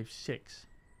think it gave 6.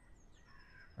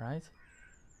 Right?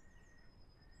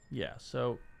 Yeah,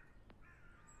 so...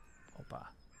 Opa.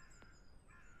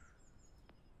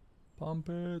 Pump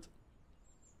it.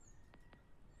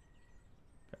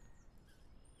 Okay.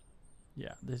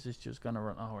 Yeah, this is just gonna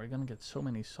run... Oh, we're gonna get so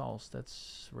many souls.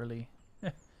 That's really...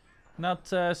 not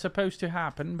supposed to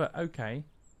happen, but okay.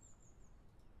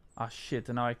 Ah, shit,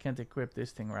 and now I can't equip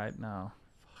this thing right now.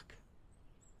 Fuck.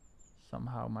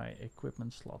 Somehow my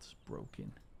equipment slot is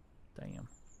broken. Damn.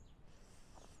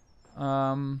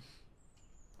 I'm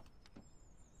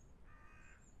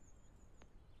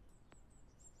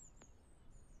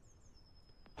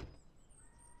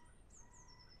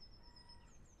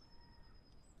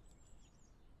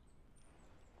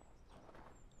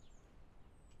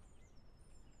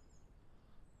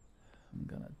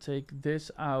gonna take this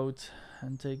out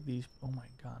and take these. Oh my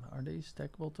god, are they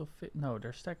stackable to fit? No,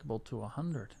 they're stackable to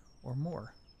 100 or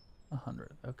more.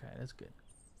 100. Okay, that's good.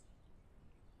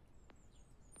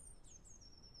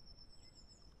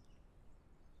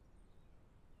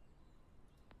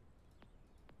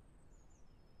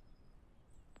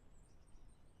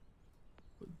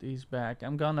 Put these back.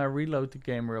 I'm gonna reload the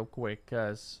game real quick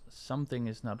because something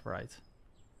is not right.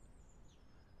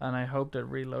 And I hope that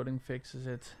reloading fixes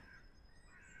it.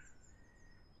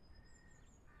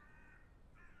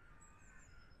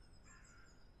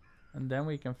 And then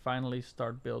we can finally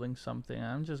start building something.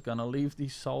 I'm just gonna leave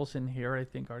these souls in here. I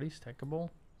think, are these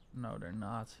stackable? No, they're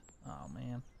not. Oh,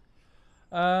 man.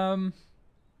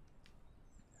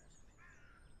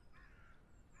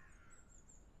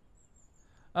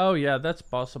 Oh, yeah, that's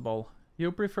possible.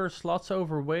 You prefer slots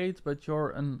over weight, but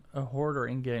you're a hoarder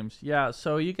in games. Yeah,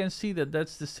 so you can see that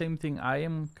that's the same thing I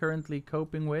am currently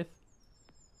coping with.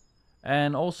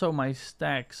 And also my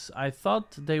stacks. I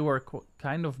thought they were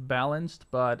kind of balanced,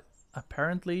 but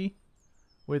apparently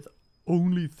with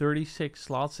only 36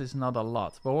 slots is not a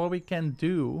lot. But what we can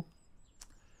do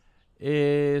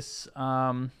is,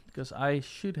 because I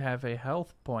should have a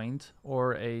health point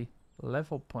or a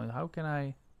level point. How can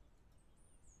I?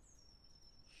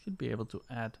 Should be able to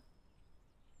add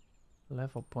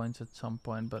level points at some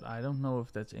point, but I don't know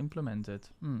if that's implemented.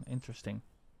 Interesting.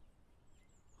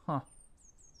 Huh.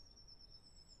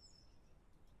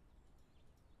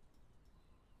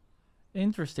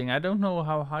 Interesting. I don't know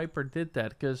how Hyper did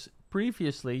that, because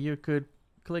previously you could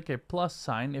click a plus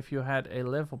sign if you had a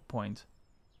level point.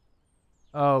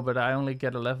 Oh, but I only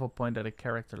get a level point at a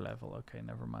character level. Okay,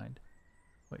 never mind.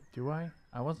 Wait, do I?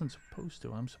 I wasn't supposed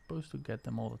to. I'm supposed to get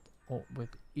them all with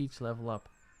each level up.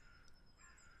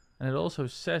 And it also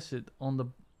says it on the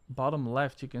bottom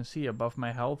left. You can see above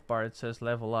my health bar it says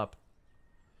level up.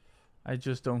 I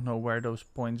just don't know where those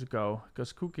points go,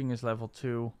 because cooking is level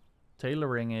 2,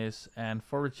 tailoring is, and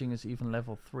foraging is even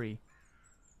level 3.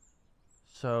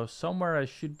 So somewhere I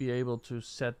should be able to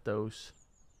set those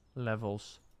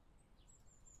levels,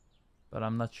 but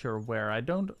I'm not sure where. I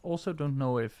also don't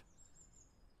know if,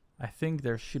 I think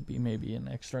there should be maybe an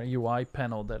extra UI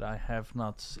panel that I have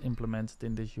not implemented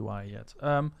in this UI yet.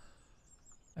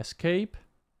 Escape,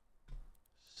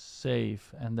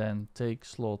 save, and then take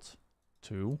slot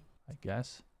 2, I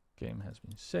guess. Game has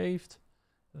been saved.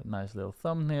 A nice little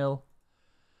thumbnail.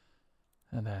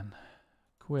 And then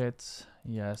quit,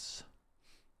 yes.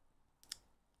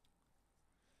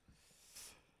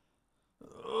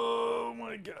 Oh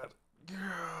my god.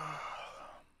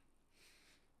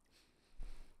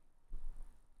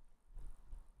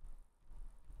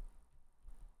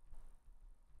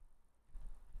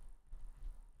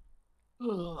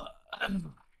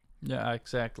 Yeah,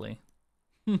 exactly.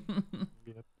 Yep.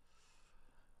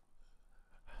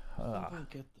 I don't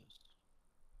get this.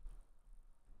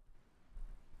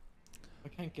 I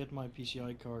can't get my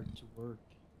PCI card to work.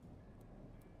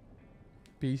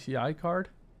 PCI card?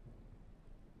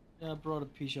 Yeah, I brought a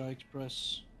PCI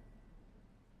Express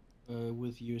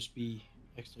with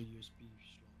extra USB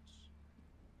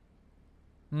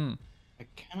slots. I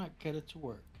cannot get it to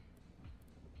work.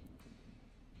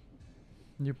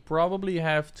 You probably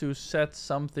have to set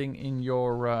something in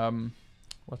your,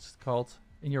 what's it called?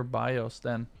 In your BIOS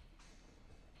then.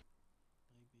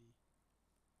 Maybe.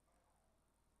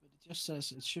 But it just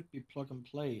says it should be plug and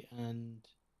play, and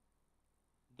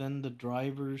then the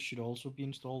driver should also be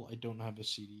installed. I don't have a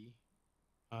CD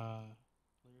player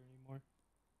anymore.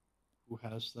 Who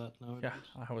has that nowadays?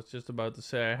 Yeah, I was just about to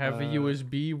say I have a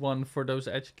USB one for those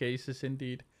edge cases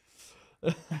indeed.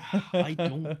 I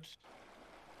don't.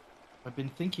 I've been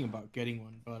thinking about getting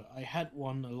one, but I had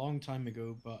one a long time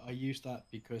ago, but I used that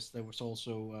because there was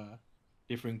also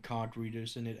different card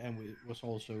readers in it, and it was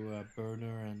also a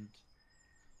burner, and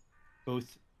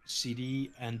both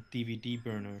CD and DVD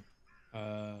burner.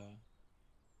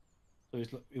 So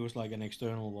it was like an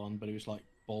external one, but it was like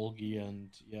bulky and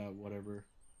yeah, whatever.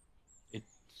 It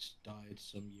died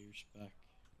some years back.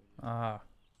 Yeah.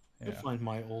 I could find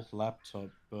my old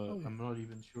laptop, but I'm not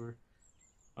even sure.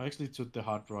 I actually took the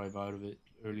hard drive out of it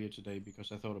earlier today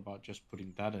because I thought about just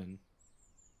putting that in.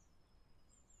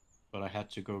 But I had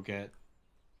to go get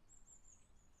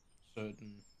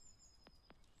certain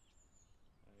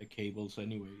cables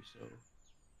anyway, so...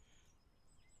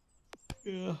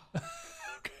 Yeah.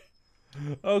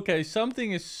 Okay,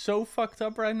 something is so fucked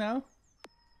up right now.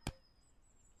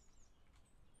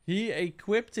 He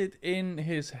equipped it in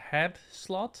his head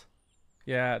slot.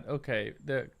 Yeah, okay.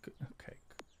 Okay.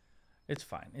 It's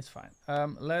fine, it's fine.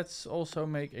 Let's also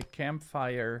make a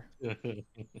campfire. There we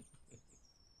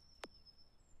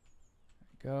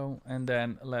go. And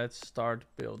then let's start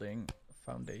building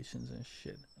foundations and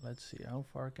shit. Let's see, how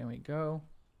far can we go?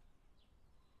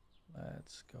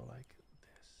 Let's go like this.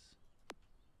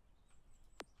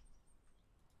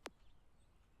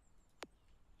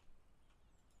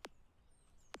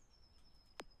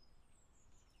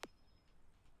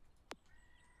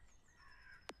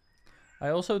 I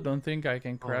also don't think I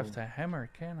can craft a hammer,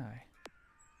 can I?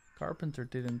 Carpenter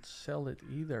didn't sell it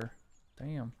either.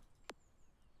 Damn.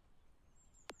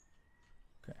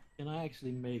 Okay. Can I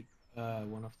actually make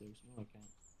one of those? No, I can't.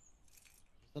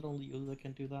 Is that only you that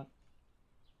can do that?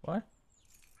 What?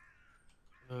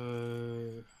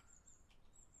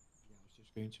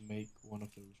 going to make one of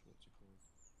those, what's it called?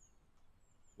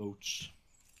 Votes.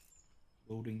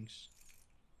 Votings.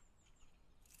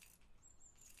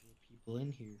 Get people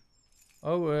in here.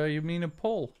 Oh, you mean a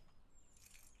poll?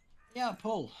 Yeah,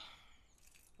 poll.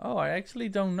 Oh, I actually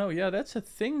don't know. Yeah, that's a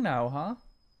thing now, huh?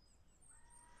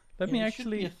 Let me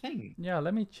actually... Should be a thing. Yeah,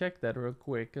 let me check that real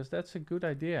quick, because that's a good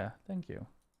idea. Thank you.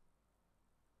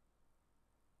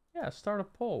 Yeah, start a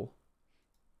poll.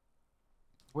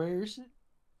 Where is it?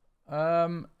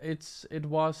 It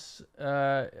was,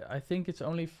 I think it's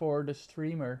only for the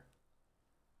streamer.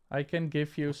 I can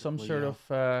give you some sort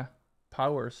of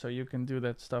power so you can do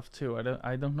that stuff too.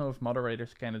 I don't know if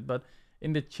moderators can it, but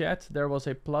in the chat there was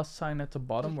a plus sign at the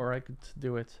bottom where I could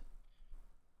do it.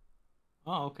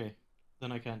 Oh, okay.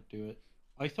 Then I can't do it.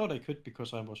 I thought I could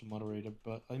because I was a moderator,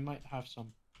 but I might have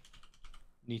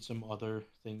need some other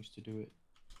things to do it.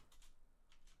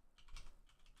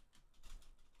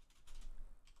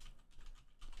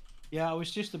 Yeah, I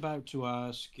was just about to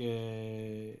ask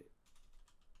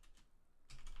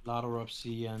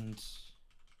Ladoropsy and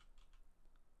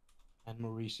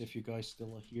Maurice if you guys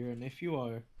still are here, and if you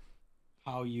are,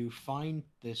 how you find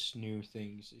this new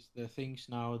things. Is there things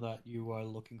now that you are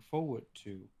looking forward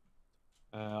to?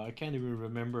 I can't even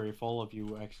remember if all of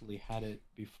you actually had it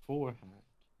beforehand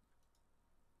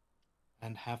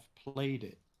and have played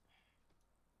it,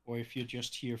 or if you're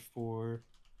just here for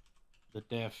the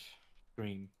dev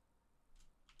stream.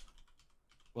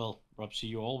 Well, Robsy,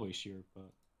 you're always here,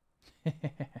 but...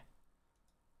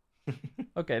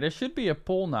 Okay, there should be a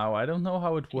poll now. I don't know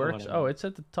how it works. Oh, it's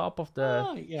at the top of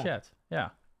the chat.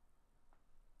 Yeah.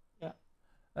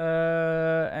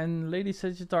 And Lady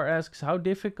Sagitar asks, how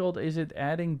difficult is it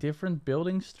adding different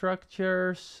building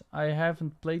structures? I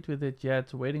haven't played with it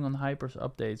yet, waiting on Hyper's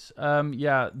updates.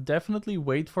 Yeah, definitely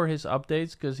wait for his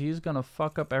updates, because he's gonna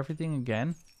fuck up everything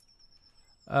again.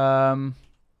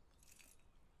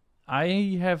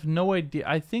 I have no idea.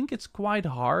 I think it's quite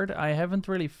hard. I haven't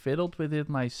really fiddled with it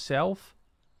myself.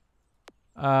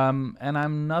 And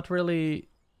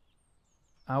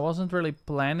I wasn't really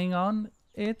planning on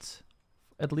it.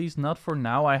 At least not for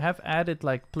now. I have added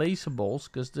like placeables,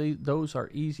 because those are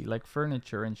easy, like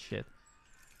furniture and shit.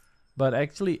 But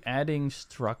actually adding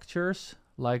structures,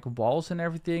 like walls and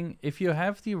everything, if you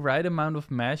have the right amount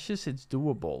of meshes, it's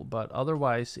doable. But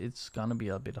otherwise, it's gonna be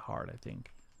a bit hard, I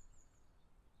think.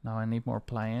 Now I need more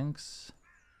planks.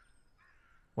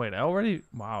 Wait,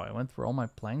 wow, I went through all my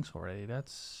planks already.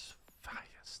 That's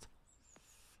fast.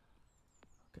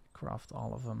 Okay, craft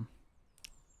all of them.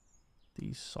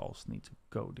 These saws need to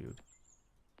go, dude.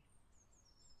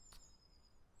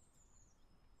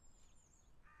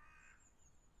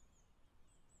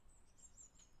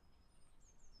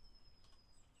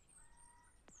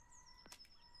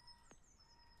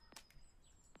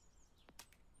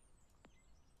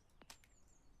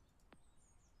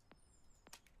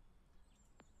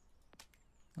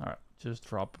 Alright, just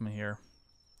drop them here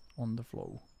on the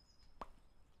floor.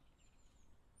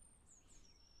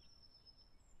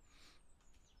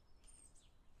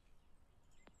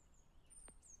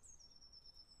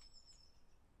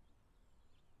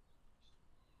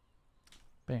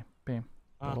 Bam, bam.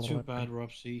 Too bad,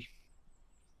 Robsy.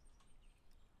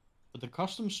 But the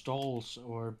custom stalls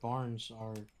or barns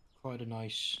are quite a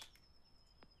nice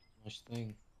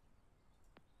thing.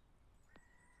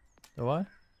 The what?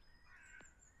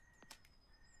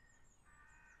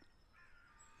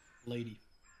 Lady.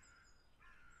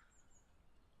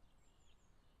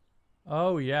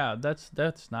 Oh yeah, that's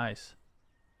nice.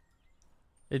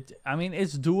 I mean,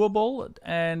 it's doable,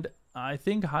 and I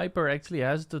think Hyper actually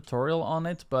has a tutorial on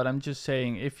it, but I'm just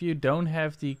saying, if you don't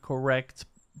have the correct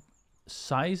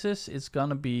sizes, it's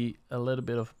gonna be a little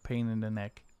bit of a pain in the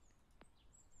neck.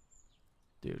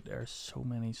 Dude, there's so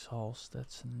many saws,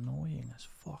 that's annoying as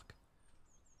fuck.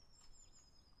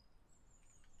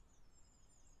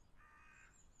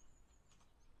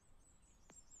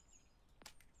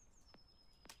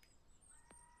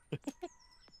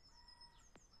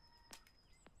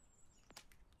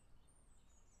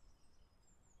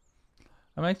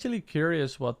 I'm actually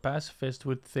curious what Pacifist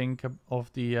would think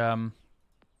of the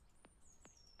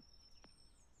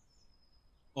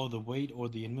Oh, the weight or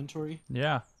the inventory?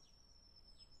 Yeah.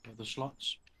 Or the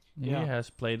slots? He has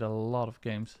played a lot of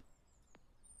games.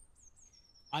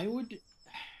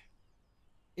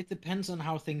 It depends on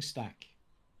how things stack.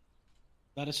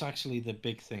 That is actually the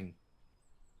big thing.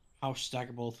 How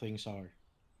stackable things are.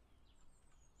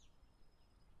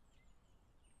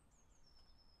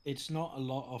 It's not a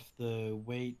lot of the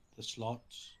weight, the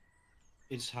slots.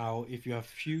 It's how, if you have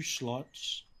few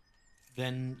slots,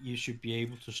 then you should be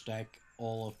able to stack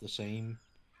all of the same.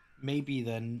 Maybe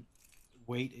then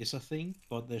weight is a thing,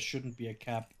 but there shouldn't be a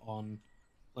cap on.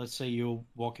 Let's say you're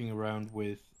walking around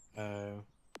with,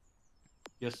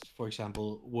 just for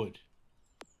example, wood.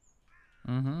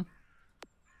 Mm-hmm.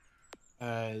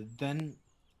 Then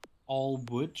all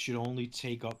wood should only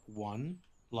take up one,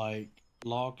 like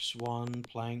logs one,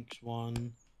 planks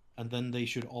one, and then they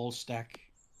should all stack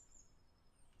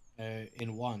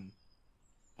in one,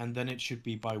 and then it should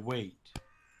be by weight.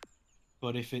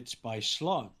 But if it's by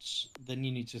slots, then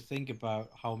you need to think about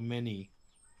how many.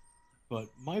 But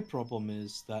my problem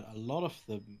is that a lot of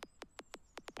them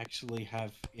actually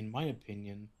have, in my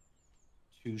opinion,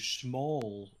 too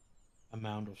small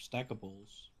amount of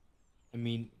stackables. I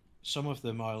mean, some of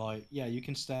them are like, yeah, you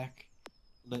can stack,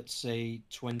 let's say,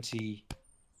 20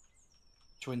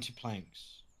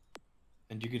 planks,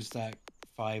 and you can stack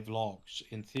 5 logs.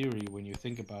 In theory, when you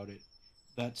think about it,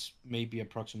 that's maybe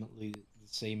approximately the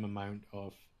same amount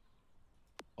of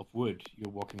wood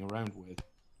you're walking around with.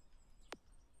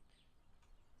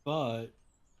 But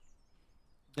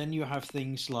then you have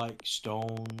things like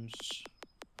stones,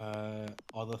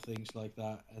 other things like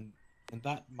that, and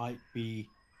that might be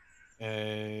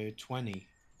 20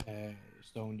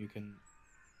 stone you can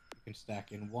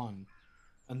stack in one.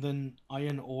 And then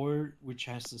iron ore, which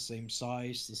has the same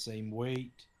size, the same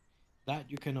weight, that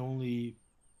you can only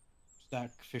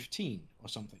stack 15 or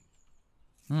something.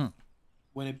 Hmm.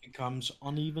 When it becomes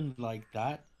uneven like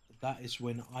that, that is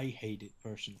when I hate it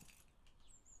personally.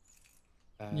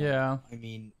 Yeah. I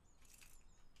mean,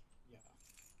 yeah.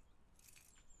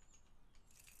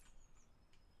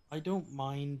 I don't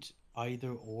mind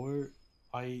either or.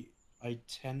 I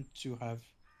tend to have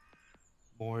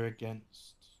more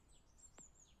against.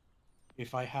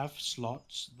 If I have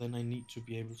slots, then I need to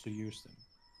be able to use them.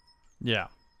 Yeah,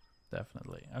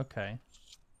 definitely. Okay.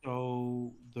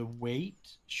 So the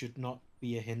weight should not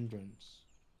be a hindrance.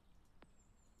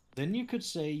 Then you could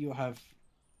say you have.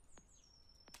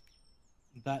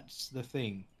 That's the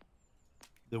thing.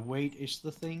 The weight is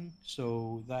the thing,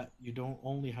 so that you don't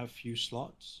only have few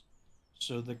slots.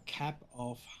 So the cap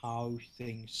of how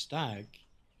things stack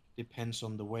depends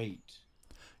on the weight.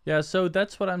 Yeah, so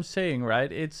that's what I'm saying,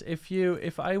 right? It's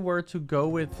if I were to go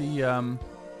with the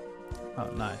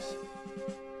oh, nice.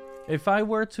 If I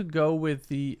were to go with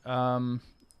the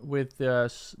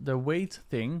weight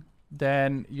thing,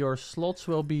 then your slots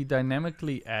will be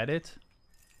dynamically added.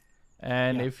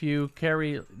 And Yeah. if you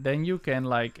carry, then you can,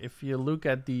 like, if you look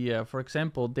at the, for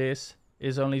example, this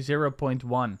is only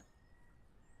 0.1.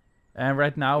 And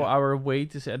right now our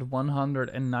weight is at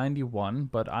 191,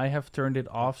 but I have turned it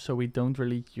off so we don't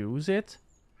really use it.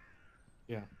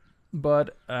 Yeah.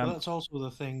 But well, that's also the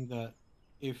thing that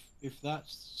if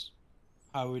that's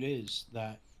how it is,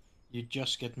 that you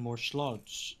just get more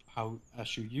slots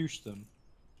as you use them,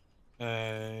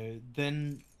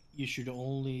 then you should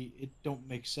only. It don't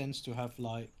make sense to have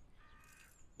like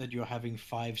that you're having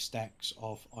 5 stacks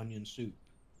of onion soup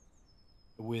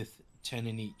with 10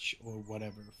 in each or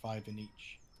whatever, 5 in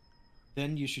each.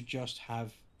 Then you should just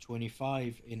have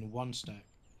 25 in one stack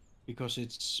because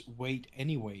it's weight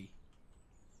anyway.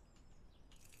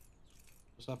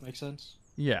 Does that make sense?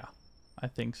 yeah, I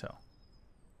think so.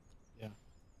 Yeah.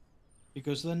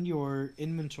 Because then your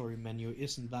inventory menu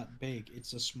isn't that big.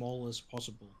 It's as small as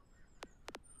possible.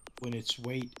 When it's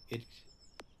weight, it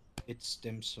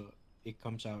stems it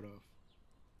comes out of.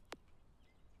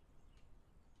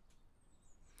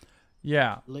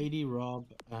 Yeah. Lady Rob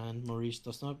and Maurice,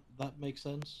 does not that make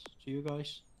sense to you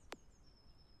guys?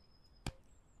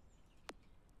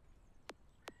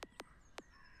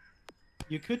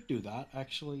 You could do that,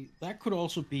 actually. That could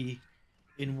also be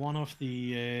in one of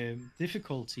the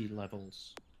difficulty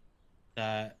levels.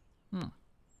 That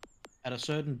at a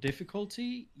certain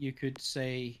difficulty, you could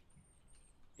say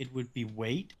it would be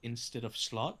weight instead of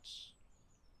slots.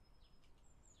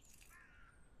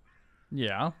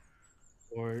 Yeah.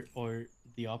 Or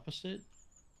the opposite.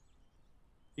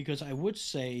 Because I would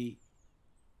say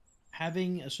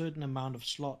having a certain amount of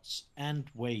slots and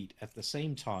weight at the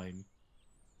same time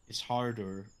is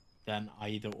harder than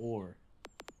either or.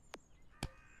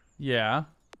 Yeah,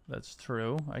 that's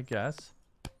true, I guess.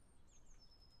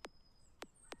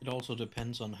 It also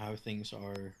depends on how things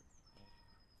are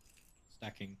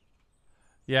stacking.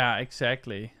 Yeah,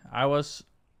 exactly. I was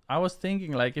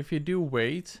thinking, like, if you do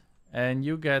weight and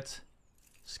you get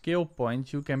skill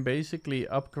points, you can basically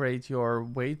upgrade your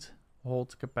weight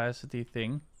hold capacity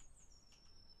thing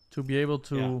to be able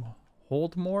to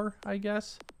hold more, I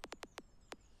guess.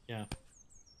 Yeah.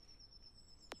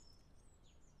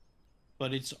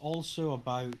 But it's also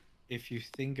about, if you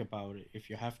think about it, if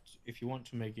you want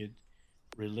to make it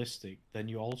realistic, then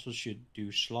you also should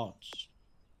do slots.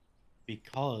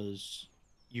 because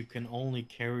you can only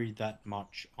carry that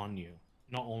much on you.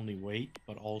 Not only weight,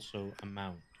 but also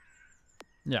amount.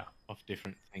 Yeah. Of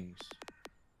different things.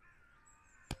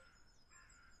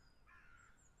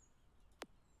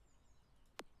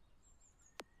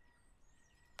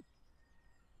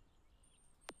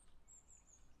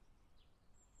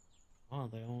 Oh,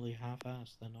 they only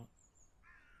half-assed. They're not.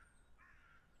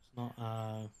 It's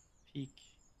not peak.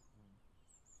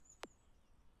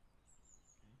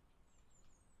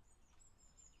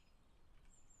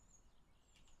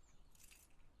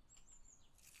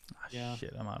 Yeah.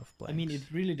 Shit, I'm out of blanks. I mean, it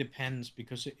really depends,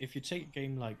 because if you take a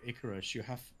game like Icarus, you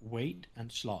have weight and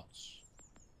slots.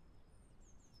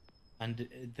 And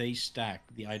they stack,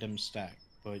 the items stack.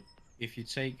 But if you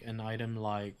take an item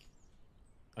like,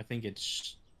 I think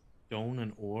it's stone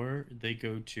and ore, they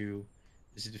go to,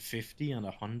 is it 50 and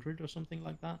 100 or something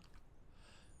like that?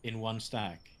 In one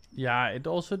stack. Yeah, it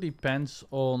also depends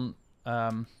on...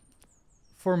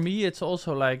 for me, it's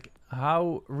also like,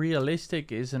 how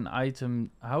realistic is an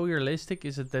item? How realistic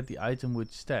is it that the item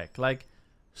would stack? Like,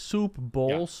 soup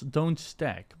bowls don't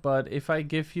stack, but if I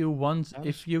give you one,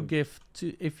 if you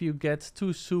get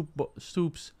two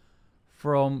soups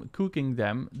from cooking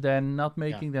them, then not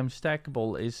making them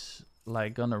stackable is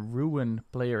like gonna ruin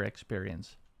player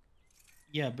experience.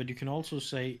 Yeah, but you can also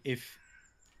say if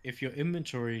your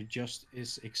inventory just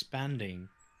is expanding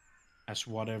as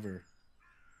whatever,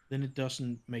 then it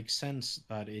doesn't make sense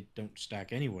that it don't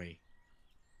stack anyway.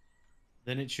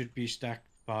 Then it should be stacked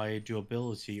by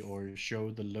durability, or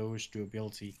show the lowest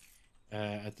durability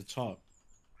at the top.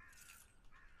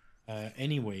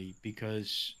 Anyway,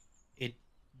 because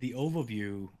the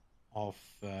overview of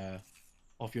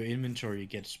your inventory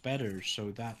gets better,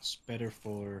 so that's better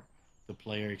for the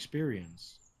player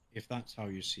experience, if that's how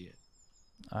you see it.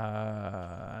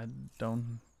 I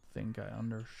don't think I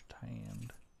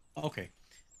understand. Okay.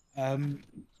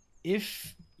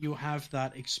 If you have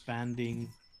that expanding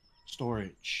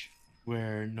storage,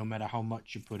 where no matter how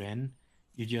much you put in,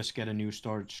 you just get a new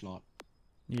storage slot.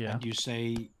 Yeah. And you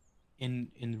say,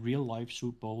 in real life,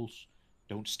 soup bowls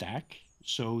don't stack,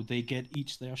 so they get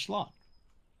each their slot.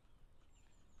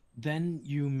 Then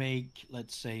you make,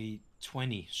 let's say,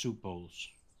 20 soup bowls.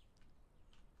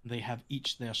 They have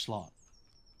each their slot.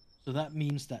 So that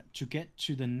means that to get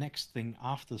to the next thing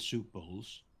after soup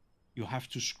bowls, you have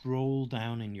to scroll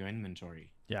down in your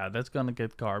inventory. Yeah, that's gonna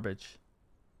get garbage.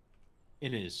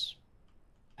 It is.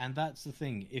 And that's the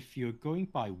thing. If you're going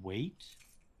by weight,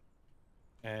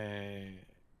 and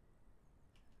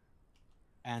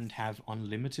have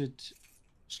unlimited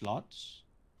slots,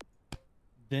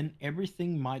 then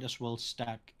everything might as well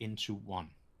stack into one.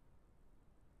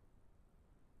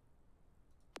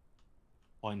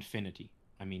 Or infinity.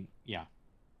 I mean, yeah.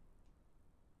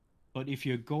 But if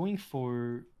you're going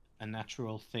for a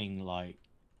natural thing, like,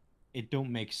 it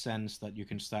don't make sense that you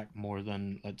can stack more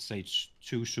than, let's say,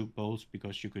 2 soup bowls,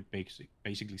 because you could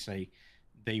basically say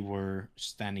they were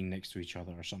standing next to each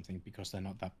other or something, because they're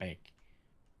not that big.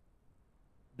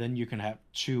 Then you can have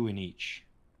 2 in each.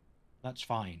 That's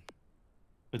fine.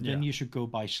 But then you should go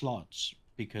by slots,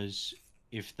 because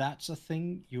if that's a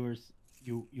thing you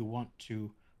want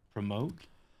to promote,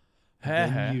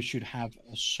 then you should have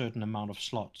a certain amount of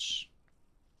slots.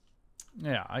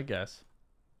 Yeah, I guess.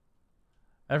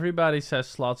 Everybody says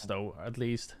slots, though, at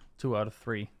least 2 out of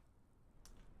 3.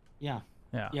 Yeah.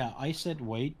 Yeah. Yeah, I said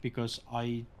wait because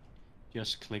I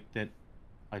just clicked it.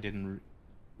 I didn't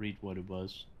read what it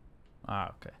was.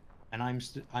 Ah, okay. And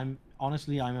I'm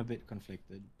honestly, I'm a bit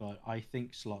conflicted, but I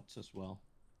think slots as well.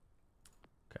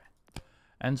 Okay.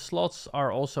 And slots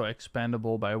are also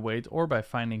expandable by weight or by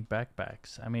finding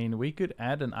backpacks. I mean, we could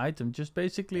add an item just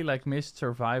basically like Mist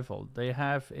Survival. They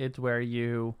have it where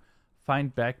you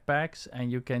find backpacks and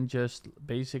you can just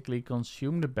basically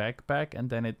consume the backpack and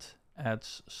then it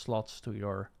adds slots to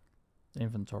your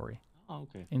inventory. Oh,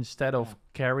 okay. Instead of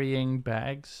carrying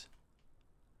bags.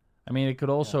 I mean, it could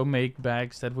also make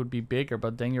bags that would be bigger,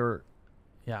 but then you're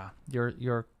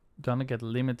gonna get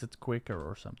limited quicker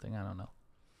or something. I don't know.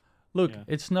 Look,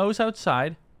 it snows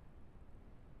outside.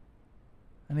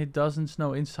 And it doesn't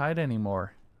snow inside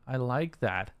anymore. I like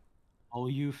that. Oh,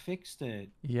 you fixed it.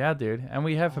 Yeah, dude. And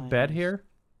we have a bed here.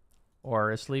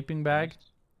 Or a sleeping bag.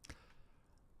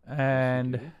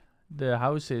 And the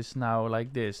house is now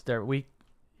like this.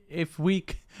 If we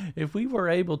were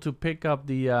able to pick up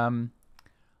the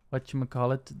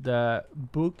the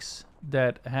books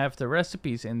that have the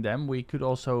recipes in them, we could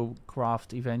also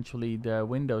craft eventually the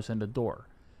windows and the door.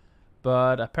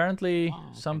 But apparently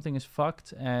something is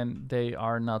fucked and they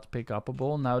are not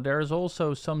pick-upable. Now there's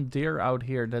also some deer out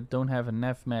here that don't have a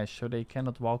nav mesh, so they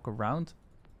cannot walk around.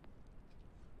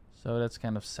 So that's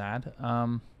kind of sad.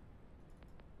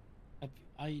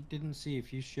 I didn't see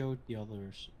if you showed the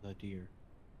others the deer.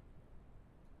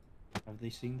 Have they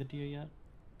seen the deer yet?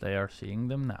 They are seeing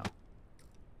them now.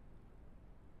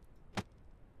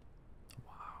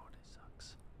 Wow, this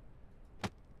sucks.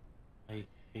 I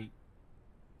hate...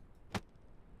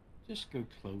 Just go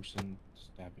close and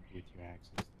stab it with your axe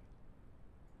instead.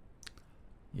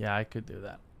 Yeah, I could do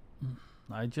that.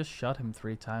 I just shot him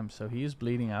 3 times, so he is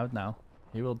bleeding out now.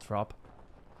 He will drop.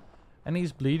 And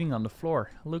he's bleeding on the floor.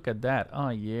 Look at that. Oh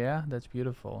yeah, that's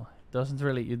beautiful. Doesn't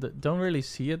really, you don't really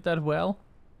see it that well,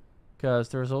 because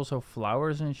there's also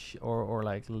flowers and or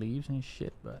like leaves and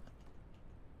shit. But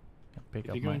I can pick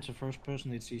if up you go into first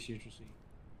person, it's easier to see.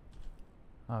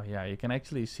 Oh yeah, you can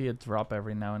actually see it drop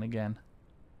every now and again.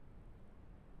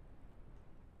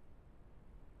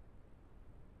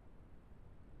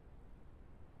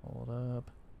 Hold up.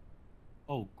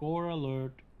 Oh, gore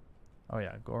alert. Oh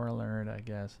yeah, gore alert, I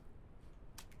guess.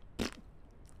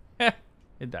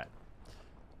 It died.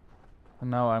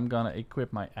 And now I'm gonna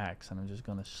equip my axe and I'm just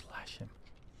gonna slash him.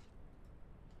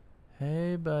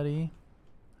 Hey buddy,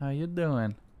 how you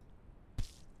doing?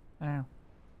 Ow.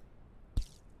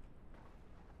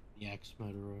 The axe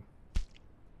murderer.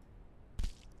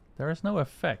 There is no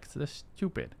effect, that's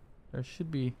stupid. There should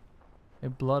be a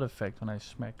blood effect when I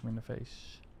smack him in the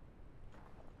face.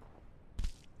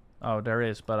 Oh, there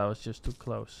is, but I was just too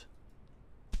close.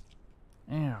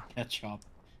 Ow. Headshot.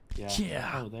 Yeah.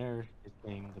 Yeah. Oh, there is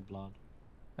getting the blood.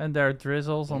 And there are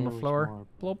drizzles on the There was floor. more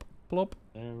Plop, plop,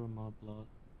 There were more blood.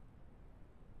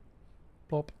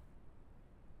 plop.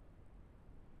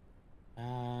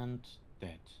 And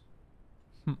dead.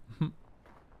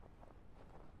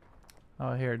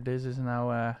 Oh, here, this is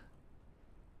now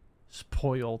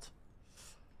spoiled.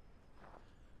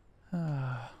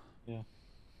 Yeah.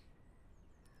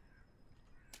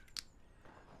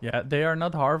 Yeah, they are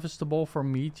not harvestable for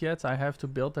meat yet. I have to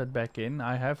build that back in.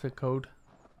 I have the code,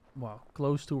 well,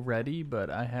 close to ready, but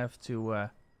I have to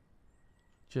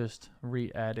just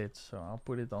re-add it. So I'll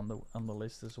put it on the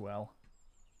list as well.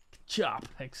 Chop,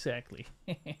 exactly.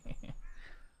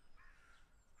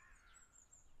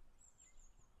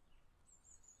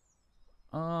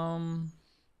 Oh,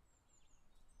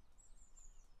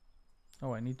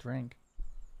 I need drink.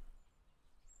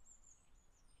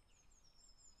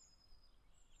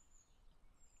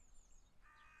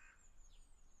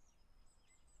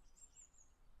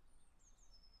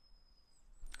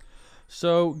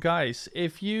 So guys,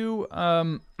 if you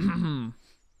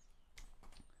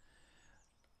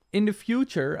in the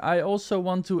future, I also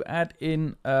want to add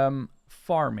in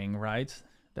farming, right?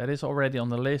 That is already on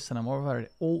the list, and I'm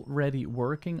already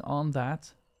working on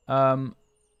that. I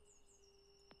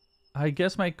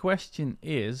guess my question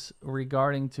is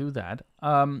regarding to that.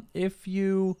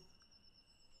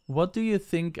 What do you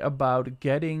think about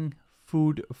getting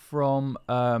food from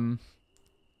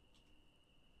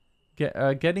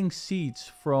getting seeds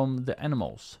from the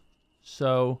animals?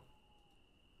 So,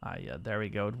 yeah, there we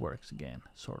go. It works again,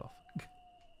 sort of.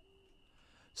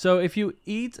 So if you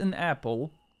eat an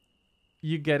apple,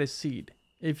 you get a seed.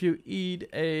 If you eat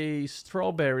a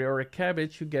strawberry or a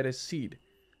cabbage, you get a seed.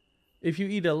 If you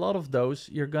eat a lot of those,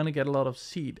 you're gonna get a lot of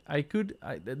seed.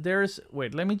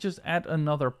 Wait, let me just add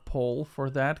another poll for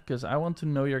that, because I want to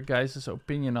know your guys'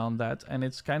 opinion on that, and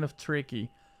it's kind of tricky.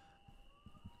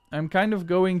 I'm kind of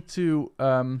going to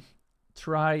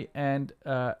try and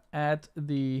add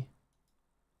the...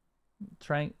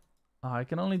 I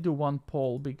can only do one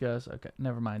poll because... Okay,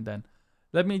 never mind then.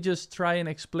 Let me just try and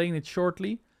explain it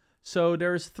shortly. So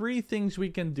there's 3 things we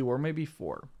can do, or maybe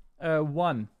 4.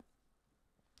 1,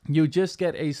 you just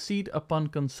get a seed upon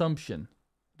consumption.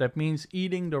 That means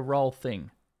eating the raw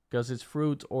thing, because it's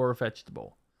fruit or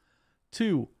vegetable.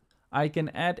 2, I can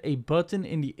add a button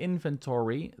in the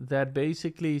inventory that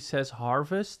basically says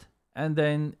harvest, and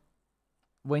then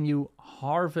when you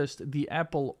harvest the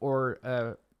apple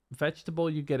or vegetable,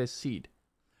 you get a seed.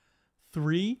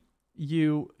 3,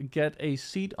 you get a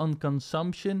seed on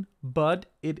consumption, but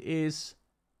it is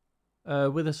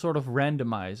with a sort of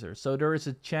randomizer. So there is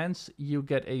a chance you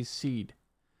get a seed.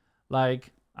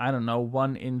 Like, I don't know,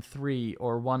 1 in 3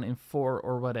 or 1 in 4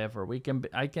 or whatever.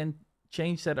 I can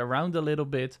change that around a little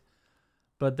bit,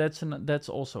 but that's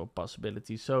also a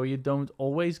possibility. So you don't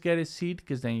always get a seed,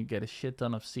 because then you get a shit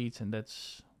ton of seeds, and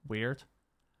that's weird.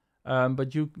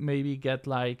 But you maybe get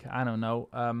like, I don't know,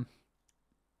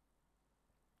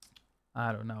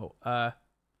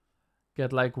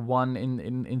 get like 1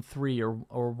 in 3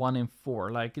 or 1 in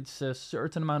 4. Like, it's a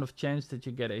certain amount of chance that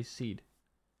you get a seed.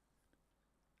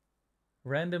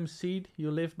 Random seed,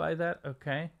 you live by that?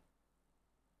 Okay.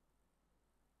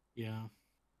 Yeah.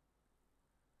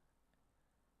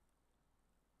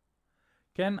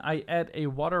 Can I add a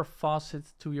water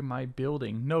faucet to my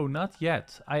building? No, not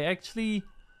yet. I actually...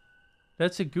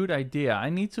 That's a good idea. I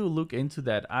need to look into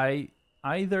that. I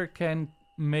either can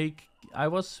make... I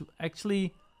was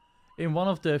actually... In one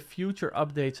of the future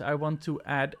updates, I want to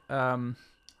add... how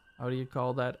do you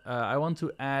call that? I want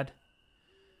to add...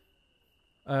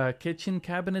 kitchen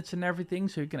cabinets and everything,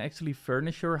 so you can actually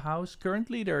furnish your house.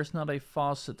 Currently there's not a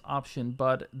faucet option,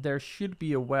 but there should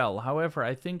be a well. However,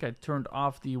 I think I turned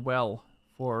off the well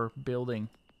for building.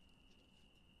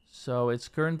 So it's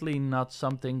currently not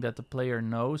something that the player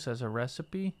knows as a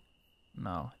recipe.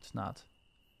 No, it's not.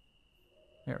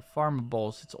 Here,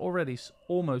 farmables. It's already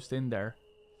almost in there.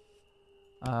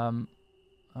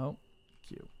 Oh,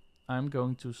 cute. I'm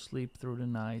going to sleep through the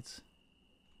night.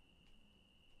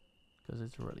 Because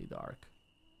it's really dark.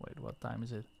 Wait, what time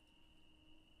is it?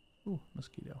 Ooh,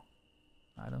 mosquito.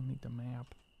 I don't need the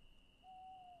map.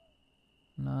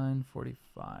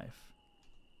 9:45.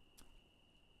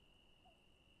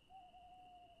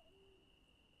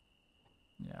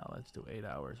 Yeah, let's do 8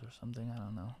 hours or something. I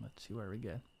don't know. Let's see where we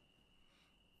get.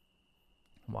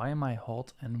 Why am I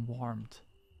hot and warmed?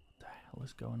 What the hell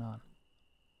is going on?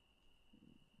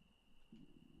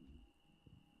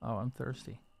 Oh, I'm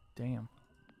thirsty. Damn.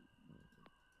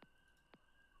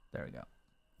 There we go.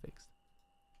 Fixed.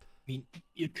 I mean,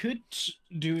 you could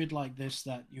do it like this,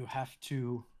 that you have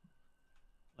to,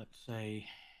 let's say,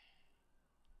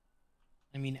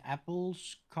 I mean,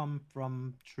 apples come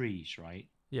from trees, right?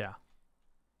 Yeah.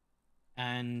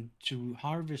 And to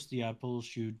harvest the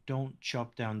apples, you don't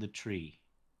chop down the tree.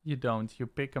 You don't. You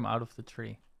pick them out of the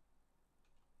tree.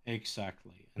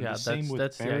 Exactly. And yeah, the same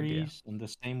with berries, the and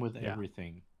the same with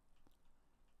everything.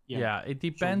 Yeah, it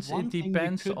depends. So it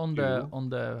depends on do,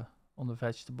 the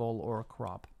vegetable or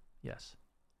crop. Yes.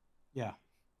 Yeah.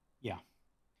 Yeah.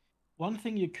 One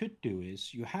thing you could do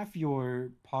is you have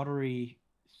your pottery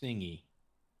thingy,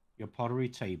 your pottery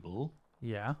table.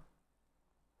 Yeah.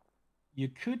 You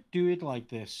could do it like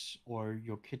this, or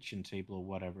your kitchen table or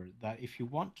whatever, that if you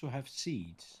want to have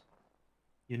seeds,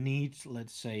 you need,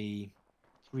 let's say,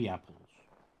 3 apples.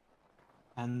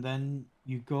 And then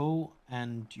you go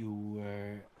and you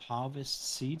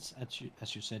harvest seeds,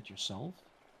 as you said yourself.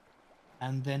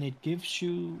 And then it gives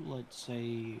you, let's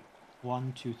say,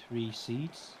 1, 2, 3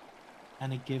 seeds.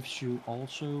 And it gives you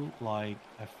also, like,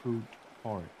 a fruit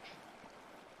porridge.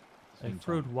 A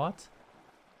fruit what?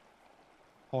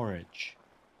 Porridge.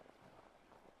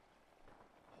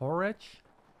 Porridge?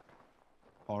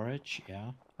 Porridge,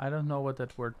 yeah. I don't know what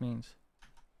that word means.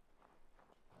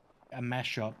 A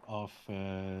mashup of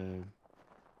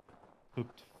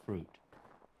cooked fruit.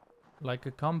 Like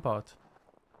a compote?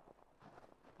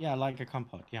 Yeah, like a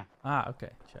compote, yeah. Ah,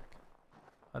 okay, check.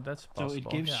 That's possible. So it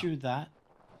gives you that,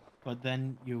 but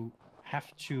then you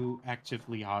have to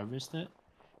actively harvest it.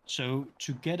 So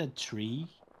to get a tree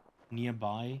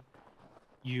nearby,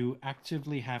 you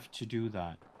actively have to do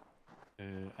that.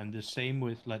 And the same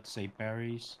with, let's say,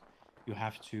 berries. You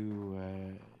have to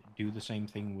do the same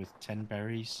thing with 10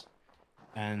 berries.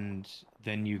 And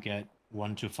then you get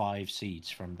 1 to 5 seeds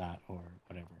from that or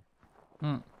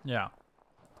whatever. Yeah.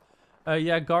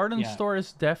 Yeah, garden store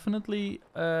is definitely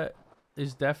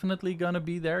gonna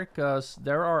be there, because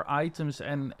there are items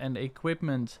and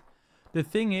equipment. The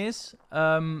thing is,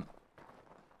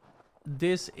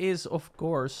 this is of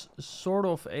course sort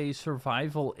of a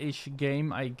survival-ish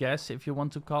game, I guess, if you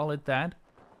want to call it that,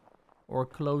 or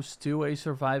close to a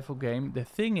survival game. The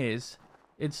thing is,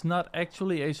 it's not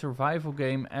actually a survival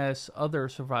game as other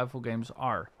survival games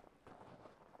are.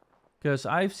 Because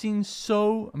I've seen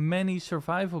so many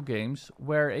survival games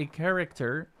where a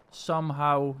character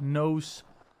somehow knows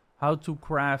how to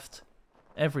craft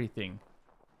everything.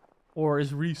 Or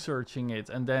is researching it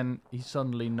and then he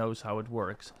suddenly knows how it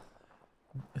works.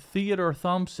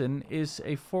 ThirstyThursten is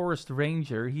a forest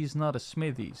ranger, he's not a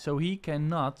smithy. So he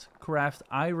cannot craft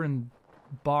iron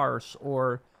bars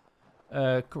or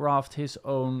craft his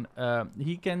own...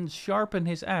 he can sharpen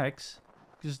his axe,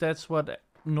 because that's what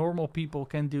normal people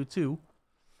can do too,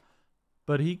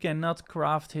 but he cannot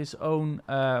craft his own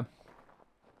hoe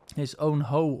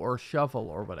or shovel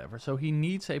or whatever. So he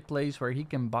needs a place where he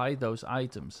can buy those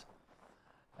items.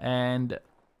 And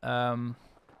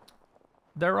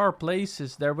there are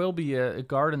places, there will be a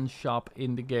garden shop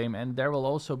in the game, and there will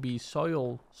also be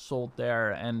soil sold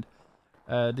there, and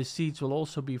the seeds will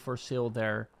also be for sale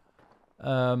there.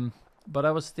 But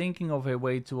I was thinking of a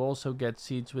way to also get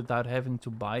seeds without having to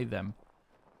buy them.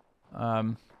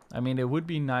 I mean, it would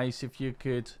be nice if you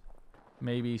could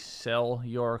maybe sell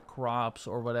your crops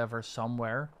or whatever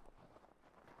somewhere.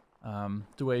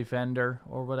 To a vendor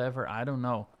or whatever, I don't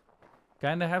know.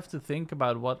 Kind of have to think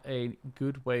about what a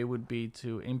good way would be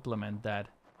to implement that.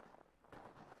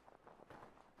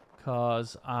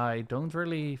 Because I don't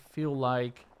really feel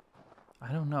like...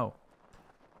 I don't know.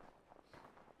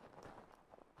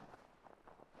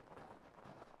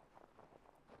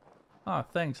 Ah,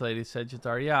 thanks, Lady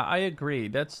Sagittarius. Yeah, I agree.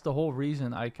 That's the whole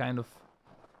reason I kind of...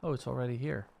 Oh, it's already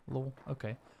here. Lol.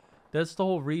 Okay. That's the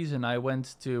whole reason I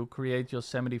went to create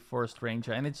Yosemite Forest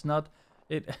Ranger. And it's not...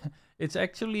 It's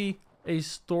actually a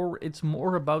story... It's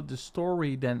more about the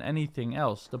story than anything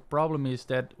else. The problem is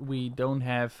that we don't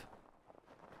have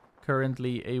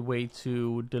currently a way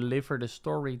to deliver the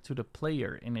story to the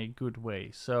player in a good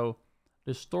way. So...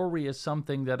 The story is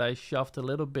something that I shoved a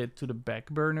little bit to the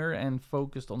back burner and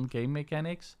focused on game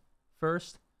mechanics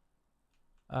first.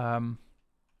 Open,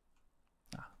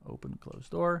 close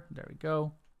door. There we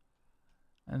go.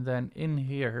 And then in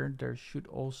here, there should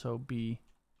also be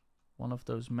one of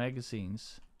those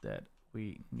magazines that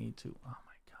we need to... Oh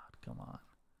my god, come on.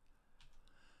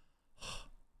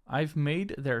 I've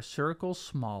made their circles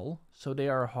small, so they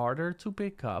are harder to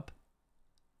pick up.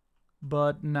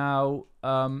 But now...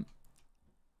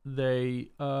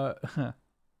 they are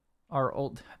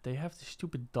all... They have the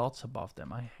stupid dots above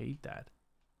them. I hate that.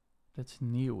 That's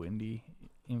new in the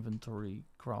inventory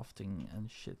crafting and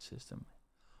shit system.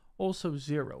 Also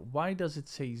 0. Why does it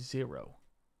say 0?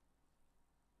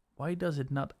 Why does it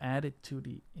not add it to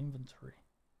the inventory?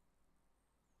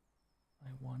 I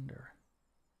wonder.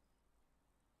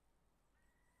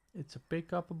 It's a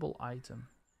pick-upable item.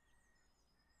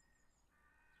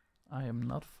 I am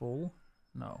not full.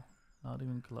 No. Not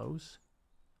even close.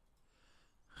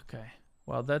 Okay.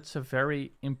 Well, that's a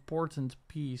very important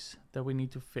piece that we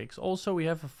need to fix. Also, we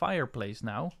have a fireplace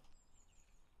now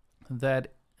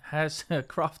that has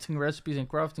crafting recipes and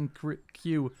crafting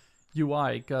queue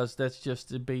UI, because that's just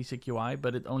the basic UI,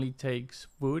 but it only takes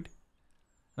wood.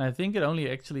 And I think it only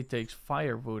actually takes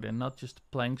firewood and not just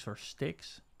planks or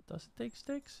sticks. Does it take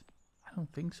sticks? I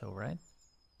don't think so, right?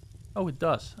 Oh, it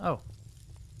does. Oh.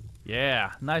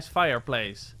 Yeah, nice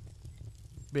fireplace.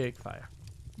 Big fire.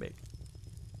 Big.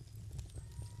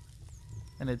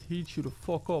 And it heats you the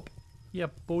fuck up. Yeah,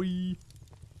 boy.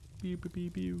 Pew, pew, pew,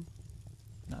 pew.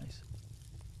 Nice.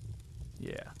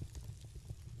 Yeah.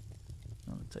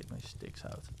 I'm gonna take my sticks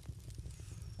out.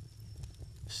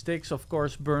 Sticks, of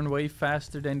course, burn way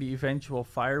faster than the eventual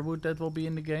firewood that will be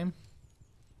in the game.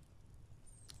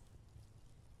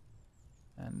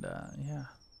 And, yeah.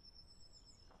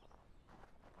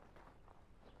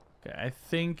 Okay, I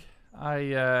think...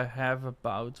 I have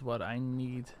about what I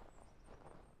need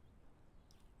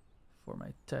for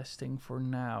my testing for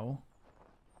now.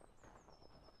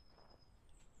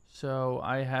 So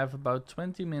I have about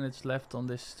 20 minutes left on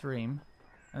this stream.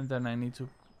 And then I need to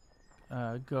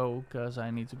go, because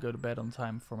I need to go to bed on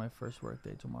time for my first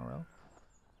workday tomorrow.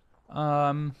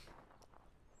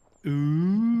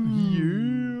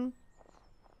 Ooh.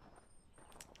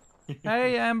 Yeah.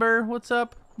 Hey Amber, what's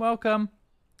up? Welcome.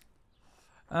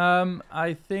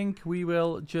 I think we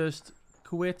will just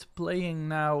quit playing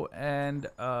now, and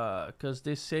because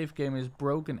this save game is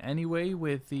broken anyway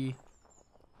with the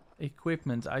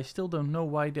equipment. I still don't know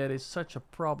why that is such a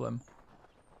problem.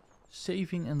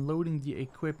 Saving and loading the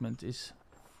equipment is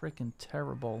freaking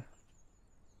terrible.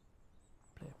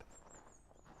 Blip.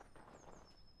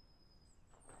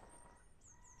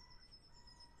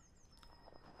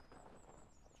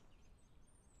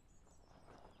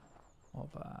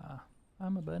 Hoppa.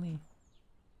 I'm a bunny.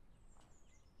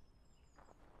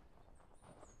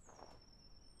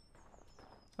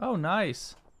 Oh,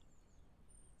 nice.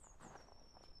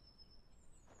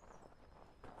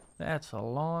 That's a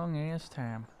long ass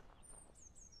time.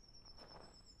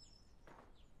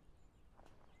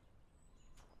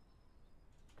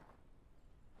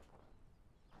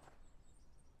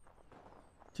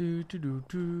 Do do do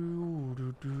do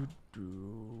do do do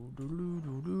do do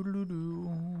do do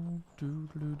do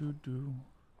do do do.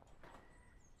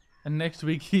 And next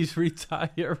week he's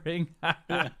retiring.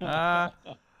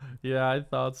 Yeah, I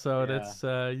thought so. Yeah. That's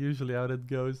usually how that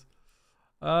goes.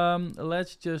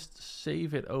 Let's just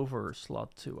save it over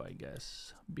slot 2, I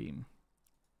guess. Beam.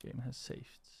 Game has saved.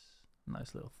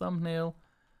 Nice little thumbnail.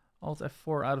 Alt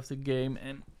F4 out of the game,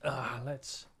 and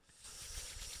let's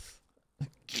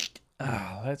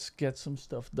get some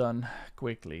stuff done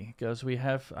quickly, because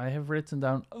I have written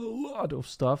down a lot of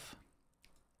stuff,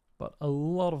 but a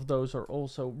lot of those are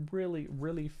also really,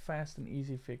 really fast and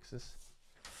easy fixes.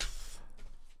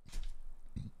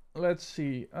 Let's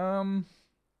see. And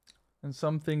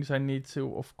some things I need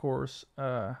to, of course,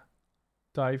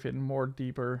 dive in more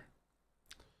deeper.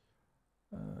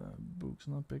 Books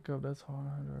not pick up, that's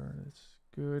harder. It's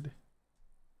good.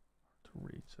 to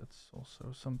reach. That's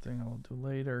also something I will do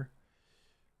later.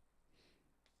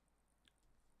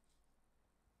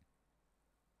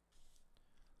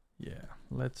 Yeah,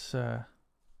 let's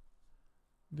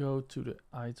go to the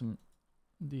item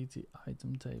DT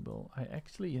item table. I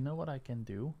actually, you know what I can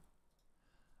do?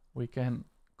 We can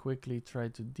quickly try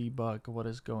to debug what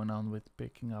is going on with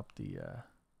picking up the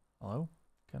hello?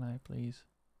 Can I please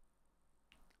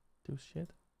do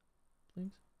shit?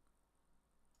 Please?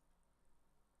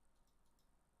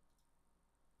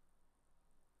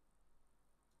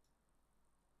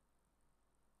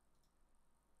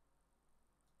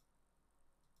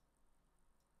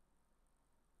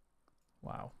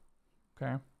 Wow.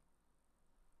 Okay.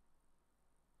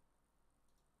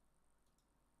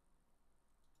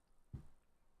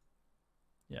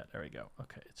 Yeah, there we go.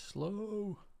 Okay, it's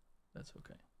slow. That's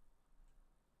okay.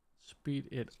 Speed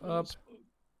it up.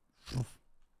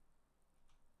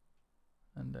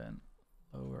 And then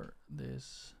lower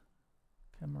this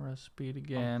camera speed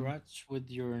again. Congrats with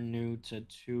your new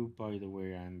tattoo, by the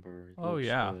way, Amber. It oh looks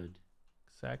yeah, good.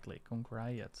 Exactly.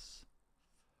 Congrats.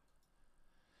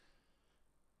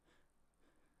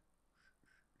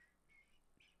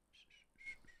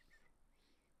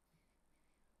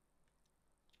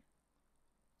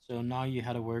 So now you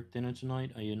had a work dinner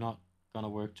tonight. Are you not gonna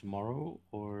work tomorrow,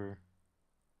 or?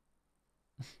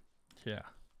 Yeah.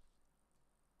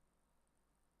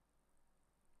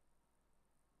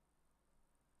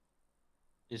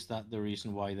 Is that the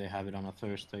reason why they have it on a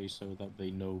Thursday, so that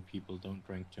they know people don't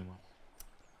drink too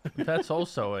much? That's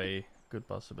also a good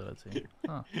possibility.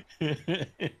 Huh.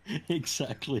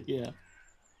 Exactly, yeah.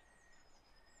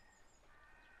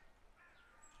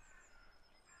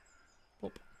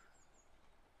 Pop.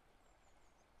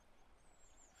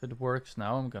 If it works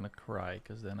now, I'm gonna cry,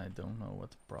 because then I don't know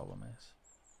what the problem is.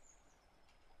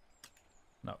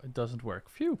 No, it doesn't work.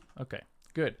 Phew. Okay,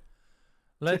 good.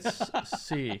 Let's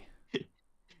see.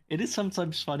 It is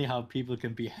sometimes funny how people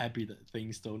can be happy that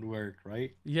things don't work,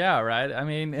 right? Yeah, right. I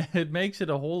mean, it makes it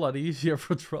a whole lot easier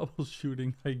for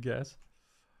troubleshooting, I guess.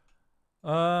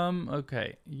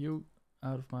 Okay, you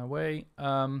out of my way.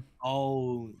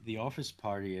 Oh, the office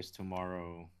party is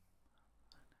tomorrow.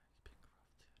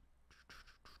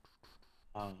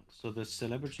 So the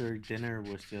celebratory dinner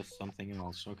was just something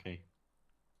else. Okay.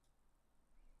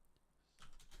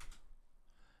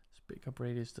 Speak up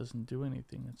radius doesn't do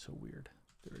anything. It's so weird.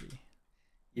 30.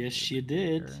 Yes, she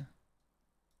did. Bigger.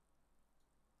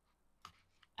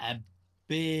 A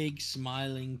big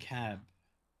smiling cab.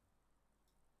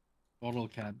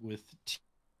 BottleCap with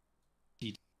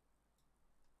teeth.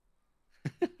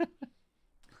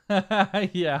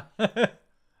 Yeah.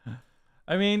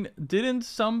 I mean, didn't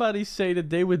somebody say that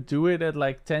they would do it at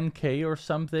like 10k or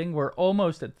something? We're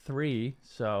almost at 3,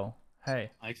 so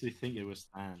hey. I actually think it was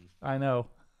Dan. I know.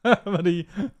 But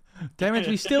damn it,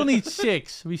 we still need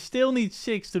 6. We still need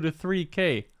 6 to the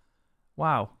 3k.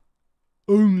 Wow.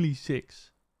 Only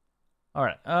 6.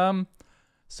 Alright,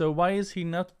 so why is he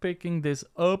not picking this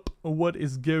up? What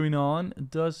is going on?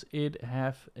 Does it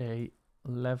have a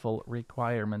level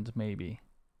requirement maybe?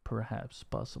 Perhaps,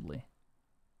 possibly.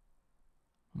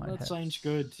 That sounds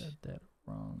good. Said that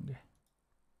wrong.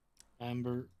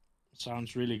 Amber,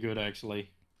 sounds really good actually.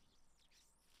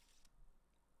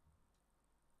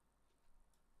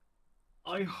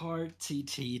 I heart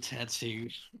TT tattoo.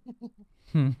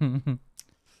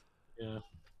 Yeah.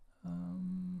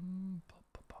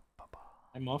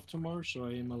 I'm off tomorrow, so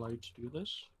I am allowed to do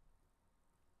this.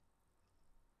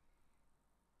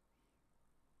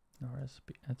 No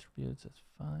recipe attributes, that's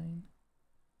fine.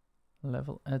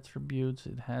 Level attributes,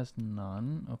 it has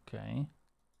none. Okay. And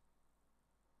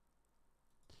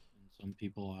some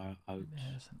people are out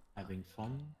having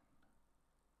fun.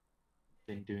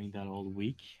 Been doing that all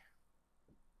week.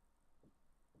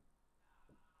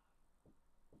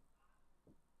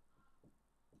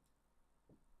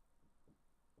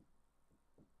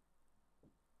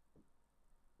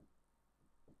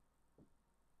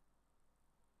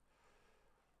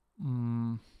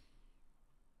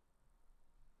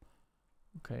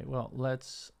 Okay, well,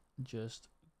 let's just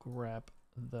grab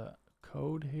the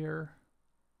code here.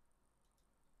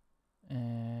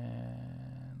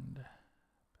 And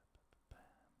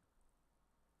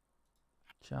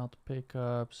child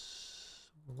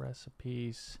pickups,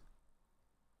 recipes,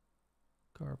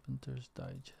 Carpenter's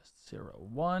Digest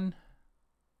 01.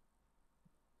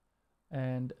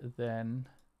 And then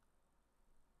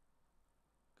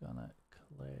gonna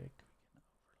click.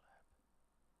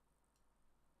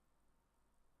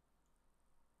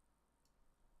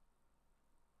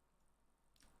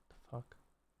 Fuck.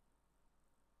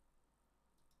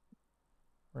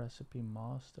 Recipe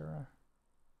master.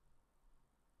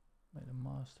 Made a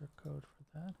master code for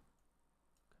that.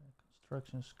 Okay,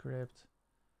 construction script.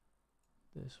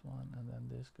 This one, and then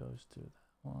this goes to that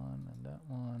one, and that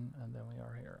one, and then we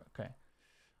are here. Okay.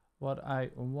 What I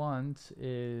want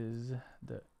is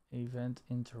the event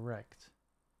interact.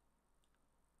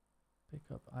 Pick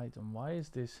up item. Why is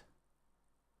this?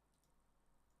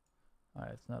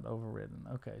 Alright, it's not overridden.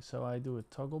 Okay, so I do a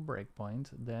toggle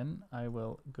breakpoint, then I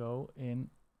will go in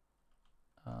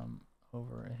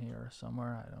over here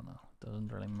somewhere. I don't know.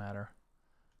 Doesn't really matter.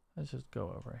 Let's just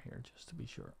go over here just to be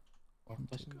sure.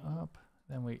 Up.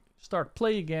 Then we start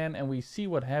play again, and we see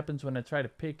what happens when I try to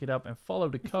pick it up and follow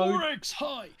the code. 4x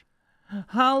high.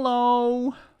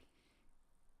 Hallo.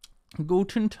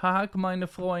 Guten Tag, meine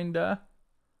Freunde.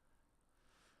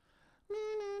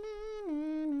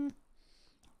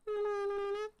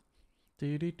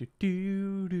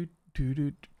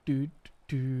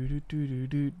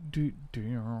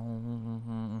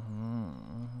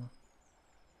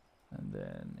 And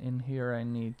then in here I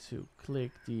need to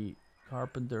click the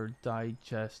Carpenter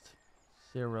Digest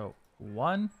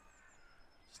 01.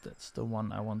 So that's the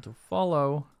one I want to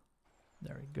follow.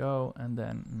 There we go. And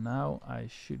then now I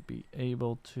should be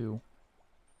able to,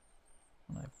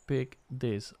 when I pick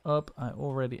this up, I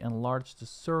already enlarged the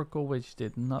circle, which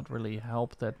did not really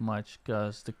help that much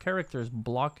because the character is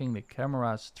blocking the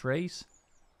camera's trace.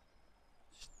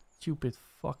 Stupid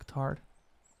fucktard.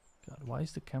 God, why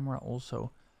is the camera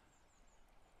also...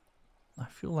 I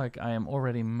feel like I am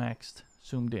already maxed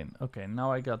zoomed in. Okay,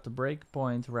 now I got the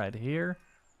breakpoint right here.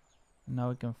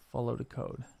 Now I can follow the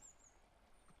code.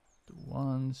 The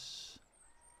ones.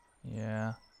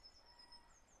 Yeah.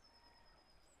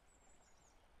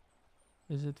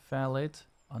 Is it valid?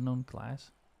 Unknown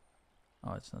class.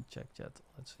 Oh, it's not checked yet.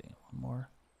 Let's see. One more.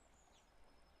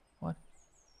 What?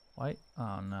 Why?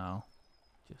 Oh no.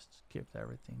 Just skipped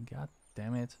everything. God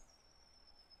damn it.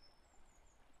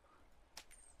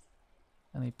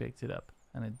 And he picked it up.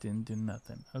 And it didn't do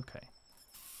nothing. Okay.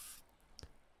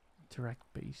 Interact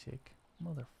basic.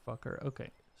 Motherfucker.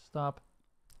 Okay. Stop.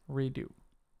 Redo.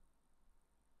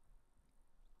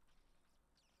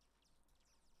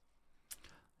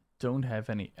 Don't have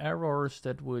any errors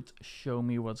that would show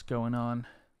me what's going on.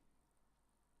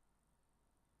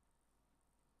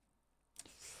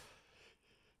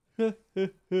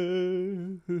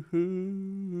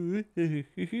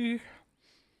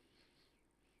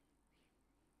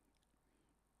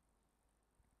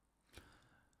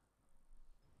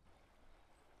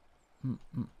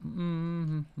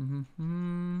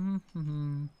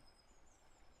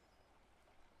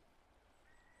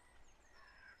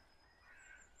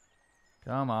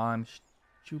 Come on,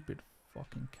 stupid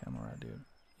fucking camera, dude.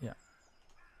 Yeah.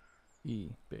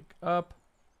 E, pick up.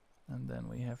 And then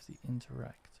we have the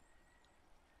interact.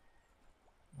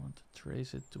 Want to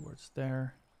trace it towards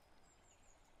there.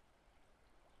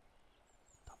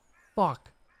 The fuck?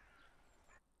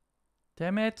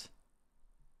 Damn it.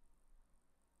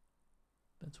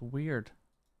 That's weird.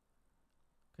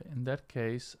 Okay, in that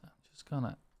case, I'm just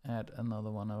gonna add another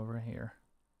one over here.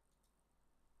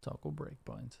 Toggle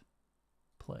breakpoint.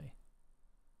 Play.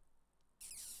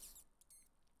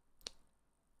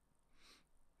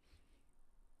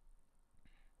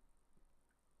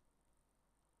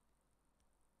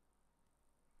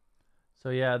 So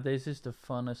yeah, this is the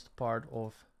funnest part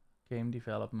of game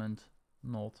development,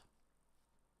 not.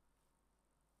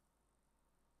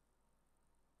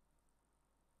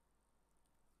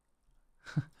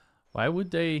 Why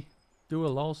would they do a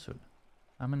lawsuit?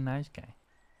 I'm a nice guy.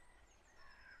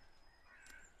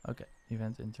 Okay,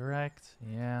 event interact,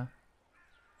 yeah.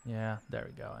 Yeah, there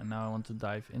we go. And now I want to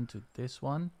dive into this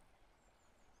one.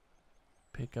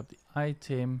 Pick up the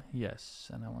item, yes.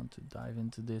 And I want to dive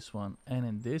into this one. And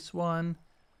in this one,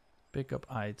 pick up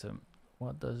item.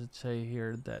 What does it say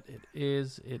here that it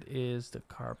is? It is the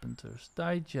Carpenter's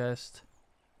Digest.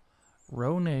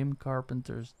 Row name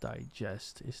Carpenter's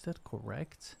Digest. Is that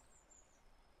correct?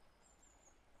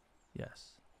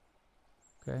 Yes.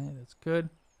 Okay, that's good.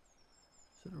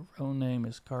 So the row name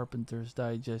is Carpenter's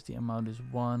Digest. The amount is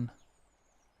 1.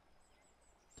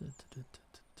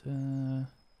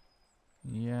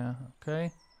 Yeah,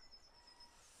 okay.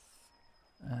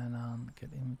 And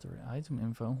get inventory item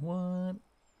info. What?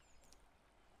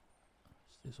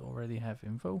 Does this already have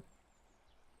info?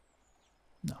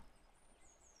 No.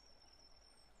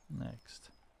 Next.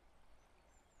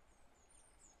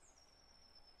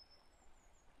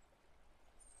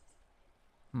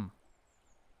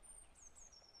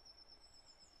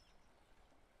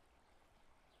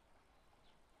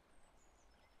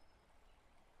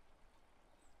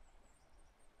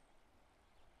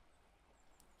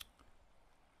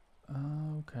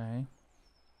 Okay.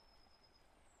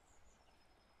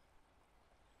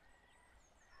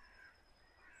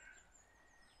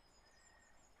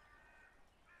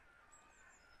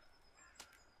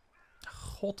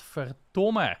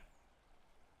 Godverdomme.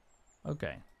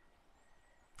 Okay.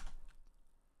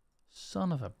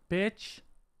 Son of a bitch.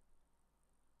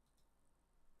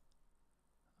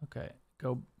 Okay,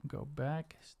 go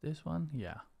back. Is this one?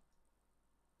 Yeah.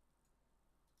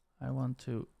 I want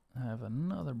to have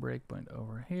another breakpoint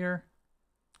over here.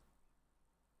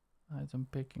 Item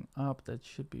picking up, that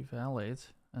should be valid.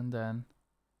 And then,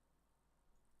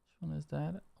 which one is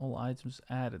that? All items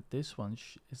added. This one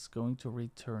is going to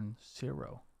return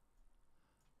 0.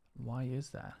 Why is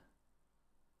that?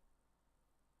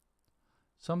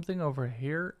 Something over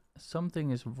here,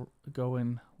 something is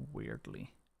going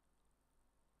weirdly.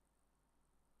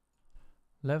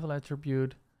 Level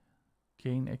attribute,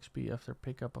 gain XP after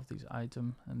pickup of these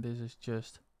item, and this is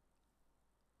just,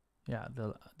 yeah,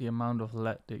 the amount of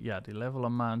the level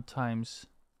amount times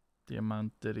the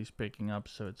amount that he's picking up.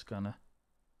 So it's gonna.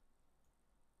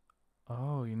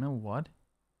 Oh, you know what?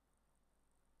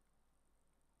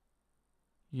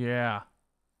 Yeah.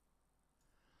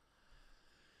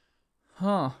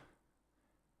 Huh.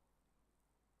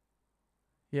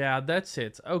 Yeah, that's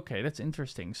it. Okay, that's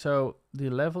interesting. So the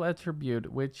level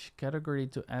attribute, which category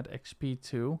to add XP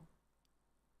to?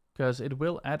 Because it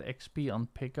will add XP on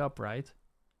pickup, right?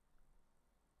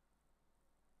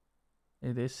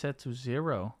 It is set to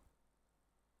 0.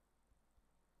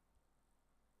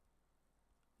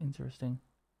 Interesting.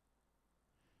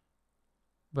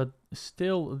 But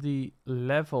still the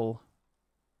level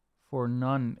for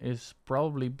none is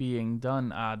probably being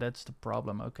done. Ah, that's the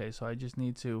problem. Okay, so I just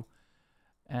need to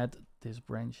add this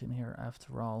branch in here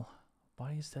after all.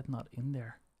 Why is that not in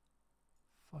there?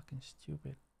 Fucking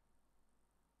stupid.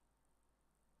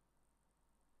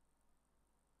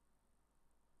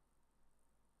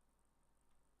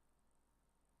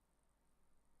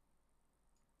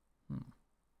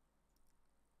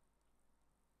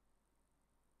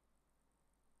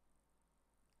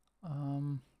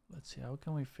 Let's see, how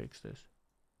can we fix this?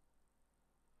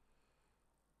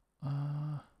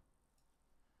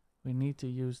 We need to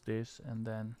use this and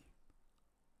then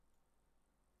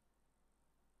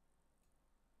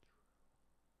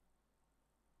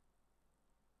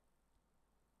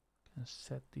can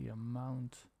set the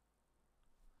amount.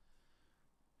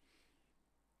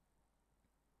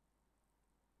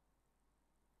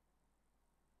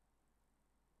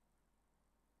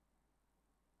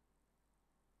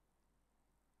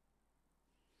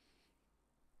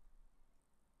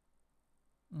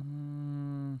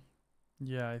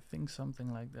 Yeah, I think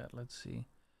something like that. Let's see.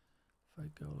 If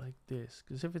I go like this,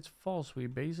 because if it's false, we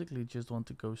basically just want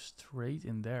to go straight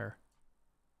in there.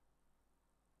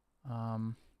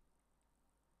 You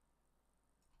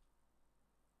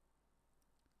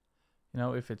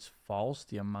know, if it's false,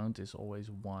 the amount is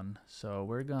always 1. So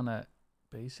we're gonna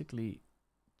basically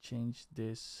change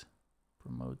this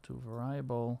promote to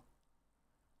variable.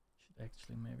 Should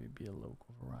actually maybe be a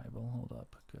local variable. Hold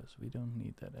up, because we don't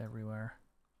need that everywhere.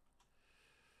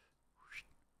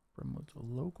 Promote to a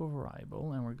local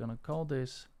variable, and we're gonna call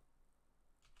this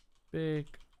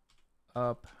pick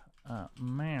up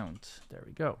amount. There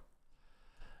we go.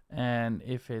 And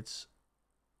if it's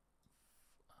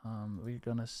we're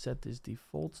gonna set this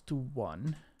default to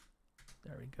 1.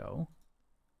 There we go.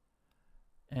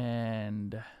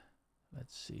 And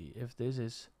let's see, if this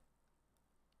is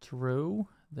true,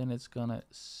 then it's gonna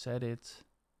set it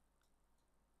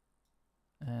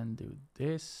and do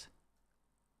this.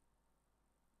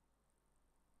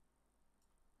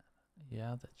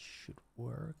 Yeah, that should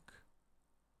work.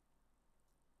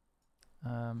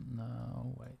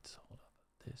 No, wait, hold up.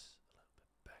 This a little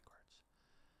bit backwards.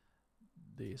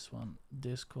 This one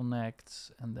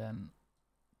disconnects and then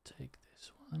take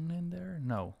this one in there.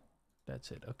 No,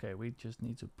 that's it. Okay, we just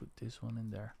need to put this one in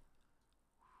there.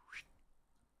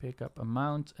 Pick up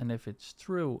amount, and if it's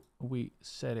true, we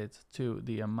set it to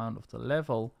the amount of the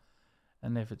level,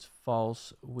 and if it's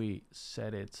false, we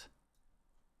set it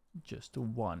just to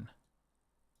 1.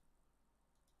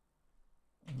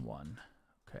 1.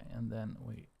 Okay, and then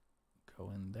we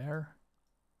go in there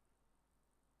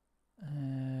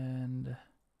and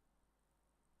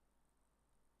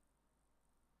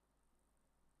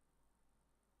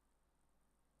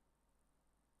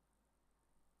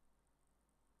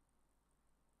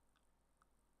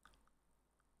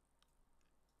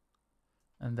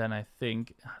then I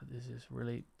think this is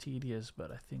really tedious,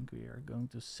 but I think we are going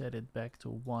to set it back to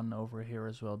 1 over here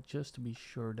as well, just to be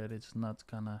sure that it's not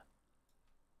gonna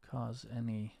cause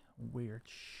any weird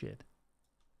shit.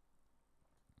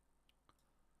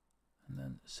 And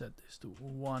then set this to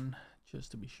 1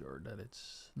 just to be sure that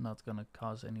it's not gonna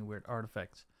cause any weird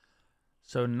artifacts.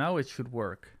 So now it should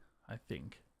work, I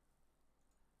think.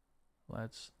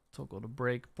 Let's toggle the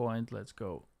breakpoint. Let's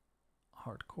go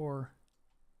hardcore.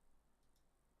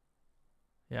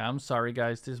 Yeah, I'm sorry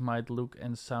guys, this might look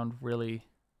and sound really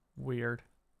weird,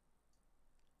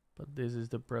 but this is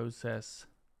the process.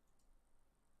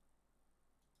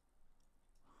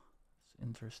 It's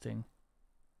interesting.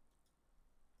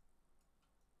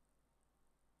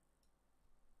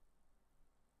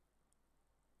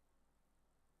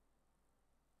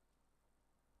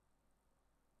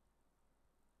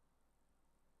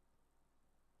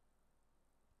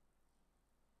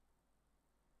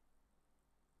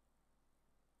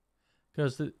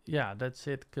 Because the, yeah, that's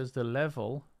it, because the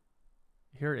level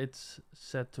here it's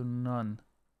set to none.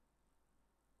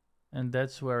 And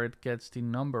that's where it gets the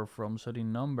number from. So the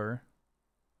number,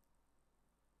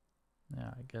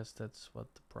 yeah, I guess that's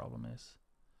what the problem is.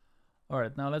 All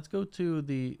right, now let's go to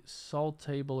the salt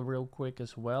table real quick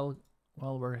as well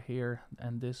while we're here.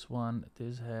 And this one,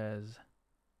 this has,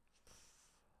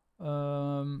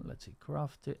 let's see,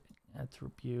 crafting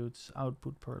attributes,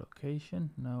 output per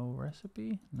location. No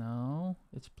recipe. No,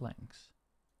 it's planks.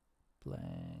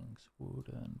 Planks,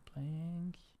 wooden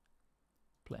plank.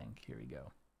 Plank, here we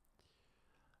go.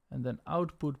 And then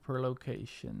output per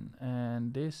location.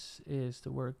 And this is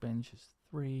the workbench is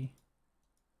 3,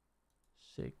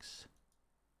 6.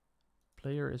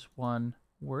 Player is 1.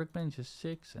 Workbench is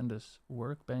 6. And this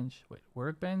workbench,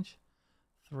 workbench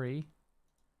 3.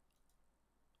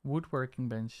 Woodworking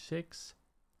bench 6.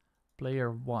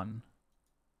 Player 1.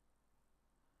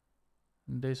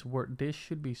 And this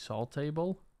should be salt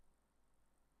table.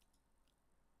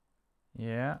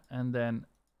 Yeah, and then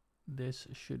this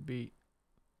should be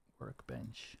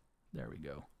workbench. There we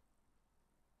go.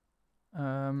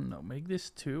 No, make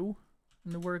this 2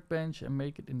 in the workbench and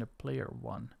make it in the player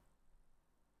 1.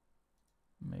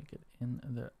 Make it in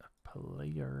the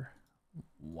player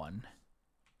 1.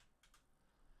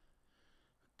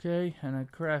 Okay, and then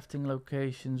crafting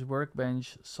locations,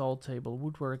 workbench, salt table,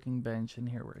 woodworking bench, and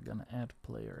here we're gonna add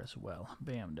player as well.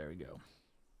 Bam, there we go.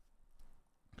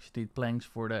 Just need planks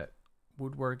for the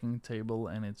woodworking table,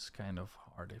 and it's kind of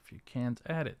hard if you can't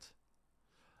add it.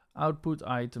 Output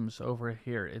items over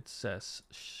here, it says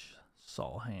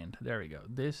saw hand. There we go.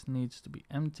 This needs to be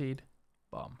emptied.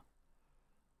 Bomb.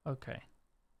 Okay.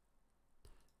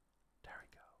 There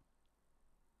we go.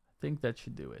 I think that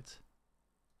should do it.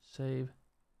 Save.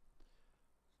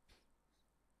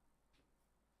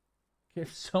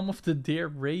 Give some of the deer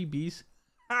rabies.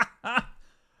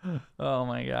 Oh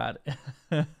my god.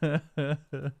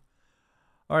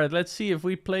 Alright, let's see if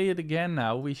we play it again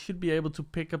now. We should be able to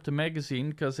pick up the magazine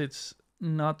because it's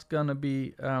not gonna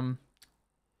be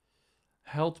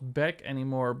held back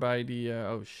anymore by the...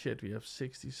 oh shit, we have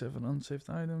 67 unsaved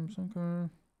items. Okay.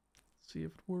 Let's see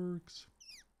if it works.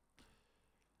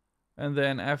 And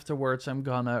then afterwards I'm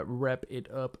gonna wrap it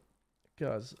up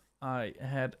because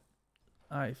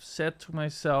I've said to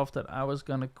myself that I was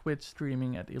gonna quit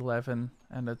streaming at 11,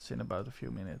 and that's in about a few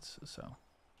minutes, so.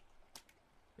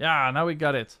 Yeah, now we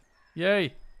got it.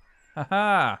 Yay!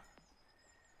 Haha!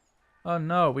 Oh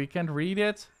no, we can't read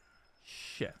it?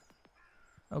 Shit.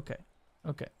 Okay.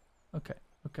 Okay. Okay.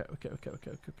 Okay, okay, okay,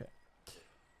 okay, okay,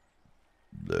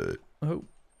 okay. Oh.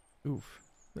 Oof.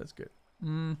 That's good.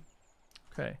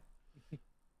 Okay.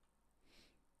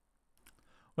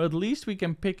 Well, at least we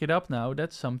can pick it up now.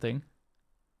 That's something.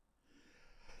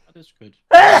 That is good.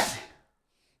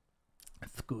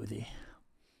 It's goody.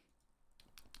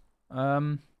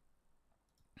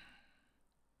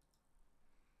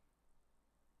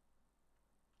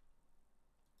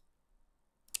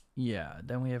 Yeah,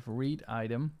 then we have read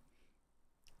item.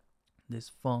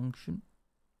 This function.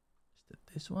 Is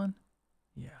that this one?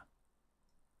 Yeah.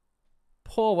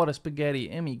 Paul, what a spaghetti.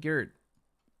 Emmy, Gert.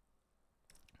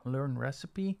 Learn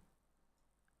recipe.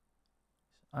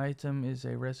 Item is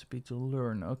a recipe to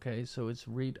learn. Okay, so it's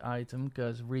read item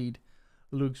because read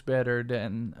looks better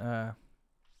than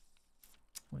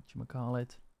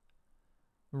whatchamacallit.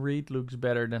 Read looks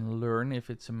better than learn if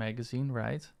it's a magazine,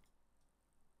 right?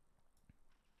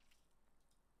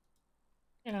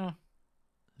 Yeah.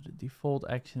 The default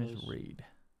action is read.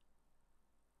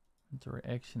 Inventory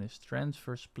action is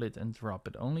transfer, split, and drop.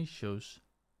 It only shows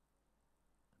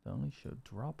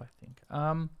drop, I think.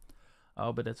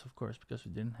 Oh, but that's of course because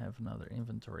we didn't have another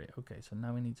inventory. Okay, so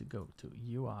now we need to go to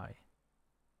UI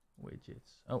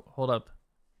widgets. Oh, hold up.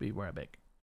 Be right back.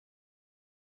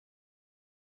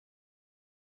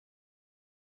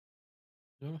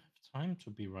 Don't have time to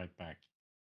be right back.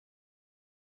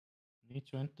 Need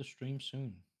to end the stream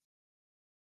soon.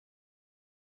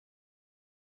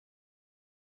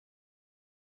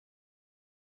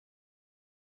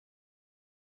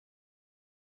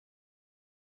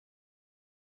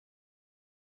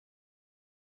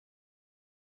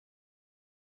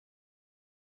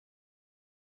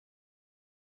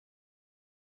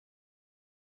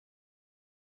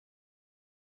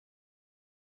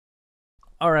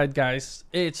 Alright guys,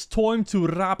 it's time to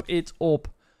wrap it up.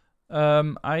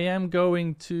 I am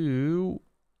going to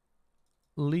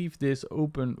leave this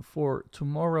open for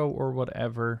tomorrow or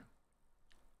whatever.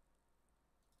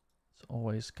 It's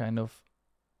always kind of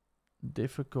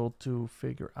difficult to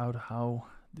figure out how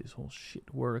this whole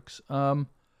shit works.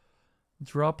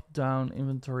 Drop down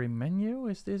inventory menu,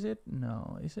 is this it?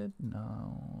 No, is it?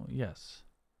 No. Yes.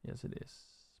 Yes it is.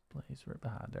 Place rip.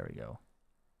 Ah, there we go.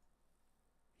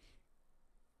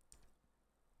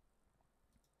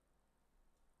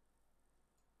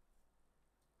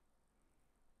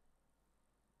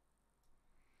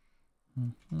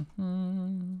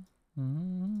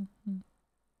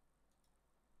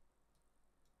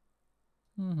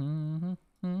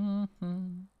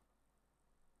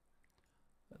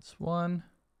 That's one.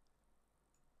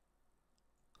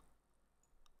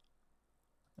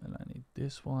 And I need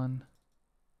this one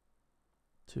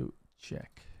to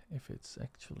check if it's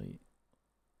actually...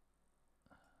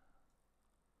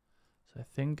 So I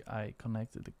think I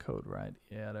connected the code right.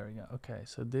 Yeah, there we go. Okay,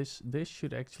 so this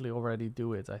should actually already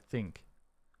do it, I think.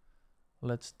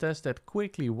 Let's test that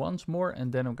quickly once more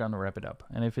and then I'm gonna wrap it up.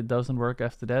 And if it doesn't work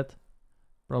after that,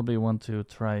 probably want to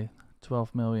try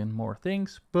 12 million more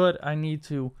things, but I need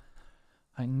to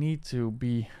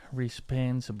be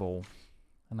responsible.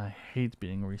 And I hate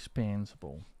being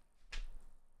responsible.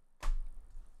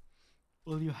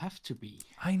 Well, you have to be.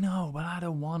 I know, but I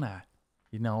don't wanna.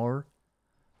 You know,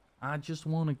 I just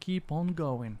wanna keep on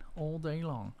going all day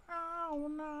long. All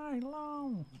night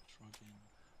long.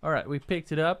 Alright, we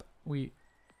picked it up.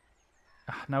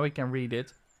 Now we can read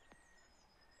it.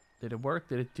 Did it work?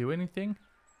 Did it do anything?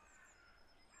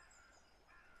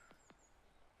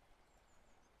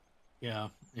 Yeah,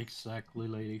 exactly,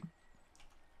 lady.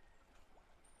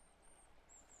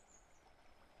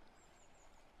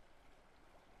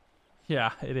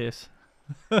 Yeah, it is.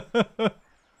 Okay,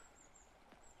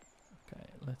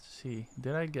 let's see.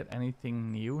 Did I get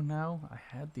anything new now? I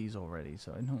had these already,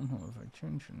 so I don't know if I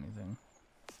changed anything.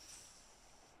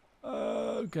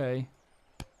 Okay.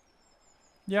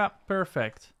 Yeah,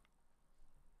 perfect.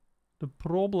 The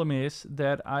problem is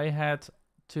that I had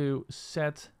to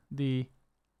set the...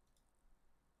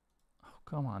 Oh,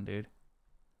 come on, dude.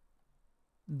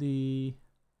 The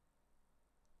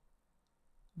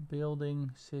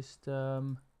building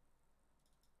system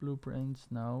blueprints,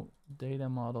 no. Data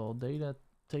model, data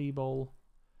table.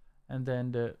 And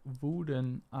then the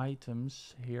wooden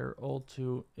items here, all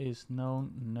to is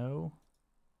known, no.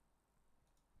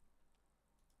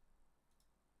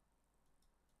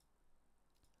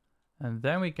 And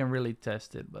then we can really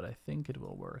test it, but I think it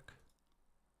will work.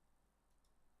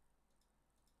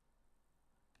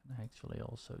 I can actually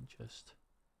also just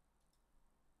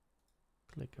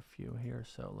click a few here,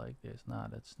 so like this. Nah,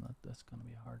 that's gonna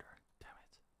be harder. Damn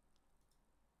it.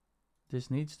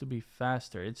 This needs to be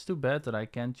faster. It's too bad that I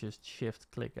can't just shift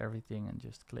click everything and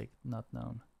just click not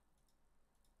known.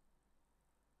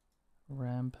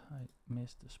 Ramp, I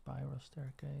missed the spiral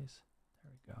staircase.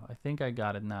 There we go. I think I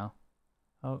got it now.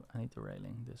 Oh, I need the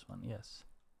railing. This one, yes.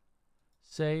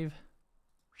 Save.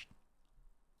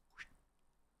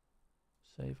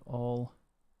 Save all.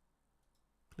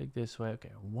 Click this way.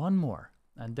 Okay, one more.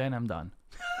 And then I'm done.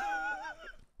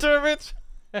 Damn it!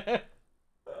 Good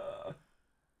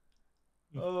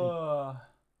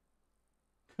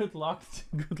luck.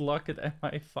 Good luck at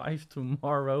MI5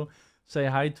 tomorrow. Say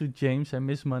hi to James. I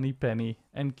miss Money Penny.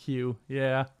 And Q.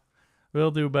 Yeah. Will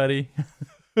do, buddy.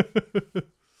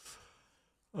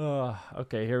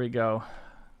 Okay, here we go.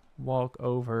 Walk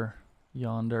over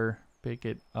yonder. Pick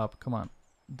it up. Come on.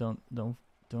 Don't.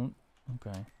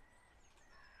 Okay.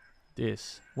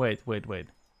 This. Wait.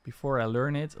 Before I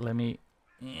learn it, let me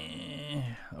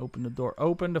open the door.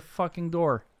 Open the fucking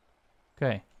door.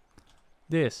 Okay.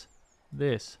 This.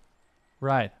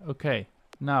 Right. Okay.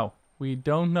 Now, we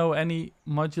don't know any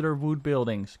modular wood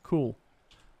buildings. Cool.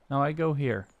 Now I go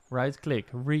here. Right click.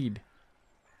 Read.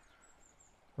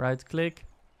 Right click.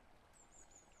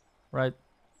 Right.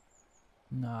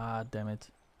 Nah, damn it.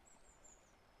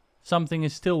 Something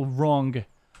is still wrong.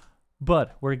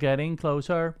 But we're getting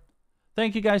closer.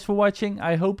 Thank you guys for watching.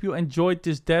 I hope you enjoyed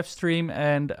this dev stream.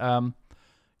 And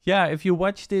yeah, if you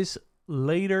watch this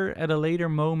later, at a later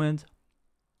moment,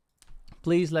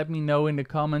 please let me know in the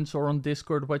comments or on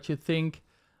Discord what you think.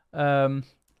 What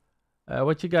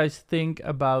you guys think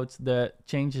about the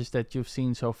changes that you've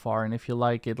seen so far. And if you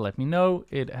like it, let me know.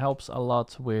 It helps a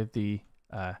lot with the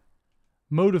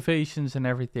motivations and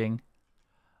everything.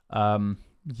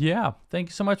 Yeah, thank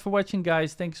you so much for watching,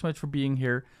 guys. Thank you so much for being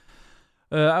here.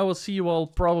 I will see you all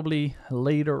probably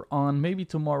later on, maybe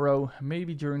tomorrow,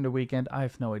 maybe during the weekend. I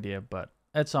have no idea, but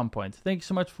at some point. Thank you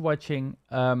so much for watching.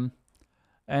 And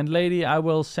lady, I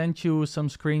will send you some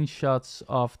screenshots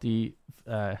of the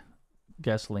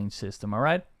gasoline system,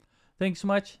 alright? Thanks so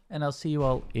much, and I'll see you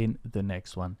all in the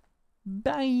next one.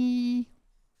 Bye!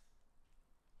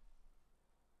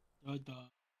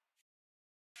 Bye-bye.